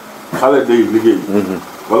 xale day liggéey.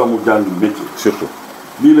 wala mu jàng métier. surtout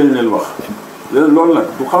lii lañ leen wax. léegi loolu nag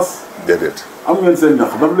du xas. déedéet. am ngeen seen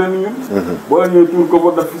ñax daf leen ni ñun. boo leen ñëwee tuur ko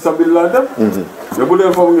ba def fi sabilillah dem. mais bu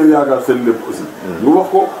dee foofu ngeen yaakaar seen lépp aussi. ñu wax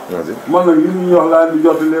ko. man nag li ñuy wax laa di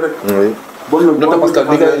jottali rek. bon nag non parce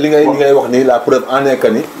que li ngay wax nii la preuve en est que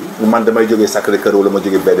ni man damay jógee Sacré-Cœur wala ma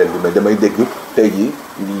jógee BDN bi mais damay dégg tey jii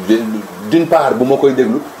d'une part bu ma koy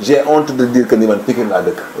déglu j'ai honte de dire que ni man Pikine laa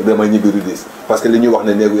dëkk damay ñibbi Rudis parce que li ñuy wax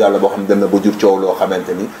ne néegu yàlla boo xam ne dem na ba jur coow loo xamante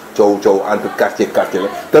ni coow entre quartier la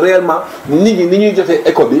te réellement nit ñi ni ñuy jotee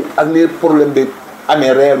écho bi ak ni problème bi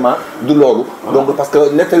amee réellement du loolu donc parce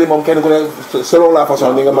que nettali moom kenn ku ne selon la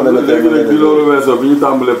façon ni nga mën a nettali léegi bi loolu weesoo bi ñu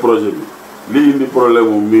tàmbalee projet bi li indi problème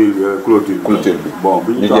mu mur clôture bi bon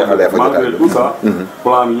bi ñu tàmbalee malgré tout ça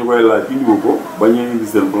plan bi ñu koy laaj indiwu ko ba ñu indi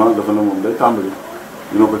seen plan dafa ne moom day tàmbali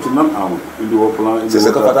ñu ne ko ci nan amul indi woo plan indi c'est ce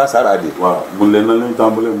que Fata Sarr a dit waaw mun leen nan lañu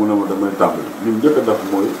tàmbalee mu ne ma damay tàmbali li mu njëkk a def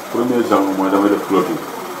mooy premier janvier mooy damay def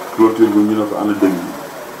clôture bi ñu ne ko ana dëgg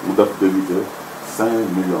mu def débité 5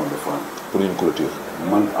 millions de francs pour une clôture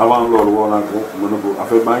man avant loolu woo naa ko mu ne ko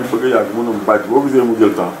affaire baa ngi bëgg a yàgg mu ne mu bàcc boo gisee mu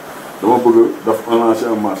jël temps dama bëgg daf lancer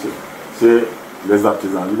un marché c'est les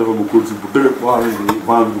artisans ñu defal ma clôture bu dëgg boo xam ne nii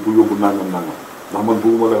vente bi ko yóbbu nangam ndax man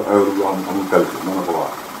bëgguma def ay yoo xam ne amul qualité mën na ko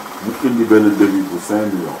wax mu indi benn devis bu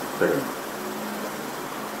 5 millions tegal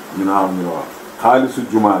ñu ne am ñu ne wax xaalisu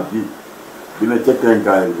jumaa ji dina ca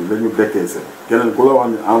kenkaay bi la ñu décaissé keneen ku la wax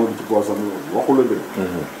ni amul ci poosam waxu la dëgg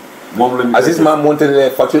moom la ñu Aziz m'a montré les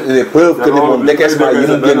factures et les preuves que ni moom décaissement yi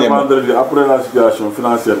mu génnee vendredi après la situation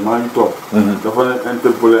financière maa ngi toog dafa ne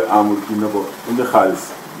interpellé amul kii ne ko indi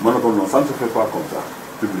xaalis mën na ko non ça ne se fait pas comme ça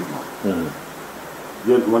publiquement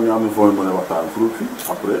yéen man nga am na foo mën a waxtaan fru fi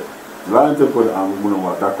après laa interpellé amul mu ne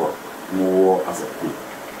waa d' accord mu woo asa kii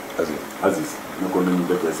Aziz ne ko nañu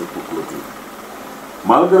décaissé pour clôture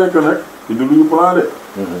malgré que nag indi lu ñu plan de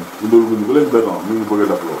indi lu ñu ba leen béton mu ngi bëgg a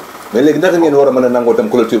def loolu mais léegi naka ngeen war a mën a nangoo tam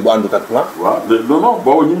clôture bu àndut ak plan waaw non non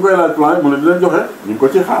boobu ñu ngi koy laaj plan yi mu ne di leen joxe ñu ngi ko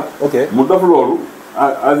ci xaar mu def loolu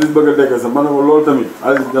Aziz bëgg a décaissé ma ne ko loolu tamit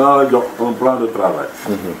Aziz danaa la jox un plan de travail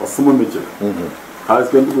parce que sama métier la xaalis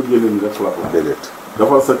kenn du ko génne ñu def la plan déedéet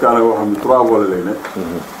defal sa carré boo xam ne 3 volets lay nekk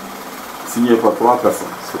signé par 3 personnes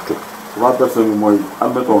surtout 3 personnes yi mooy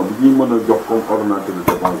admettons li ñuy mën a jox comme ordonnateur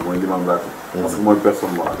de dépense mooy l'imam ratib parce que mooy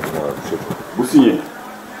personne morale bu signé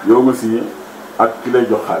yow nga signé ak ki lay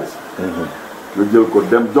jox xaalis nga jël ko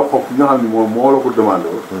dem jox ko ki nga xam ne moom moo la ko demandé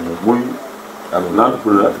muy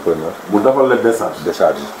l'entrepreneur mu defal la décharge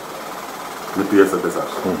nga téye sa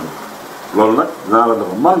décharge loolu nag dinaa la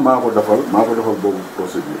defal man maa ko defal boobu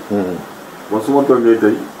procédure bon su ma toogee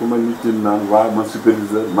tey ku mel ni tin naan waaw man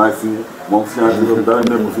superviseur maa signé moom signature dara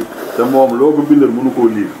nekku fi te moom loo ko bindal mënu koo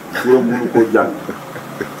lire turam mënu koo jàng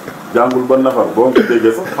jàngul ba nafar boo ko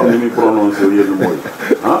déggee sax xam ni muy prononcé yenn mooy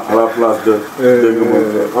ah à la place de dégg nga mooy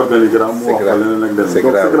organigramme mu wax ko leneen ak leneen.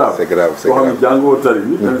 c'est grave soo xam ne jàngoo tari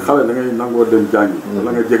nit da nga xale da ngay nangoo dem jàngi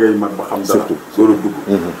la nga jegey mag ba xam dara soo a dugg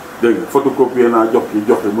dégg nga photocopier naa jox ki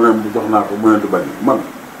mu ne jox naa ko mu ne du bañ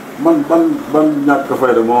man ban ñàkk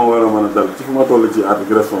fayda moo war a mën a dal ci fu ma toll ci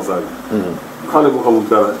article responsable xale bu xamul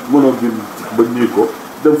dara mënoo bind ba niir ko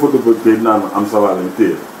dem photocopier naan am sawa lañ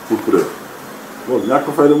téye pour preuve loolu ñàkk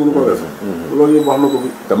fayda mënu ko weesu loolu yëpp wax na ko fi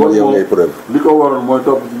te mooy yow ngay preuve li ko waroon mooy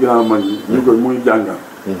topp ci ginnaaw mag ñi ñu koy muy jàngal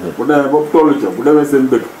bu demee ba tollu ca bu demee seen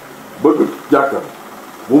dëkk bëgg jàkka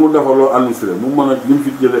bu mu defar loo administré mu mën a li mu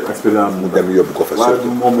fi jëlee expérience mu dem yóbbu ko fa waaye du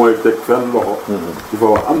moom mooy teg fenn loxo di fa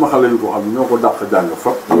wax am na xale yu ko xam ne ñoo ko dàq jàng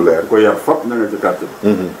fap ko yar fap na nga ci quartier bi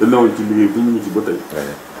te newoon ci liggéey bi ñu ngi ci ba tey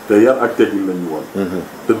te yar ak technique la ñu woon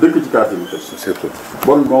te dëkk ci quartier bi tey surtout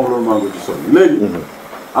bon moom loolu maa ngi ko ci sonn léegi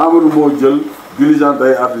Amadou moo jël diligent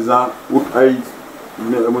ay artisan ut ay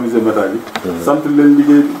menuisier métallique sant leen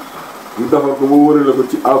liggéey bi ñu defar ko ba wërale ko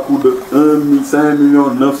ci à coût de 5,9 millions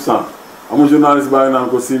amul journaliste baa ngi naan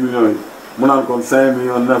ko 6 millions yi mu naan kon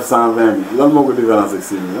 5,920,000 lan moo ko différence ak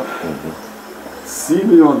 6 millions 6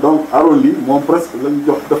 millions donc arrondi moom presque lañ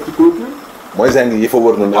jox def ci clôture mooy zinc yi fa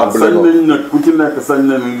wër noonu waaw sañ nañ nag ku ci nekk sañ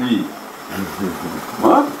nañ lii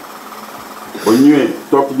ah ba ñëwee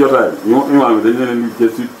toog ci jotaay bi imaam bi dañ leen lii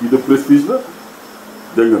ci kii de prestige la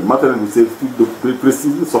dégg nga matériel bi c'est de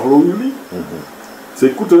prestige la soxlawuñu lii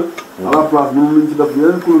c'est coûteux à la place moom lañ ci def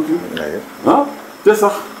yeneen clôture ah te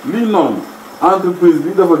sax lii noonu entreprise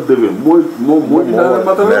bi dafa demee moo indaale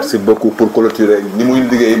matériel. merci beaucoup pour clôturer ni muy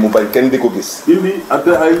liggéey mu bañ kenn di ko gis. indi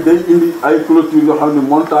day indi ay clôture yoo xam ne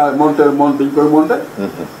monté dañ koy monté.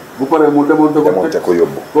 bu paree mu démonté ko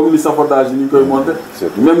yóbbu. comme ni safotage yi ni ñu koy monté.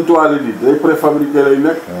 même toilette yi day préfabriqué lay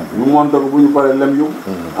nekk. ñu monté ko bu ñu paree lem yóbbu.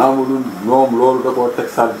 Amadou ñoom loolu da koo teg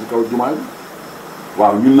sàr ci kaw jumaa yi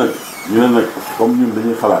waaw ñu ne nag comme ñun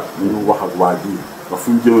dañuy xalaat ñu wax ak waa ji wax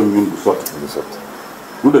fu ñu jëmee ñun du sotti.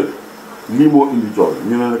 du dëgg lii moo indi coow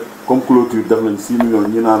ñu ne nag comme clôture def nañ 6 millions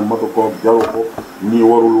ñi naan matu ko jaru ko ñii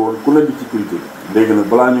warul woon ku nekk ci critique léegi nag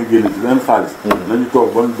balaa ñuy génne ci benn xaalis nañu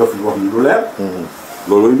toog ba def ñu wax ni lu leer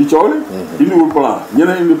loolu indi coow li indiwul plan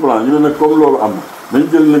ñeneen indi plan ñu ne nag comme loolu am na nañ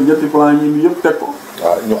jël nag ñetti plan yi indi yëpp teg ko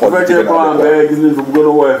ñu xool bu fekkee plan ba gis nañ fa bu gën a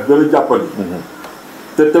woyof gën a jàppali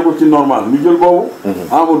te tegu ci normal ñu jël boobu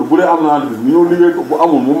Amadou bu dee am na entreprise mu ñëw liggéey ko bu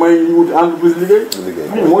amul mu may ñu wuti entreprise liggéey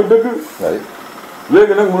lii mooy dëgg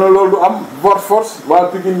léegi nag mu ne loolu du am force waa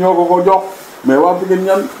Pikine ñoo ko jox mais waa Pikine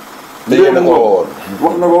ñan léegi moom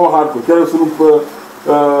wax na ko waxaat ko keroog suñu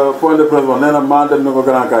point de presse nee na maa dem na ko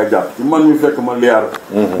grand kaay jàpp ci man mi fekk ma liyaar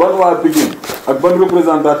ban waa Pikine ak ban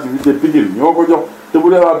représentativité Pikine ñoo ko jox te bu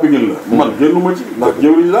dee waa Pikine la man génnuma ci ndax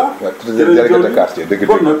jëwriñ laa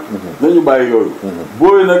kon nag nañu bàyyi yooyu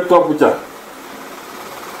booy nag topp ca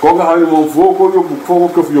koo nga xam ne moom foo ko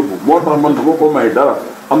këf yóbbu moo tax man du ma ko may dara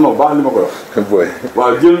am na bu baax li ma koy wax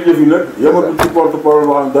waaw jël jëf yi nag yamatul ci porte-parole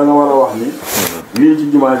boo xam ne da nga war a wax ni lii ci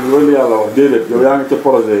jumaa ji loolu yàlla wax déedéet yow yaa ngi ca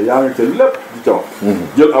projet yaa ngi ca lépp di ca wax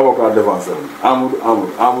jël avocat défenseur Amadou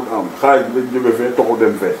xaalis bi dañ jóge fee toxu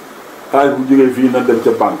dem fee xaalis bu jógee fii na dem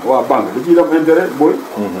ca banque waa banque da ciy dem intérêt booy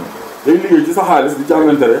day liggéey ci sa xaalis di ci am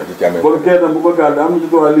intérêt kon kee tam bu ko garde am na ci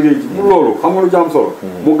droit liggéey ci bu loolu xam nga lu ci am solo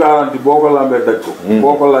mu garanti boo ko lambee daj ko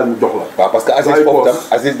boo ko laaj mu jox la waaw parce que Aziz foofu tam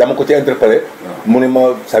Aziz dama ko ci interpellé mu ni ma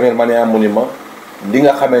Samir Mania mu ni ma li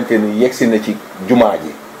nga xamante ni yegsi na ci jumaa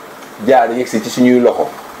ji jaar yegsi ci suñuy loxo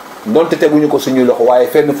donte teguñu ko suñuy loxo waaye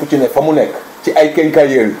fenn fu ci ne fa mu nekk ci ay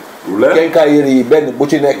quincailleries yi benn bu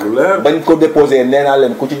ci nekk bañ ko déposé nee naa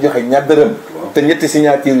leen ku ci joxe ñaar dërëm te ñetti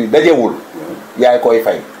signature yi dajewul yaay koy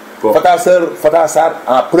fay Fata Sarr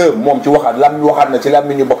en preuve moom ci waxaat na ci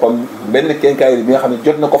làmmiñu boppam benn quincaillerie bi nga xam ne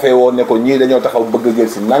jot na ko fee woon ne ko ñii dañoo taxaw bëgg a jël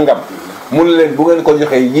si nangam mun leen bu ngeen ko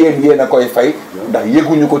joxee yéen a koy fay ndax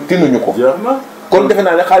yëguñu ko tinuñu ko kon defe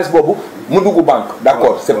naa ne xaalis boobu mu dugg banque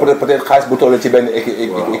d'accord c'est peut-être xaalis bu toll ci benn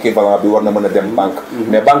équivalent bi war na mën a dem banque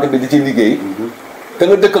mais banque bi di ci liggéey te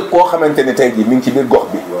nga dëkk koo xamante ni tey jii mi ngi ci biir gox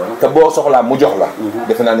bi te boo soxlaa mu jox la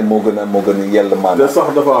defe naa ne moo gën a yell maanaam te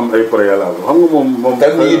sax dafa am ay préalable xam nga moom te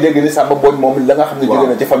ñu ngi dégg ni Samba Boy moom la nga xam ne jóge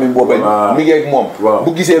na ci famille boobee mi ngi ak moom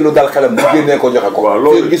bu gisee lu dal xelam bu génnee ko joxe ko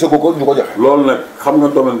loolu gisagu ko du ko joxe loolu nag xam nga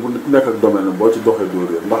domaine bu nekk ak domaine boo ci doxee dóor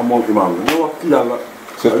ndax moom imaam la ñu wax ci yàlla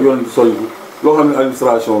ak yoon soñ loo xam ne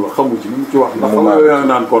administration la xamu ci li mu ci wax ndax xam nga yow yaa ngi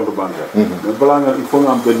naan compte bancaire mais balaa nga il faut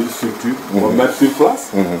nga am benn structure moo mettre sur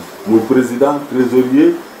place muy président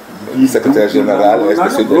trésorier secrétaire général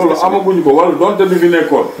loolu amaguñu ko wala donte li fi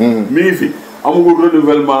nekkoon mi ngi fi amagul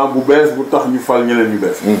renouvellement bu bees bu tax ñu fal ñeneen ñu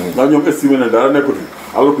bees ndax ñoom estimé ne dara nekkatu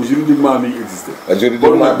alors que juridiquement mi ngi existé.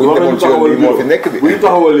 juridiquement bu ñu demoon ci yoon bii moo fi nekk de. bu ñu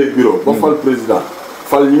taxawalee bureau ba fal président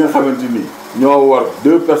fal ñi nga xamante ni ñoo war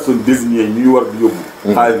 2 personnes désignées ñuy war di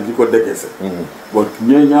yóbbu. xaalis bi di ko décaissé. bon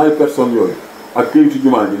ñaari personnes yooyu ak këyitu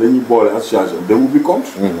jumaa ji la ñuy boole association dem ubbi compte.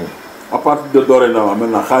 à partir de dorénavant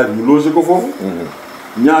maintenant xaalis ñu logé ko foofu.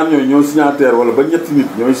 ñaar ñooyu ñoo signataire wala ba ñetti nit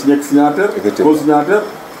ñooy nekk signataire. co-signataire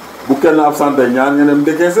bu kenn absenté ñaar ña dem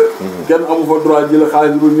décaissé. kenn amu fa droit jël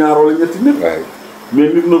xaalis bi ñaar wala ñetti nit. mais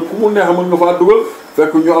nit nag ku mu neex mën nga faa dugal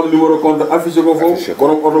fekk ñu am numéro compte affiché ko foofu.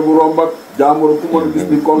 borom oto bu romb ak jaamoro ku mën a gis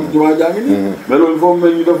ni compte jumaa jaa ngi nii. mais loolu foofu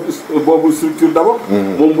mel ñu def boobu structure d'abord.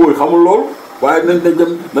 moom booy xamul loolu. waaye nañ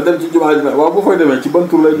dem na dem ci jumaa ji waaw bu fay demee ci ban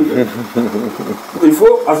tur lay duggee. il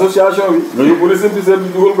faut association bi. nga yóbbu récépissé bi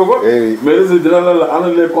dugal ko fa. mais récépissé dina la ana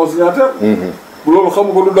les consignataires. loolu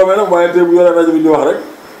xamu ko du domaine am waaye tey bu yoree rajo bi di wax rek.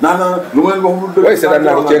 naan lu ma leen wax lu dëgg. oui c'est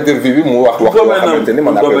naa ko ci interview bi mu wax yoo xamante ni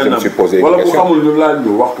man après je me suis posé une question. wala bu xamul ñu laaj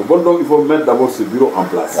ñu wax ko bon donc il faut mettre d'abord ce bureau en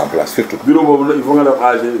place. en place surtout. bureau boobu nag il faut nga def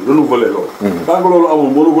AG renouveler loolu. tant que loolu amul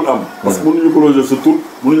mënugul am. parce que mënuñu ko loger sa tur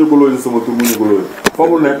mënuñu ko loger sama tur mënuñu ko loger. fa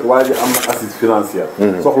mu nekk waa ji am na assise financière.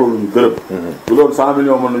 soxla lu ñu gërëm. bu doon 100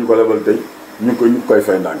 millions mën nañu ko lebal tey ñu koy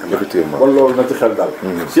fay ndànk. effectivement kon loolu na ci xel daal.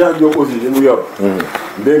 Cheikh Diop aussi li mu yor.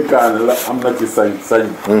 ndénkaane la am na ci sañ.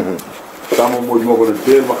 sama mooy moo ko ne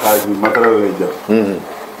téel ma xaalis bi matériel lay jël.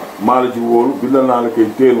 maa la ci wóolu bindal naa la koy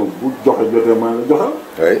téelu bu joxe jotee maa la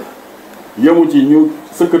joxal. yemu ci ñu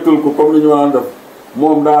sëkkatal ko comme ni ñu waan def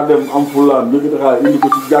moom daa dem am fulaam yëkkati xaalis indi ko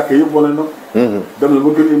ci jàkk yëpp wane na. dem na ba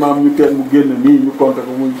kër imaam ñu teen mu génn nii ñu compté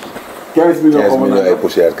ko muy 15 millions. 15 millions ay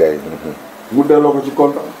poussière kay. mu delloo ko ci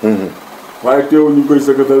compte. waaye teewul ñu ngi koy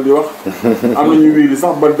sëkkatal di wax. am na ñu wiiri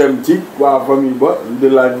sax ba dem ci waa famille ba di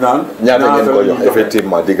laaj naan. ñaata ngeen ko jox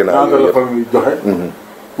effectivement digg naa ñaata la famille joxe.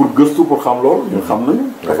 pour gëstu pour xam loolu. ñun xam nañu.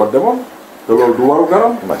 dafa demoon te loolu du waru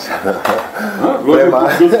garam. macha allah loolu pour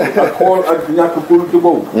gëstu ak xool ak ñàkk politique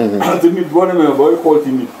boobu. te nit boo demee booy xool ci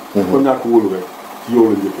nit. ko ñàkk wóolu rek ci yow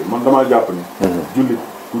la njëkkee man damaa jàpp ni. jullit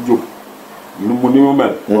ku jóg ni mu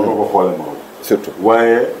mel. war nga ko xoolee ma surtout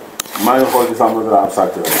waaye. maa ngi xool ci Samba dara ab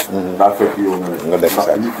sàcc la. daa fekk yow nga def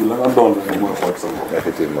sàcc nit ki la nga doon rek mooy xool sa bopp.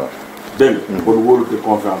 effectivement. dégg nga. kon wóolute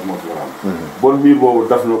confiance moo ci war a am. bon miir boobu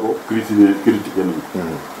daf na ko critiqué nañu.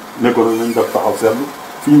 ne ko nañ def taxaw seetlu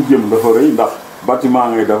fi ñu jëm dafa rëy ndax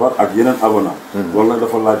bâtiment ngay defar ak yeneen avenant. loolu nag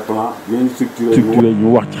dafa laaj plan yeneen structuré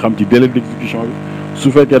ñu wax ci xam ci délai d'exécution bi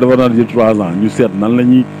su fekkee dafa naan jël 3 ans ñu seet nan la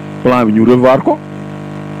ñuy plan bi ñu revoir ko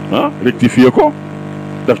rectifier ko.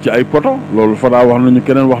 def ci ay poto loolu Fada wax nañu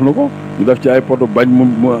keneen wax na ko ñu def ci ay poto bañ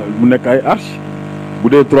mu nekk ay arche bu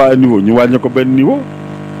dee 3 niveau ñu wàññe ko benn niveau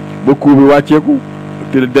ba coût bi wàcceeku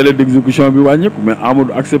te délai d'exécution bi wàññeeku mais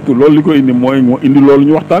Amadou accepté loolu li ko indi mooy moo indi loolu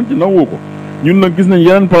ñu waxtaan ci nangu ko ñun nag gis nañ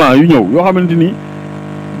yeneen plan yu ñëw yoo xamante ni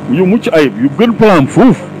yu mucc ayib yu gën plan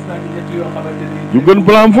foofu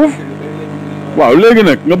waaw léegi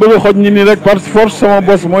nag nga bëgg a xoj ñi nii rek par force sama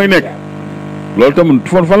bos mooy nekk loolu tamit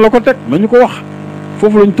fan la ko teg nañu ko wax.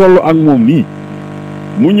 foofu lañ toll ak moom nii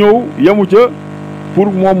mu ñëw yemu ca pour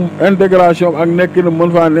moom intégration ak nekk na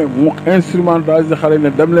mën faa ne mu instrumentaliser xale ne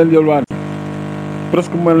dem leen yalwaan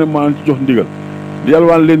presque mel ne maa ci jox ndigal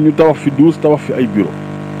yalwaan leen ñu tabax fi 12 tabax fi ay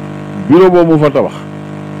bureau boobu mu fa tabax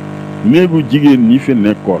néegu jigéen ñi fi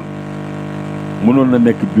nekkoon mënoon na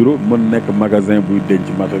nekk bureau mën nekk magasin buy denc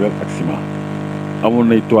matériel ak ciment amoon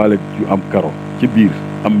nay toilette yu am carreau ci biir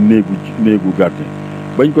am néegu gardien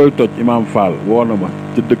bañ koy toj Imam Fall woo na ma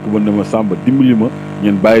ca dëkk ba ne ma Samba dimbali ma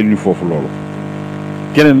ngeen bàyyil ñu foofu loolu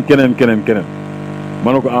keneen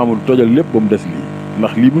ma ne ko Amadou tojal lépp ba mu des lii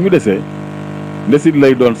ndax lii bu fi desee ndesit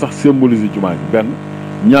lay doon sax symboliser jumaa ji benn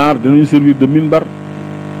ñaar dinañu servir de minbar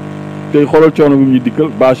tey xoolal coono bi ñuy dikkal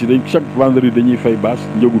bâche yi dañ chaque vendredi dañuy fay bâche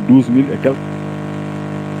njëgu 12 000 et quelques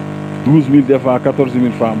 12 000 des fois 14 000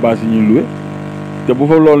 francs bâche yi ñuy loué te bu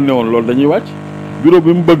fa loolu ne woon loolu dañuy wàcc bureau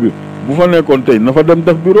bi mu bëgg bu fa nekkoon tey na fa dem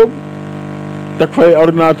def bureau teg fay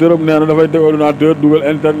ordinateur am nee na dafay teg ordinateur dugal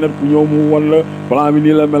internet ku ñëw mu wan la plan bi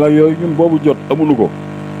nii la mel ak yooyu ñun boobu jot amuñu ko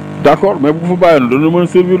d'accord mais bu fa bàyyoon dana mën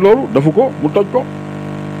servir loolu dafu ko mu toj ko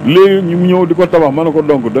léegi ñu ñëw di ko tabax ma ne ko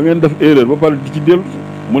donc da ngeen def erreur ba pare di ci dellu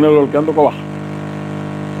mu ne loolu kenn du ko wax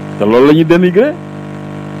te loolu la ñuy dénigré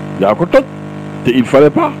yaa ko toj te il fallait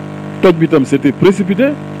pas toj bi tam c'était précipité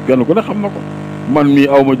kenn ku ne xam na ko man mii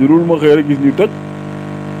aw ma jurul ma xëy rek gis ñu toj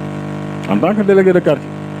en tant que délégué de quartier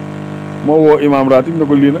moo woo imam ratib ne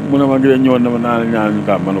ko lii nag mu ne ma ngi ñëwoon ne ma naa ñaan ñu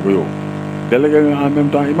kaam ma ne ko yow délégué nga en même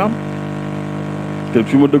temps imam te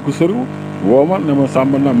fi ma dëkk soriwul woo ma ne ma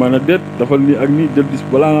sàmba na ma ne déet dafal nii ak nii jël dis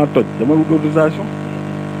balaa naa toj dama wut autorisation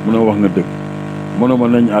mu ne wax nga dëgg mu ne ma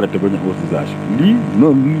nañ arrêté ba ñu autorisation lii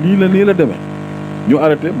noonu lii la nii la demee ñu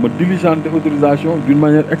arrêté ma diligenté autorisation d'une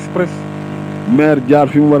manière express maire jaar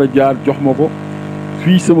fi mu war a jaar jox ma ko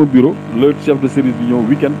fii sama bureau le chef de service bi ñëw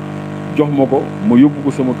week-end jox ma ko ma yóbbu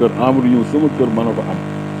ko sama kër Amadou ñëw sama kër mën a ko am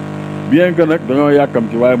bien que nag dañoo yàkkam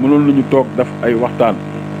ci waaye mënoon nañu toog def ay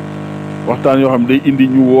waxtaan yoo xam day indi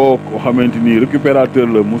ñu woo ko xamante ni récupérateur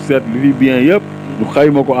la mu seet li fi bien yëpp ñu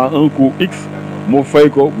xayma ko en un coût X mu fay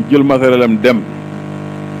ko mu jël matériel am dem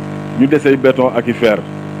ñu desey béton ak i fer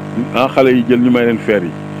xale yi jël ñu may leen fer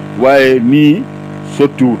yi waaye nii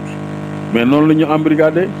sottiwut mais noonu la ñu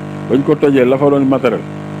embrigadé bañ ko tojee la fa doon matériel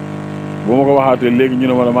bu ma ko waxaatee léegi ñu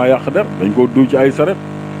ne ma damaa yàq der dañ ko duy ci ay saret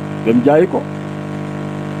dem jaayi ko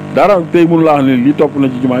dara tey mënu laa wax ne li topp na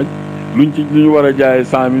ci jumaa ji lu ñu war a jaayee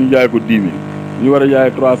 100 000 ñu jaay ko 10 000 lu ñu war a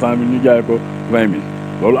jaayee 300 000 ñu jaay ko 20 000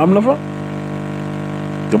 loolu am na fa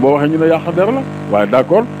te boo waxee ñu ne yàq der la waaye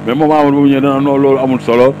d'accord mais moom Amadou boobu ñëwee dana non loolu amul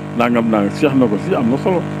solo nangam Cheikh na ko si am na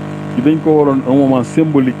solo ci dañ ko waroon un moment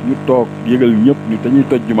symbolique ñu toog yëgal ñëpp ni dañuy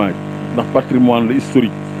toj jumaa ji ndax patrimoine la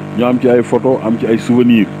historique ñu am ci ay photo am ci ay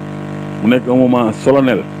souvenirs mu nekk un moment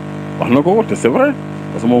solennel wax na ko te c'est vrai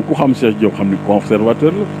parce que moom ku xam Cheikh Diop xam ni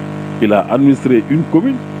conservateur la il a administré une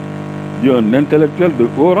commune di un intellectuel de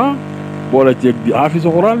haut rang boole ceeg di hafiz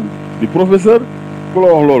Alxuraan di professeur ku la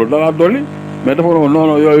wax loolu dalaa dolli mais dafa ne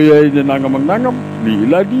non yooyu ne nangam ak nangam lii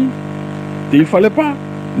il a dit te il fallait pas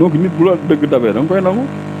donc nit bu la dëgg dabee da nga koy nangu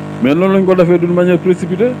mais noonu lañ ko defee d'une manière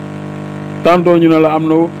précipitée tantôt ñu ne la am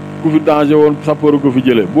na ku fi danger woon sapeur ko fi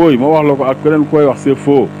jëlee booy ma wax la ko ak keneen koy wax c'est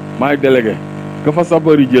faux maay délégué que fa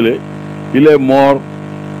sapeur yi jëlee il est mort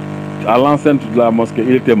à l'enceinte de la mosquée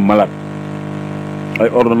il était malade ay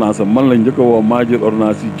ordonnance man lañ njëkk a woo maa jël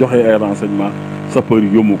ordonnance yi joxe ay renseignement sapeur yi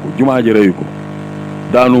yómmu ko jumaa ji reyu ko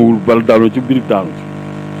daanuwul bal daanu ci biir daanu ci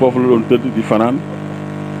foofu la doon tëdd di fanaan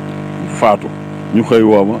faatu ñu xëy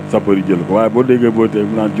woo ma sapeur yi jël ko waaye boo déggee boo tey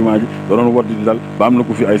mu naan jumaa ji da doon war di dal ba am na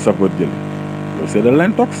ku fi ay sapeur jël loolu c'est de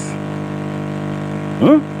l'intox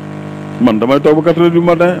man damay toog ba 4 heures du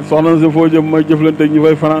matin soxna si foo jëm may jëflante ak ñu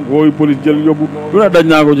fay fanaan wooyu police jël yóbbu lu ne daj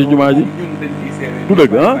naa ko ci jumaa ji du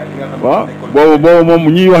dëgg waaw boobu moom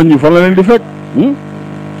ñiy wax ñi fan la leen di fekk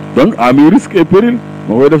donc à mes risques et périls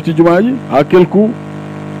moo koy def ci jumaa ji à quel coût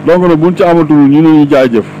donc nag buñ ci amatul ñu ne ñu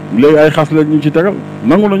jaajëf léegi ay xas la ñu ci tegal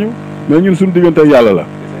nangu nañu mais ñun suñu diggante ak yàlla la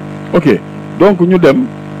ok donc ñu dem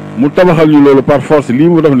mu tabaxal ñu loolu par force lii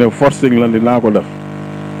mu def ne forcing la dinaa ko def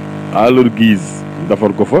à leur guise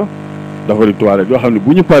defar ko fa dafari toilette yoo xam ne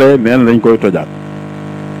bu ñu paree nee na dañ koy tojaat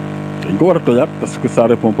dañ ko war a tojaat parce que ça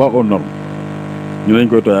répond pas aux normes ñu dañ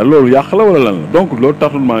koy tojaat loolu yàq la wala lan la donc loolu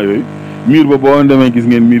tâtonnement yooyu miir ba boo demee gis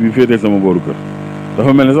ngeen miir bi féetee sama booru kër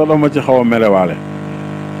dafa mel ni sax dafa ma ci xaw a merewaale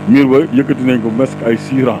miir ba yëkkati nañ ko presque ay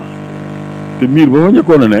 6 rangs te miir ba fa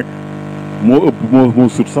njëkkoon a nekk moo ëpp moo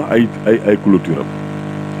sut sax ay clôture am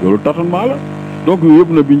loolu tâtonnement la donc yooyu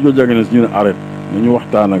yëpp na bi ñu ko jagane si ñu ne arrête nañu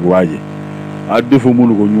waxtaan ak waa ji à défaut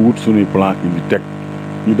mënu ko ñu wut suñuy plan indi teg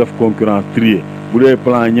ñu def concurrence trier bu dee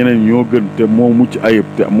plan ñeneen ñoo gën te moo mucc ayib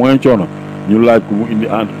te moins coono ñu laaj ko mu indi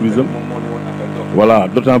entreprise am voilà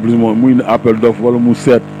d'autant plus moom mu indi appel d'offre wala mu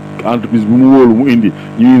seet entreprise bu mu wóolu mu indi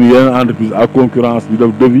ñu indi yeneen entreprise à concurrence ñu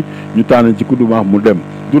def devis ñu tànn ci kuddu maax mu dem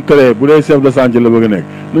du tere bu dee chef de chantier la bëgg a nekk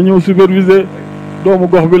na ñëw superviser doomu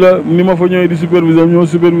gox bi la ni ma fa ñëwee di superviser ñoo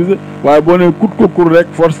superviser waaye boo nee kut ko kur rek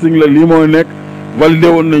forcing la lii mooy nekk validé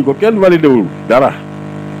woon nañ ko kenn validé wul dara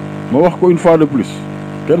ma wax ko une fois de plus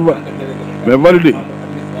kenn mais validé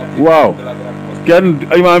waaw kenn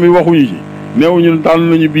imaam yi waxuñu ci neewuñu tànn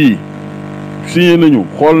nañu bii signé nañu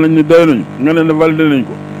xool nañ ne doy nañu nga ne validé nañ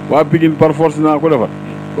ko waa Pikine par force naa ko defar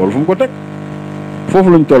loolu fu mu ko teg foofu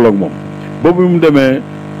lañ tolloog moom boobu mu demee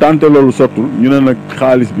tante loolu sottul ñu ne nag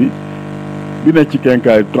xaalis bi nekk ci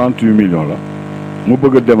kenkaay 38 millions la mu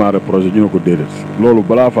bëgg a démarrer projet ñu ne ko déedéet loolu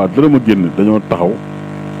balaa faa dërëm a génn dañoo taxaw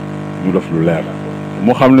ñu def lu leer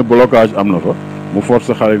mu xam ne blocage am na fa mu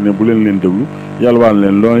force xale ne bu leen déglu yalwaan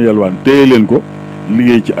leen loolu yalwaan téye leen ko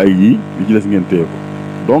liggéey ci ay yii li ci des ngeen téye ko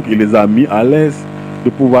donc il les a mis à l'aise de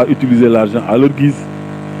pouvoir utiliser l'argent à leur guise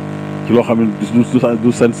ci loo xam ne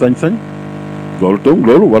du seen sañ-sañ loolu tam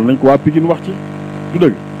loolu war nañ ko waa Pikine wax ci du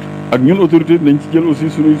dëgg ak ñun autorité nañ ci jël aussi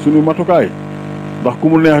suñu matukaay ndax ku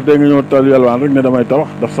mu neex dee nga ñëw tal yalwaan rek ne damay tabax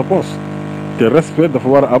daf sa poos te respect dafa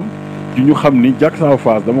war a am ci ñu xam ni jàkk saa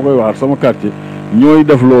Fass dama koy waxaat sama quartier ñooy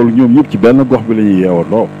def loolu ñoom ñëpp ci benn gox bi la ñuy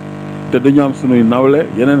yeewandoo te dañu am suñuy nawle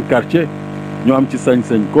yeneen quartier ñu am ci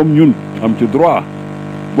sañ-sañ comme ñun am ci droit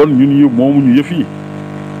bon ñun yi moomuñu yëf yi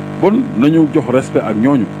bon nañu jox respect ak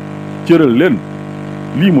ñooñu cëral leen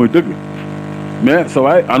lii mooy dëgg mais sa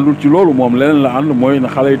waay àndul ci loolu moom leneen la ànd mooy na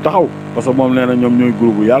xale yi taxaw parce que moom nee na ñoom ñooy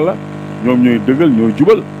groupe yàlla ñoom ñooy dëggal ñooy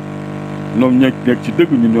jubal ñoom nekk ci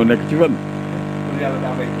dëgg ñun ñoo nekk ci fenn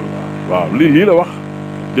waaw lii la wax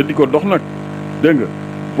te di ko dox nag dégg nga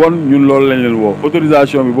bon ñun loolu lañ leen woo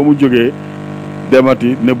autorisation bi ba mu jógee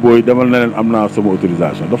demati ne booy demal na leen am naa sama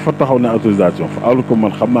autorisation dafa taxaw ne autorisation fa alors que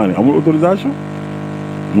man xam naa ne amul autorisation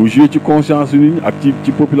mu joué ci conscience nit ñi ak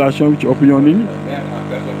ci population bi ci opinion nit ñi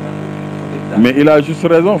mais il a juste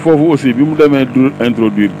raison foofu aussi bi mu demee du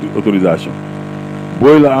introduire autorisation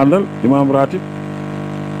booy la àndal imam ratib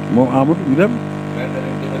moom Amadou ñu dem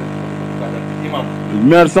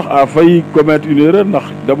maire sax a failli commettre une erreur ndax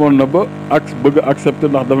demoon na ba bëgg a accepter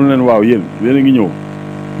ndax dafa leen waaw yéen a ngi ñëw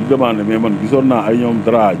ñu demandé mais man gisoon naa ay ñoom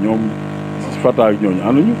DRA ñoom Fata ak ñooñu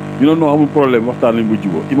ànduñu ñu ne non amul problème waxtaan nañ ba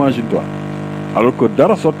jubóo imagine toi alors que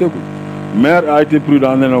dara sotteegul maire a été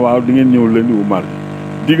prudent ne na waaw di ngeen ñëw lundi ou mardi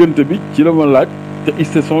diggante bi ci la ma laaj te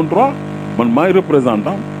c'est son droit man maay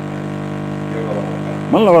représentant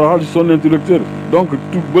man la war a waxal ci son intellectuel donc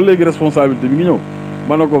tout ba léegi responsabilité bi ngi ñëw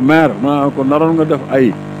ma ne ko maire ma ne ko naroon nga def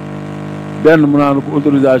ay benn mu naa ne ko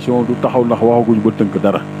autorisation du taxaw ndax waxaguñ ba tënk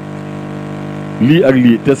dara lii ak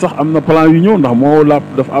lii te sax am na plan yu ñëw ndax moo la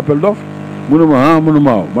def appel d'offre mu ne ma mu ne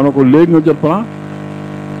maaw ma ne ko léegi nga jot plan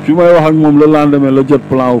fi may wax ak moom le lendemain la jot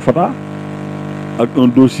plan wu Fata ak un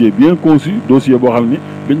dossier bien conçu dossier boo xam ni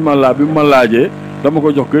bi mu ma laajee dama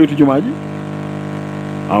ko jox kayitu jumaa ji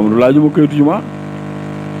Amadou laaju ma kayitu jumaa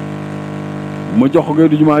ma jox ko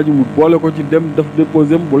kayitu jumaa ji mu boole ko ci dem def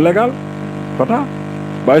déposé bu légal Fata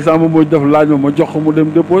bàyyi sama moo def laaj ma jox ko mu dem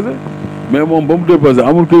déposé mais moom ba mu déposé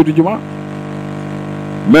amul kayitu jumaa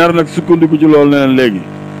maire nag sukkandiku ci loolu ne leen léegi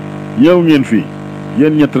ñëw ngeen fii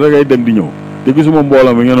yéen ñett rek ay dem di ñëw te gisuma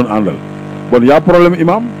mbooloo mi ngeen doon àndal bon y'a problème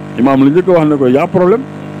imam la njëkk a wax ne ko y'a problème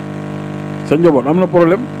sa njaboot am na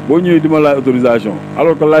problème boo ñëwee di ma laaj autorisation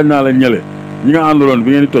alors que laaj naa la ñële ñi nga àndaloon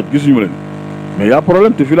bi ngeen di toj gisuñu leen mais y'a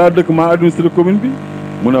problème te fii laa dëkk maa administré commune bi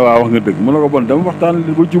mu ne waa wax nga dëgg mu ne ko bon dama waxtaan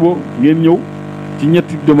ba juboo ngeen ñëw ci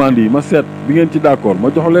ñetti demandes yi ma seet bi ngeen ci d'accord ma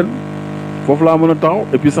jox leen foofu laa mën a taxaw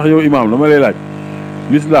et puis sax yow imam dama lay laaj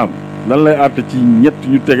l'islam lan lay àtte ci ñett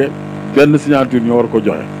ñu tege benn signature ñu war ko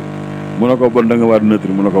joxe mu ne ko bon da nga war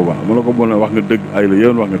neutre mu ne ko wax mu ne ko bon wax nga dëgg ay la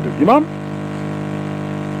yéen wax nga dëgg imam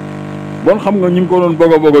bon xam nga ñu ngi ko doon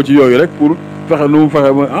bogo ci yooyu rek pour fexe nu mu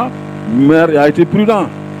fexe mooy maire yaa été prudent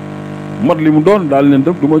mat li mu doon daal leen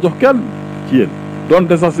def du ma jox kenn ci yéen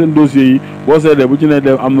donte sax seen dossiers yi boo seedee bu ci ne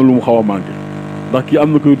dee am na lu mu xaw a manqué ndax kii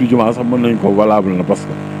am na kayitu jumaa sax mën nañ ko valable na parce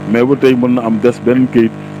que mais ba tey mën na am des benn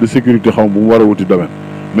kayit de sécurité xaw bu mu war a wuti domaine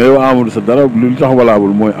mais yow Amadou sa dara lu tax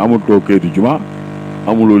valable mooy amatoo kayitu jumaa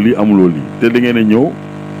amuloo lii te da ngeen a ñëw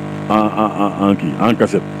en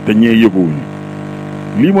cassette te ñee yëguwuñu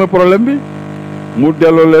lii mooy problème bi mu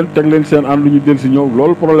delloo leen teg leen seen ànd ñu del si ñëw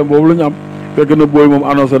loolu problème boobu la ñu am fekk na booy moom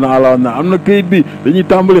annoncé na àla na am na kayit bi dañuy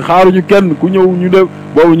tàmbali xaaruñu kenn ku ñëw ñu def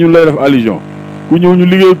boobu ñun lay def allusion ku ñëw ñu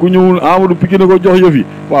liggéey ku ñëwul Amadou Pikine ko jox yëf yi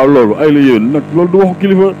waaw loolu ay la yéen nag loolu du waxu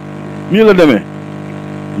kilifa nii la demee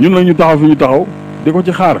ñun nag ñu taxaw fi ñu taxaw di ko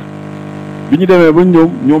ci xaar bi ñu demee ba ñoom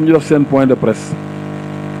ñu def seen point de presse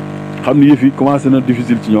xam ni yëf yi commencé na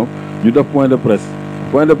difficile ci ñoom ñu def point de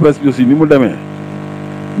presse bi aussi ni mu demee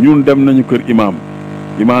ñun dem nañu kër imam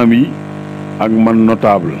yi ak man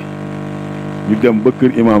notable ñu dem ba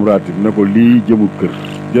kër imam ratib ne ko lii jëmul kër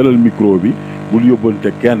jëlal micro bi bul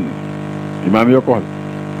yóbbante kenn imam yoo ko wax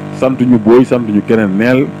sant ñu booy sant ñu keneen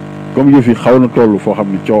neel comme yëf yi xaw na toll foo xam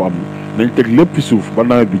ni coow am na nañ teg lépp fi suuf ba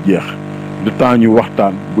nawet bi jeex le temps ñu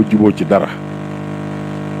waxtaan ba juboo ci dara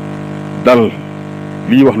dal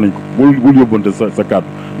lii wax nañ ko bul yóbbante sa kàddu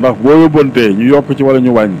ndax boo yóbbantee ñu yokk ci wala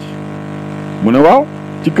ñu wàññi mu ne waaw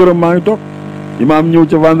ci këram maa ngi toog imaam ñëw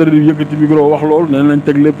ca vendredi bi yëkkati micro wax loolu nee nañ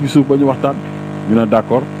teg lépp fi suuf ba ñu waxtaan ñu ne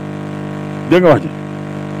d'accord dégg nga wax ji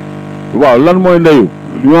waaw lan mooy ndeyu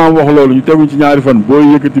imaam wax loolu ñu teguñ ci ñaari fan booy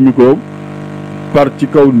yëkkati micro par ci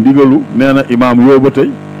kaw ndigalu nee na imaam yoo ba tey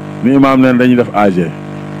ni imaam neen dañuy def AG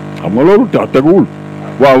xam nga loolu teguwul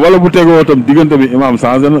waaw wala bu tegoo tam diggante bi imaam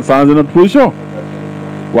changé na position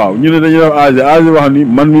waaw ñu ne dañuy def AG wax ni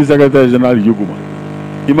man mi secrétaire général yëguma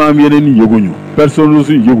imaam yeneen yi yëguñu personne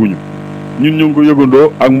aussi yëguñu ñun ñu ngi ko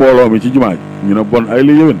yëgandoo ak mbooloo mi ci jumaa ji ñu ne bon ay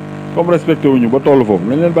la yëwén comme respecté wuñu ba toll foofu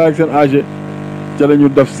nañ leen bàyyi ak seen AG ca la ñu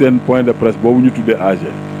def seen point de presse boobu ñu tuddee AG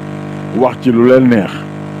wax ci lu leen neex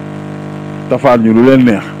tafaat ñu lu leen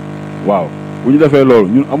neex waaw bu ñu defee loolu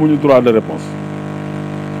ñun amuñu droit de réponse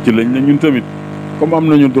ci lañ ne ñun tamit comme am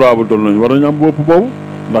nañu droit bu toll nañu war nañu am bopp boobu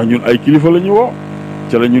ndax ñun ay kilifa la ñu woo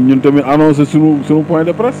ca la ñun tamit annoncé sunu point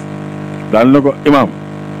de presse daal na ko imam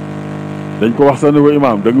dañ ko wax sax ne ko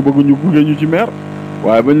imam da nga bëgg ñu gunge ñu ci maire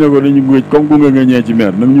waaye bañ ne ko dañu gunge comme gunge nga ñee ci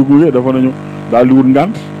maire nag ñu gunge dafa nañu daal di wut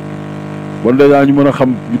ngànt bon dèjà ñu mën a xam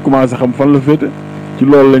ñu commencé xam fan la féete ci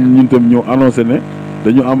loolu lañ ñun tam ñëw annoncé ne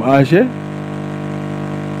dañu am AG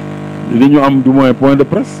li ñu am du moins point de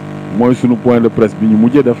presse mooy sunu point de presse bi ñu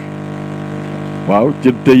mujjee def waaw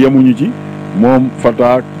te yemuñu ci moom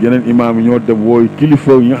Fata ak yeneen imaam yi ñoo dem wooyu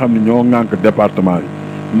kilifa yi nga xam ne ñoo ŋànk département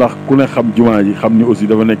yi ndax ku ne xam jumaa ji xam ni aussi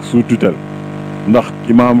dafa nekk sous tutelle ndax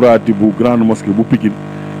imaam raati bu grande mosquée bu Pikine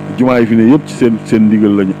jumaa yi fi ne yëpp ci seen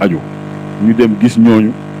ndigal lañu aju ñu dem gis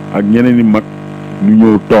ñooñu ak ñeneen i mag ñu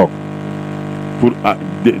ñëw toog pour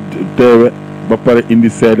teewe ba pare indi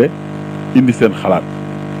seede indi seen xalaat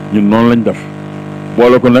ñun noonu lañ def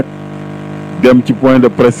boole ko nag dem ci point de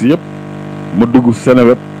presse yëpp ma dugg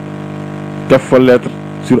Seneweb def fa lettre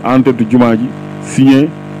sur entête jumaa ji signé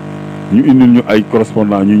ñu indil ñu ay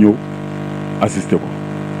correspondant ñu ñëw assister ko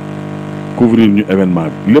couvrir ñu événement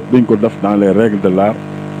bi lépp dañ ko def dans les règles de l'art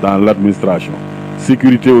dans l'administration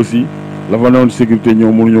sécurité aussi la fa newoon sécurité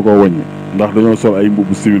ñoom mënuñu ko wàññi ndax dañoo sol ay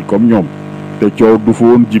mbubu civil comme ñoom te coow du fa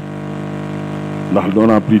woon jib ndax on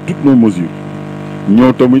a pris toutes nos mesures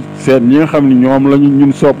ñëw tamit seet ñi nga xam ni ñoom lañu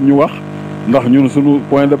ñun soob ñu wax ndax ñun suñu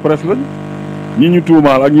point de presse lañ ñi ñu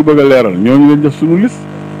tuumaal ak ñi bëgg a leeral ñooñu leen def suñu liste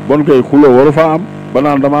bon kay xuloo waru faa am ba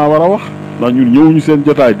naan damaa war a wax ndax ñun ñëwuñu seen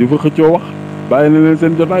jotaay di fa xëccoo wax bàyyi na leen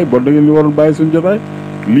seen jotaay bon da ngeen di waroon bàyyi suñu jotaay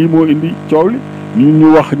lii moo indi coow li ñun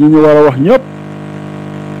ñu wax ñi ñu war a wax ñëpp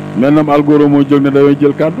maintenant algoro moo jóg ne daway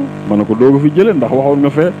jël kàddu ma ne ko doo ko fi jëlee ndax waxoon nga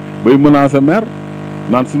fee bay menacer maire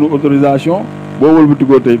naan suñu autorisation boo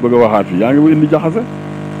wëlbatikoo tey bëgg a waxaat fi yaa ngi ba indi jaxase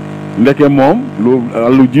ndeke moom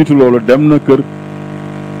lu jiitu loolu dem na kër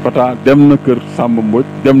Fata dem na kër Samba Mbodj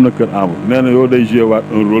dem na kër Amadou nee na yow day jouer waat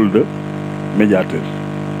un rôle de médiateur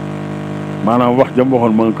maanaam wax jam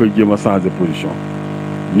waxoon ma nga koy jéem a changer position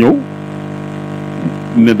ñëw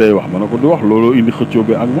ne day wax ma ne ko di wax looloo indi xëccoo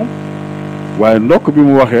bi ak moom waaye ndokk bi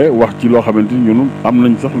mu waxee wax ci loo xamante ni ñun am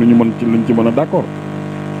nañ sax lu ñu mën ci luñ ci mën a d'accord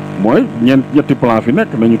mooy ñetti plan fi nekk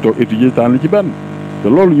nañu toog étudier tànn ci benn te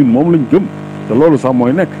loolu ñun moom lañ gëm te loolu sax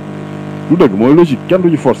mooy nekk du dëgg mooy logique kenn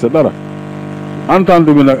duñu forcer dara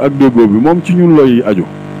entente bi nag ak déggoo bi moom ci ñun lay aju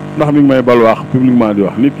ndax mi ngi may balu wax publiquement di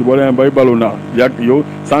wax nit ki boo demee bay balu ndax yàgg yow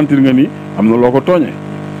sentir nga ni am na loo ko tooñee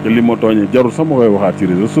te li ma tooñee jarul sama koy waxaat ci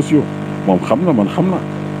réseaux sociaux moom xam na man xam naa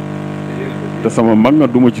te sama mag nga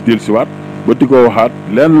duma ci dellusiwaat ba di ko waxaat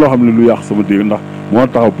leen loo xam ne lu yàq sama dégg ndax moo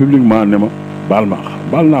taxaw publiquement ne ma baal maax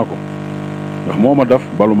baal naa ko ndax moo ma def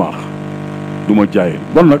balu maax du ma jaayee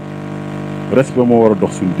bon nag respect moo war a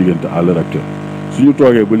dox suñu diggante à l'heure actuelle suñu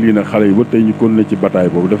toogee ba lii nag xale yi ba tey ñu continuer ci bataille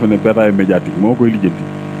boobu dafa ne bataille médiatique moo koy lijjanti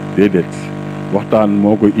déedéet waxtaan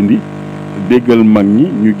moo koy indi déggal mag ñi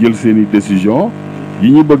ñu jël seen i décision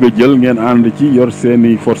yi ñu bëgg a jël ngeen ànd ci yor seen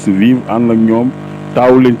i force vive ànd ak ñoom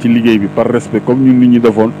taawu leen ci liggéey bi par respect comme ñun nit ñi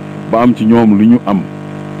defoon ba am ci ñoom lu ñu am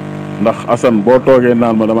ndax Assane boo toogee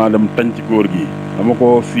naan ma damaa dem tañ ci góor gi dama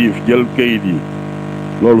ko siif jël kayit yi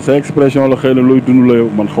loolu sa expression la xëy na looy dund la yow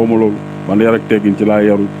man xaw ma loolu man yar ak teggin ci laa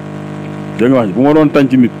yaru dégg nga wax ji bu ma doon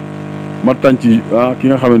tànc nit ma tànc ki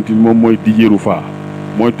nga xamante ni moom mooy Didier Faa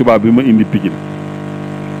mooy tubaab bi ma indi Pikine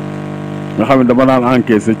nga xam ne dama daan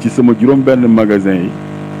encaissé ci sama juróom benn magasin yi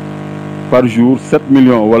par jour 7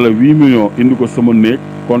 millions wala 8 millions indi ko sama néeg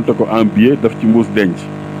compté ko en billet daf ci mbuus denc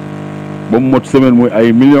ba mu mot semaine muy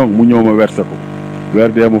ay millions mu ñëw ma versé ko weer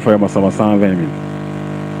dee mu fay ma sama 120 000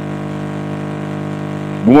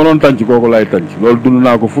 bu ma doon tànc kooku laay tànc loolu dund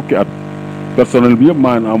naa ko fukki at personnel bi yëpp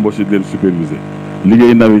maa ngi embauché di leen superviser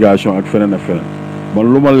liggéey navigation ak feneen ak feneen man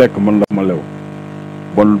lu ma lekk man la ma lew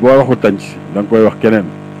bon boo waxu tànc da nga koy wax keneen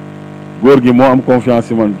góor gi moo am confiance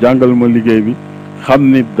ci man jàngal ma liggéey bi xam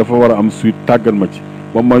ni dafa war a am suite tàggat ma ci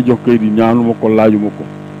ba may jox kayit yi ñaanu ma ko laaju ma ko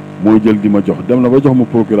mooy jël di ma jox dem na ba jox ma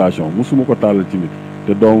procuration musuma ko tàllal ci nit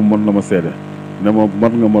te doomu mën na ma seede ne ma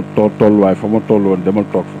mat nga ma tolluwaay fa ma toll woon demal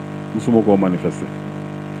toog fa musuma koo manifester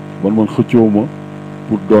bon man xëccoo ma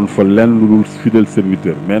pour doon fa lenn lu dul fidèle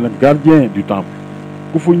serviteur mais nag gardien du temple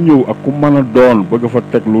ku fa ñëw ak ku mën a doon bëgg fa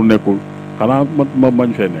teg lu nekkul xanaa ma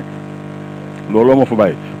mañ fee nekk looloo ma fa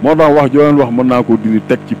bàyyi moo tax wax joo leen wax mën naa ko dindi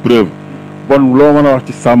teg ci preuve bon loo mën a wax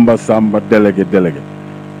ci Samba délégué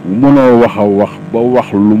mënoo wax a wax ba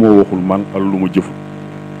wax lu ma waxul man ak lu ma jëful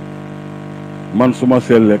man su ma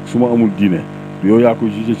selleek su ma amul diine yow yaa ko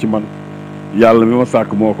jugé ci man yàlla mi ma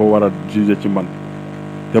sàkk moo ko war a jugé ci man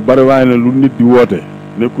te bari waaye ne lu nit di woote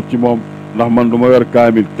nekkut ci moom ndax man du ma wer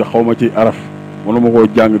kaamil te xaw ma ci araf mënuma koo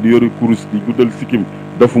jàng di yori kurus di guddal sikkim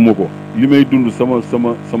defuma ko li may dund sama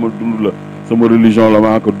dund la sama religion la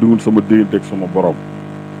maa ko dugul sama diggante ak sama borom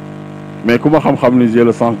mais ku ma xam-xam ni j'ai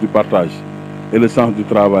le sens du partage et le sens du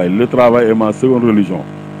travail le travail est ma seconde religion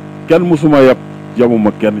kenn musuma yeb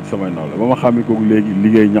jamuma kenn ci samay nawle ba ma xamee ko léegi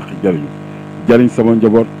liggéey ñax jariñ sama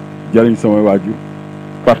njaboot jariñ samay waajur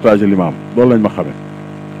partager li ma am loolu lañ ma xamee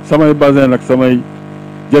samay basin nag samay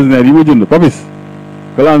jasneer yi ma jënd papis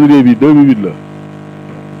calendrier bi 2008 la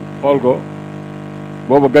xool ko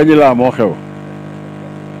booba gàññi laa moo xew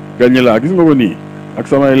gàññi laa gis nga ko nii ak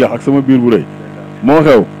samay lex ak sama biir bu rëy moo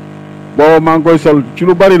xew booba maa ngi koy sol ci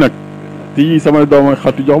lu bari nag te yii samay doom ak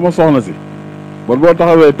xatu jox ma soxna si bon boo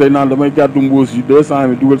taxawee tey naan damay gàddu mbuus yi 200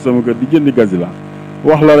 000 dugal sama kër di jëndi gazi la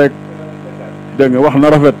wax la rek dégg nga wax na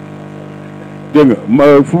rafet dégg nga ma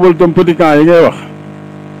football tam petit camp yi ngay wax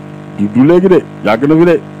du léegi de yàgg na fi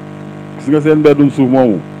de gis nga seen mbeddum suuf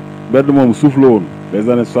moomu mbedd moomu suuf la woon les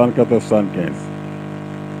années 74 75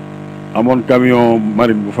 amoon camion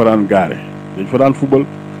marine bu fa daan gaare dañ fa daan football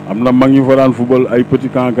am na mag ñu fa daan football ay petit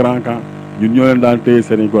camp grand camp ñun ñoo leen daan téye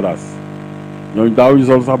seen i godaas ñooñu daawuñu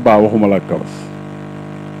sol sax baa waxuma la kawas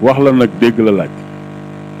wax la nag dégg la laaj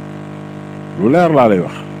lu leer laa lay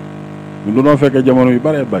wax ñun dunoo fekkee jamono yu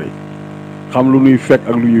bëree bëri xam lu ñuy fekk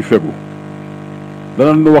ak lu ñuy fegu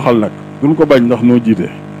danañ nu waxal nag duñ ko bañ ndax noo jiite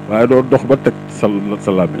waaye doo dox ba teg sa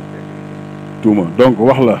làmmiñ tuuma donc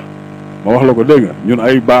wax la ma wax la ko dégg nga ñun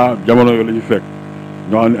ay baa jamono yooyu la ñu fekk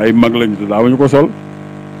ñoo xam ne ay mag lañu te daawuñu ko sol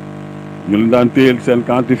ñu leen daan téyel seen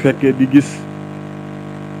kanti fekkee di gis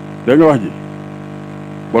dégg nga wax ji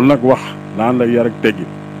bon nag wax naan la yar ak teggin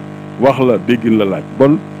wax la déggin la laaj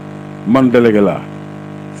bon man délégué laa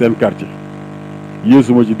seen quartier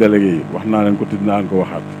yéesuma ci délégué yi wax naa leen ko te dinaa leen ko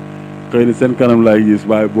waxaat xëy na seen kanam laay yées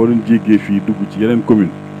waaye boo leen jéggee fii dugg ci yeneen commune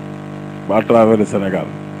ba à travers le Sénégal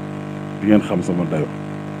di ngeen xam sama dayo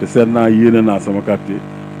te seet naa yéene naa sama quartier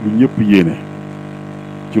lu ñëpp yéene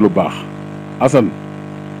ci lu baax Assane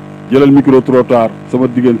jëlal micro trottoir sama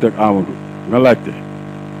diggante ak Amadou nga laajte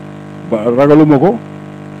ba ragaluma ko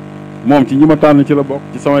moom ci ñi ma tànn ci la bokk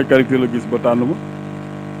ci samay qualité la gis ba tànn ma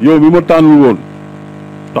yow mi ma tànnul woon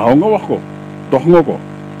taxaw nga wax ko dox nga ko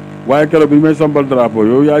waaye keroog bi may sambal drapeau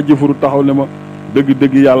yow yaa jëfuru taxaw ne ma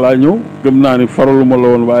dëgg-dëgg yàllaa ñëw gëm naa ni faraluma la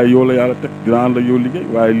woon waaye yow la yàlla teg dina ànd ak yow liggéey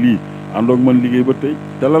waaye lii àndoog man liggéey ba tey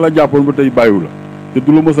te la jàppoon ba tey bàyyiwu la te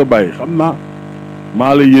du la mës a bàyyi xam naa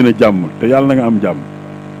maa la yéene jàmm te yàlla na nga am jàmm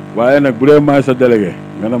waaye nag bu dee maay sa délégué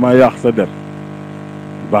nga ne maa yàq sa der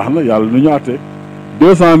baax na yàlla nu ñu àtte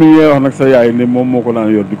 200 000 yee wax nag sa yaay ne moom moo ko daan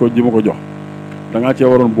yor di ko ji ma ko jox da ngaa cee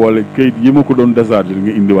waroon boole kayit yi ma ko doon décharger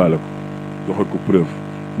nga indiwaale ko joxe ko preuve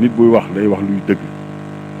nit buy wax day wax luy dëgg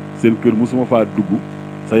seen kër mosuma faa dugg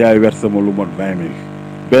sa yaay verse ma lu mot 20 000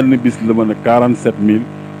 benn bis la ma ne 47 000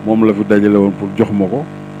 moom la fi dajale woon pour jox ma ko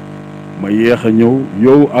ma yéex a ñëw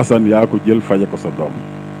yow Assane yaa ko jël faje ko sa doom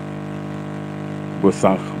ba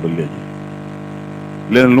sànq ba léegi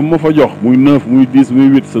leneen lu ma fa jox muy 9 muy 10 muy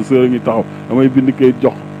 8 sa sœur a ngi taxaw damay bind kayit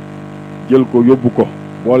jox jël ko yóbbu ko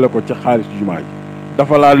boole ko ca xaalis jumaa ji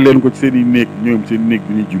dafa laal leen ko ci seen i néeg ñoom seen néeg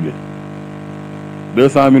bi ñuy jullee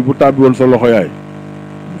 200 000 bu tàbbi woon sa loxo yaay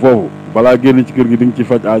foofu balaa génn ci kër gi di nga ci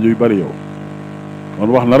faj aajo yu bari yow man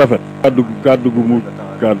wax na rafet.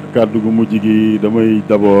 kàddu gu mujj gi damay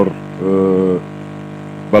d'abord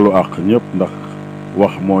balu àq ñëpp ndax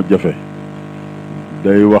wax moo jafe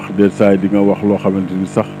day wax de saay di nga wax loo xamante ni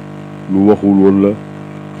sax lu waxul woon la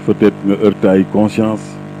peut-être nga heurté ay conscience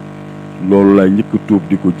loolu lay njëkk tuub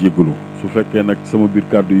di ko jéggalu su fekkee nag sama biir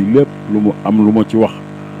kàddu yi lépp lu mu am lu ma ci wax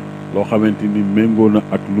loo xamante ni méngoo na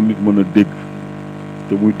ak lu nit mën a dégg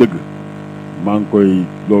te muy dëgg maa ngi koy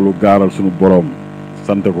loolu gaaral suñu boroom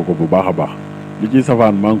sante ko bu baax a baax li ciy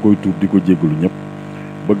safaan maa ngi koy tuub di ko jéggalu ñëpp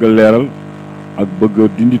bëgg a leeral ak bëgg a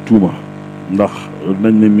dindi tuuma ndax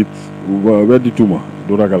nañ ne nit weddi tuuma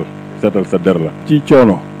du ragal seetal sa der la ci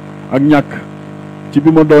coono ak ñàkk ci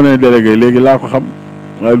bi ma doonee délégué léegi laa ko xam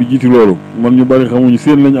waaye lu jiiti loolu man ñu bari xamuñu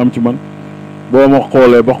seen lañu am ci man boo ma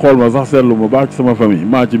xoolee ba xool ma sax seetlu ma baax ci sama famille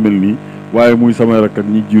maa ci mel nii waaye muy samay rakk ak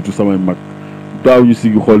ñi jiitu samay mag daaw ñu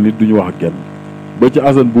sigi xool nit duñu wax ak kenn ba ci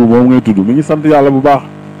Assane bu moom ngay tudd mi ngi sant yàlla bu baax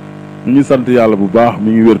mi ngi sant yàlla bu baax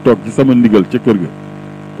mi ngi wér toog ci sama ndigal ca kër ga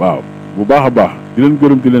waaw bu baax a baax di leen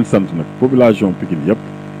gërëm di leen sant nag population Pikine yëpp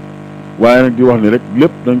waaye nag di wax ni rek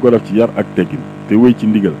lépp dañ ko def ci yar ak teggin te wéy ci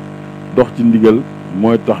ndigal dox ci ndigal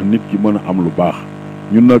mooy tax nit ki mën a am lu baax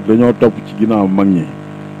ñun nag dañoo topp ci ginnaaw mag ñi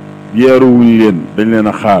yeeruwuñ leen dañ leen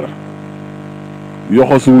a xaar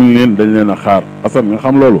yoxosuwuñ leen dañ leen a xaar Assane nga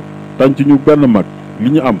xam loolu tànc ñu benn mag li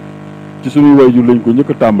ñu am ci suñuy wayjur lañ ko njëkk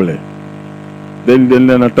a tàmbalee dañ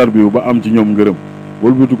leen a tarbiwu ba am ci ñoom ngërëm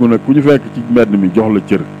wëlbatiku nag ku ñu fekk ci mbedd mi jox la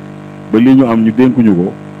cër ba lii ñu am ñu dénkuñu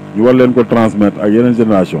ko ñu war leen ko transmettre ak yeneen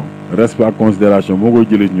génération respect ak considération moo koy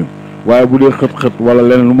jëlee ñun waaye bu dee xët-xët wala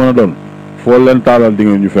leneen lu mën a doon foo leen taalal di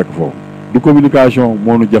nga ñu fekk foofu du communication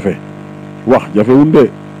moo nu jafe wax jafewun de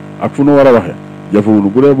ak fu nu war a waxee jafewunu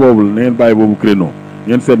bu dee boobu la na ngeen bàyyi boobu créneau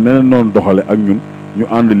ngeen seet neneen noonu doxale ak ñun ñu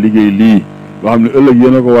ànd liggéey lii loo xam ne ëllëg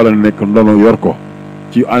yéen a ko war a nekk ndono yor ko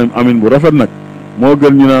ci amin bu rafet nag moo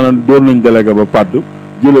gën ñu naan doon nañ délégué ba padd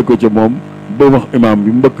jëlee ko ca moom ba wax imam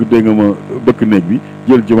bi mbëkk dégg nga ma bëkk néeg bi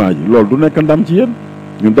jël jumaa ji loolu du nekk ndam ci yéen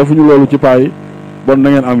ñun defuñu loolu ci paa yi bon na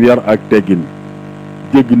ngeen am yar ak teggin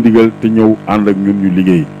dégg ndigal te ñëw ànd ak ñun ñu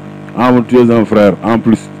liggéey Amadou tu es un frère en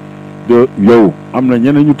plus de yow am na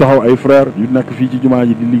ñeneen ñu taxaw ay frère yu nekk fii ci jumaa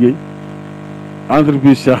ji di liggéey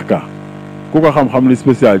entreprise Cheikh Ka ku ko xam-xam ni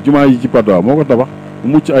spécial jumaa ji ci Padoa moo ko tabax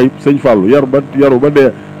mucc ay sëñ Fallou yaru ba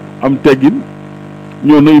dee am teggin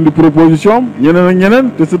ñoo na indi proposition am ñeneen ak ñeneen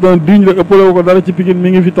te c'est un digne rek ëppale wu ko dara ci Pikine mi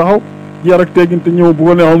ngi fi taxaw yar ak teggin te ñëw bu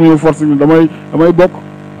ko neexoon mu ñëw force ni damay bokk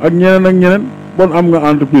ak ñeneen bon am nga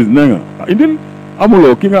entreprise nee nga indil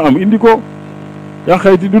amuloo ki nga am indi ko yaa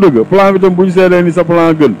xayti du dëgg plan bi tam bu ñu seedee ni sa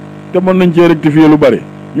plan gën te mën nañ cee rectifier lu bari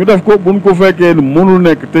ñu def ko buñ ko fekkee ni mënul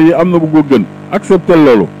nekk te am na bu ko gën accepter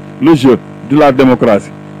loolu le jeu de la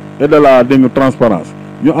démocratie et de la transparence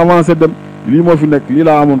ñu avancé dem lii moo fi nekk lii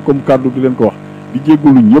laa amoon comme kàddu di leen ko wax di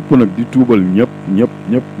jéggalu ñëpp nag di tuubal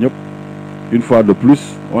ñëpp une fois de plus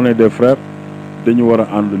on est des frères dañu war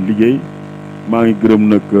a ànd liggéey maa ngi gërëm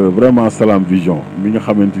nag vraiment Salam Vision mi nga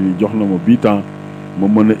xamante ni jox na ma bii temps ma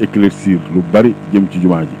mën a éclaircir lu bari jëm ci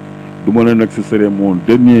jumaa ji du ma ne nag ce serait mon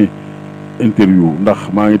dernier interview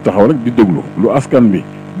ndax maa ngi taxaw rek di déglu lu askan bi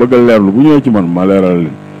bëgg a leerlu bu ñëwee ci man ma leeral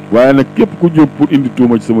leen waaye nag képp ku jóg pour indi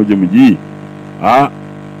tuuma ci sama jëm ji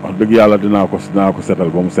wax dëgg yàlla dinaa ko setal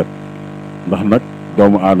ba mu set ndax nag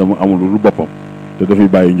doomu aadama amul lu boppam te dafay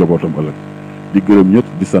bàyyi njabootam ëllëg di gërëm ñëpp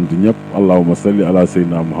di sant ñëpp allahumma salli ala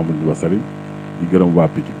sayyidina muhammadin wa sallim di gërëm waa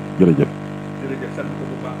Pikine jërëjëf. jërëjëf sant ko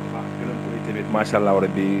bu baax a baax gërëm ko tamit macha allah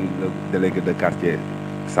rabbi le délégué de quartier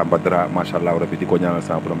Samba macha allah rabbi di ko ñaanal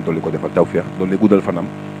sama borom dolli ko defal tawfeex dolli guddal fanam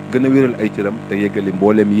gën a wéral ay cëram te yeggali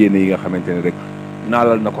mbooleem yéene yi nga xamante ne rek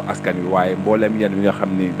naalal na ko askan wi waaye mbooleem yenn yi nga xam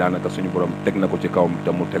ni daanaka suñu borom teg na ko ci kawam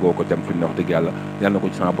te mu tegoo ko tam fi mu ne wax dëgg yàlla yal na ko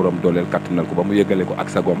ci sama borom dooleel kattanal ko ba mu yeggale ko ak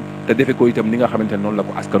sagom te defe ko itam ni nga xamante ne noonu la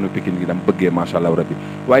ko askanu Pikine gi dam bëggee macha allah rabbi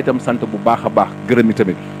waaye itam sant bu baax a baax gërëm yi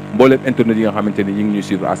tamit mbooleem internet yi nga xamante ni ñu ngi ñuy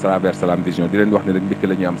suivre à travers Salam Vision di leen wax ne rek mbégte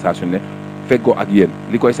la ñuy am saa su ne feggoo ak yéen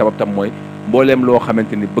li koy sabab tam mooy mbooleem loo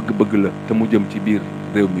xamante ni bëgg-bëgg la te mu jëm ci biir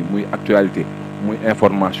réew mi muy actualité muy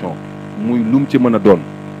information muy lum ci mën a doon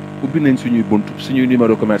ubbi nañ suñuy bunt suñuy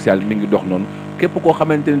numéro commercial mi ngi dox noonu képp koo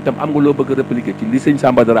xamante ni tam am nga loo bëgg a répliquer ci li sëñ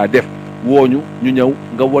Samba def wooñu ñu ñëw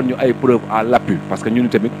nga won ñu ay preuves à l'appui parce que ñun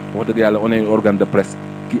tamit wax dëgg yàlla on est un organe de presse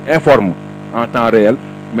qui informe en temps réel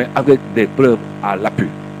mais avec des preuves à l'appui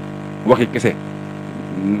waxi kese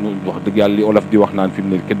wax dëgg yàlla li olof di wax naan fi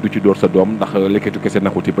mu ne kenn du ci door sa doom ndax lekketu kese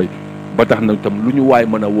naxu ci bay ba tax na tam lu ñu waay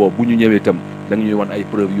mën a woo bu ñu ñëwee itam da nga ñuy wan ay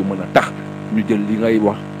preuves yu mën a tax ñu jël li ngay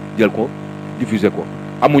wax jël ko diffuser ko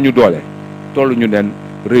amuñu doole tollu ñu neen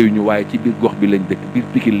réew ñu waaye ci biir gox bi lañ dëkk biir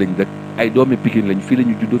Pikine lañ dëkk ay doomi Pikine lañ fii la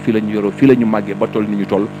ñu juddoo fii la ñu yoroo fii la ñu màggee ba toll ni ñu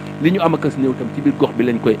toll li ñu am akas néew tam ci biir gox bi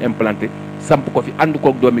lañ koy implanté samp ko fi ànd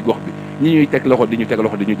koog doomi gox bi ñi ñuy teg loxo di ñu teg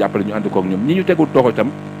loxo di ñu jàppale ñu ànd koog ñoom ñi ñu tegul toxo itam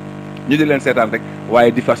ñu di leen seetaan rek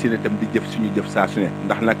waaye di fas yéene itam di jëf suñu jëf saa su ne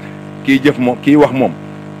ndax nag kii jëf moom kii wax moom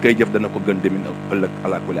kay jëf dana ko gën demin ëllëg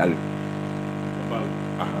ala kulli àll. dafa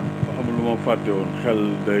xam lu ma fàtte woon xel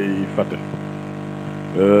day fàtte.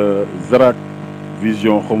 Zarak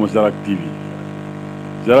Vision xawma Zarak TV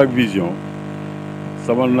Zarak Vision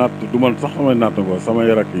sama natt du man sax samay nattangoo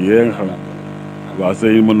samay rakk yee nga xam waaw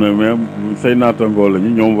say mën na même say nattangoo lañu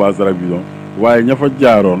ñoom waa Zarak Vision waaye ña fa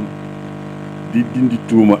jaaroon di dindi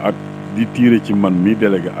tuuma ak di tiire ci man mi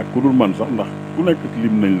délégué ak ku dul man sax ndax ku nekk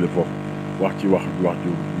lim nañ la foofu wax ci wax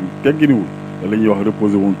ju tegginiwul da la ñuy wax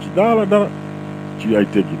reposé wuñ ci dara ci ay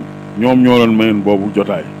teggin ñoom ñoo doon mayoon boobu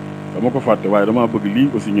jotaay dama ko fàtte waaye damaa bëgg lii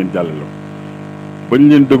aussi ngeen jàllale ko bañ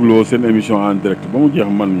leen dégloo seen émission en direct ba mu jeex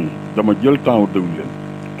man mi dama jël temps déglu leen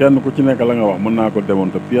kenn ku ci nekk la nga wax mën naa ko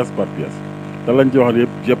démonter pièce par pièce te lañ ci wax yëpp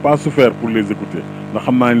j'ai pas souffert pour les écouter ndax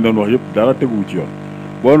xam naa ni doon wax yëpp dara teguwu ci yoon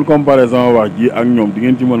bon comparaison wax ji ak ñoom di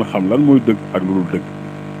ngeen ci mën a xam lan mooy dëgg ak lu dul dëgg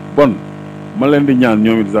bon ma leen di ñaan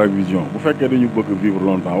ñoom it Zarak Vision bu fekkee dañu bëgg vivre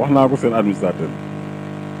longtemps wax naa ko seen administrateur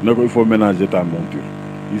ne ko il faut ménager ta monture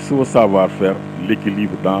il faut savoir faire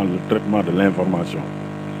l'équilibre dans le traitement de l'information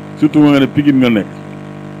surtout nga ne Pikine nga nekk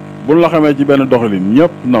buñ la xamee ci benn doxalin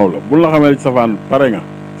ñëpp naw la buñ la xamee ci safaan pare nga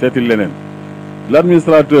seeti leneen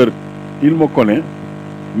l'administrateur il me connaît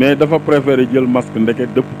mais dafa préféré jël masque ndeke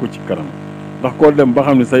dëpp ko ci kanam ndax koo dem ba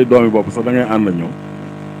xam ne say doomi bopp sax da ngay ànd ak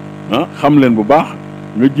ñoom xam leen bu baax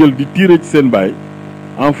nga jël di tirer ci seen baay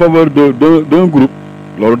en faveur d'un groupe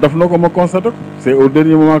loolu daf na ko ma constaté ko c'est au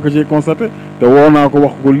dernier moment que j'ai constaté te woo naa ko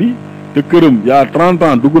wax ko lii te këram yaa 30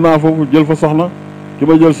 ans dugg naa foofu jël fa soxna ki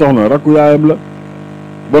ma jël soxna rakku yaayam la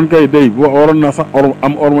bon kay day bu waroon na sax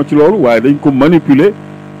am orma ci loolu waaye dañ ko manipuler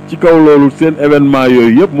ci kaw loolu seen événement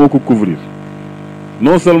yooyu yëpp moo ko couvrir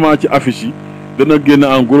non seulement ci affiche yi dana génn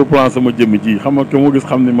en gros plan sama jëmm ji xam nga ke mu gis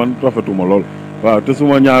xam ni man rafetuma lool waaw te su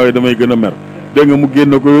ma ñaawee damay gën a mer dégg nga mu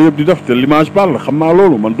génn ko yooyu yëpp di def te l'image parle xam naa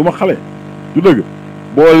loolu man du ma xale du dëgg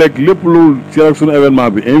boo lekk lépp lu si rek suñu événement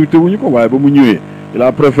bi invité wuñu ko waaye ba mu ñëwee il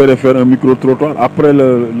a préféré faire un micro trottoir après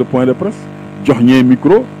le point de presse jox ñee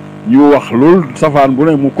micro ñu wax loolu safaan bu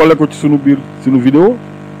ne mu collé ko ci suñu biir suñu vidéo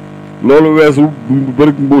loolu weesu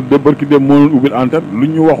bërki dem mënul ubbil antenne lu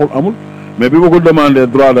ñu waxul amul mais bi ma ko demandé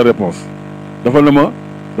droit de réponse dafa ne ma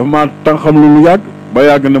dafa maa tan xam lu yàgg ba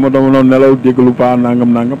yàgg ne ma dama noon nelaw déggalu pa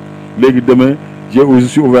nangam léegi demee je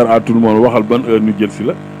suis ouvert à tout le monde waxal ban heure ñu jël si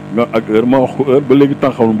la nga ak heure ma wax ko heure ba léegi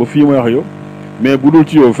tan xam ba fii may wax yow mais bu dul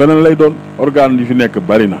ci yow feneen lay doon organe yi fi nekk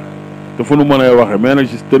bari na te fu nu mën a waxee mais nag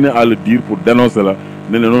je tenais à le dire pour dénoncer la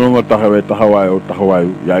ne ne noonu nga taxawee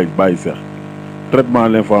taxawaayu yaay bàyyi seex traitement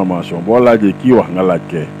l'information boo laajee kii wax nga laaj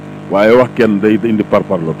kee waaye wax kenn day indi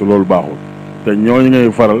parparloo te loolu baaxul te ñooñu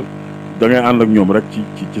ngay faral da ngay ànd ak ñoom rek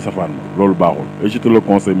ci safaan ma loolu baaxul et je te le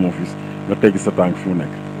conseille mon fils nga teggi sa tànk fi mu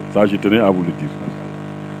nekk ça je tenais à vous le dire.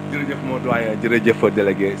 jërëjëf moo doyen jërëjëf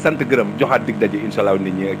délégué sant gërëm joxaat dig daje incha allah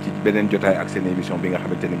nit ñi ci beneen jotaay ak seen émission bi nga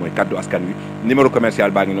xamante ni mooy kaddu askan wi numéro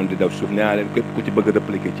commercial baa ngi noonu di daw suuf nee naa leen képp ku ci bëgg a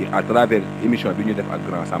répliquer ci à travers émission bi ñu def ak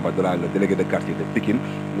grand Samba le délégué de quartier de Pikine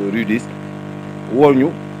rue 10 woo ñu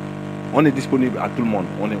on est disponible à tout le monde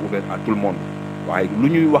on est ouvert à tout le monde waaye lu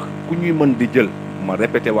ñuy wax ku ñuy mën di jël ma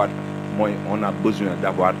répété waat mooy on a besoin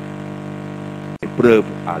d'avoir des preuves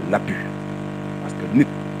à l'appui parce que nit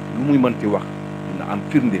lu muy mën ci wax na am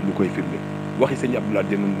firnde lu koy firnde waxi sëñ Abdoulaye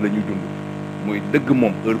Dieng la ñuy dund muy dëgg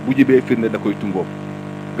moom heure bu jibee firnde da koy tungóob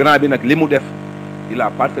grand bi nag li mu def il a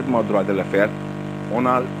parfaitement droit de le faire on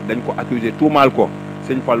a dañ ko accusé tuumaal ko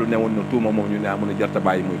sëñ Fallou ne woon na tuuma moom ñu ne amun a jarta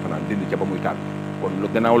bàyyi muy fanaan dindi ca ba muy tàgg kon lu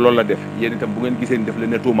gannaaw loolu la def yéen itam bu ngeen gisee ni def leen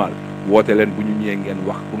ne tuumaal woote leen bu ñu ñëwee ngeen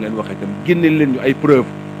wax bu ngeen waxee itam génneel leen ñu ay preuve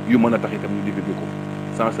yu mën a tax itam ñu divulguer ko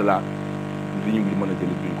sans cela li ñu mën a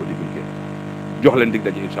jël duñ ko divulguer jox leen dig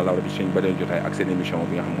daje incha allah rabi suñ beneen jotaay ak seen émission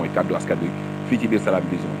bi nga xam mooy kaddu askan bi fii ci biir Salam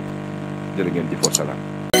Vision jërë ngeen jëf wa salaam.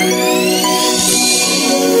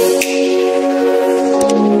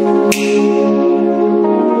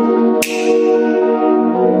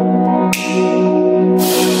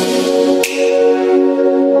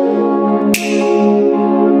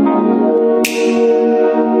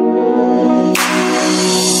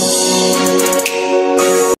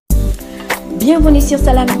 Bienvenue sur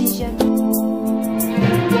Salam Vision.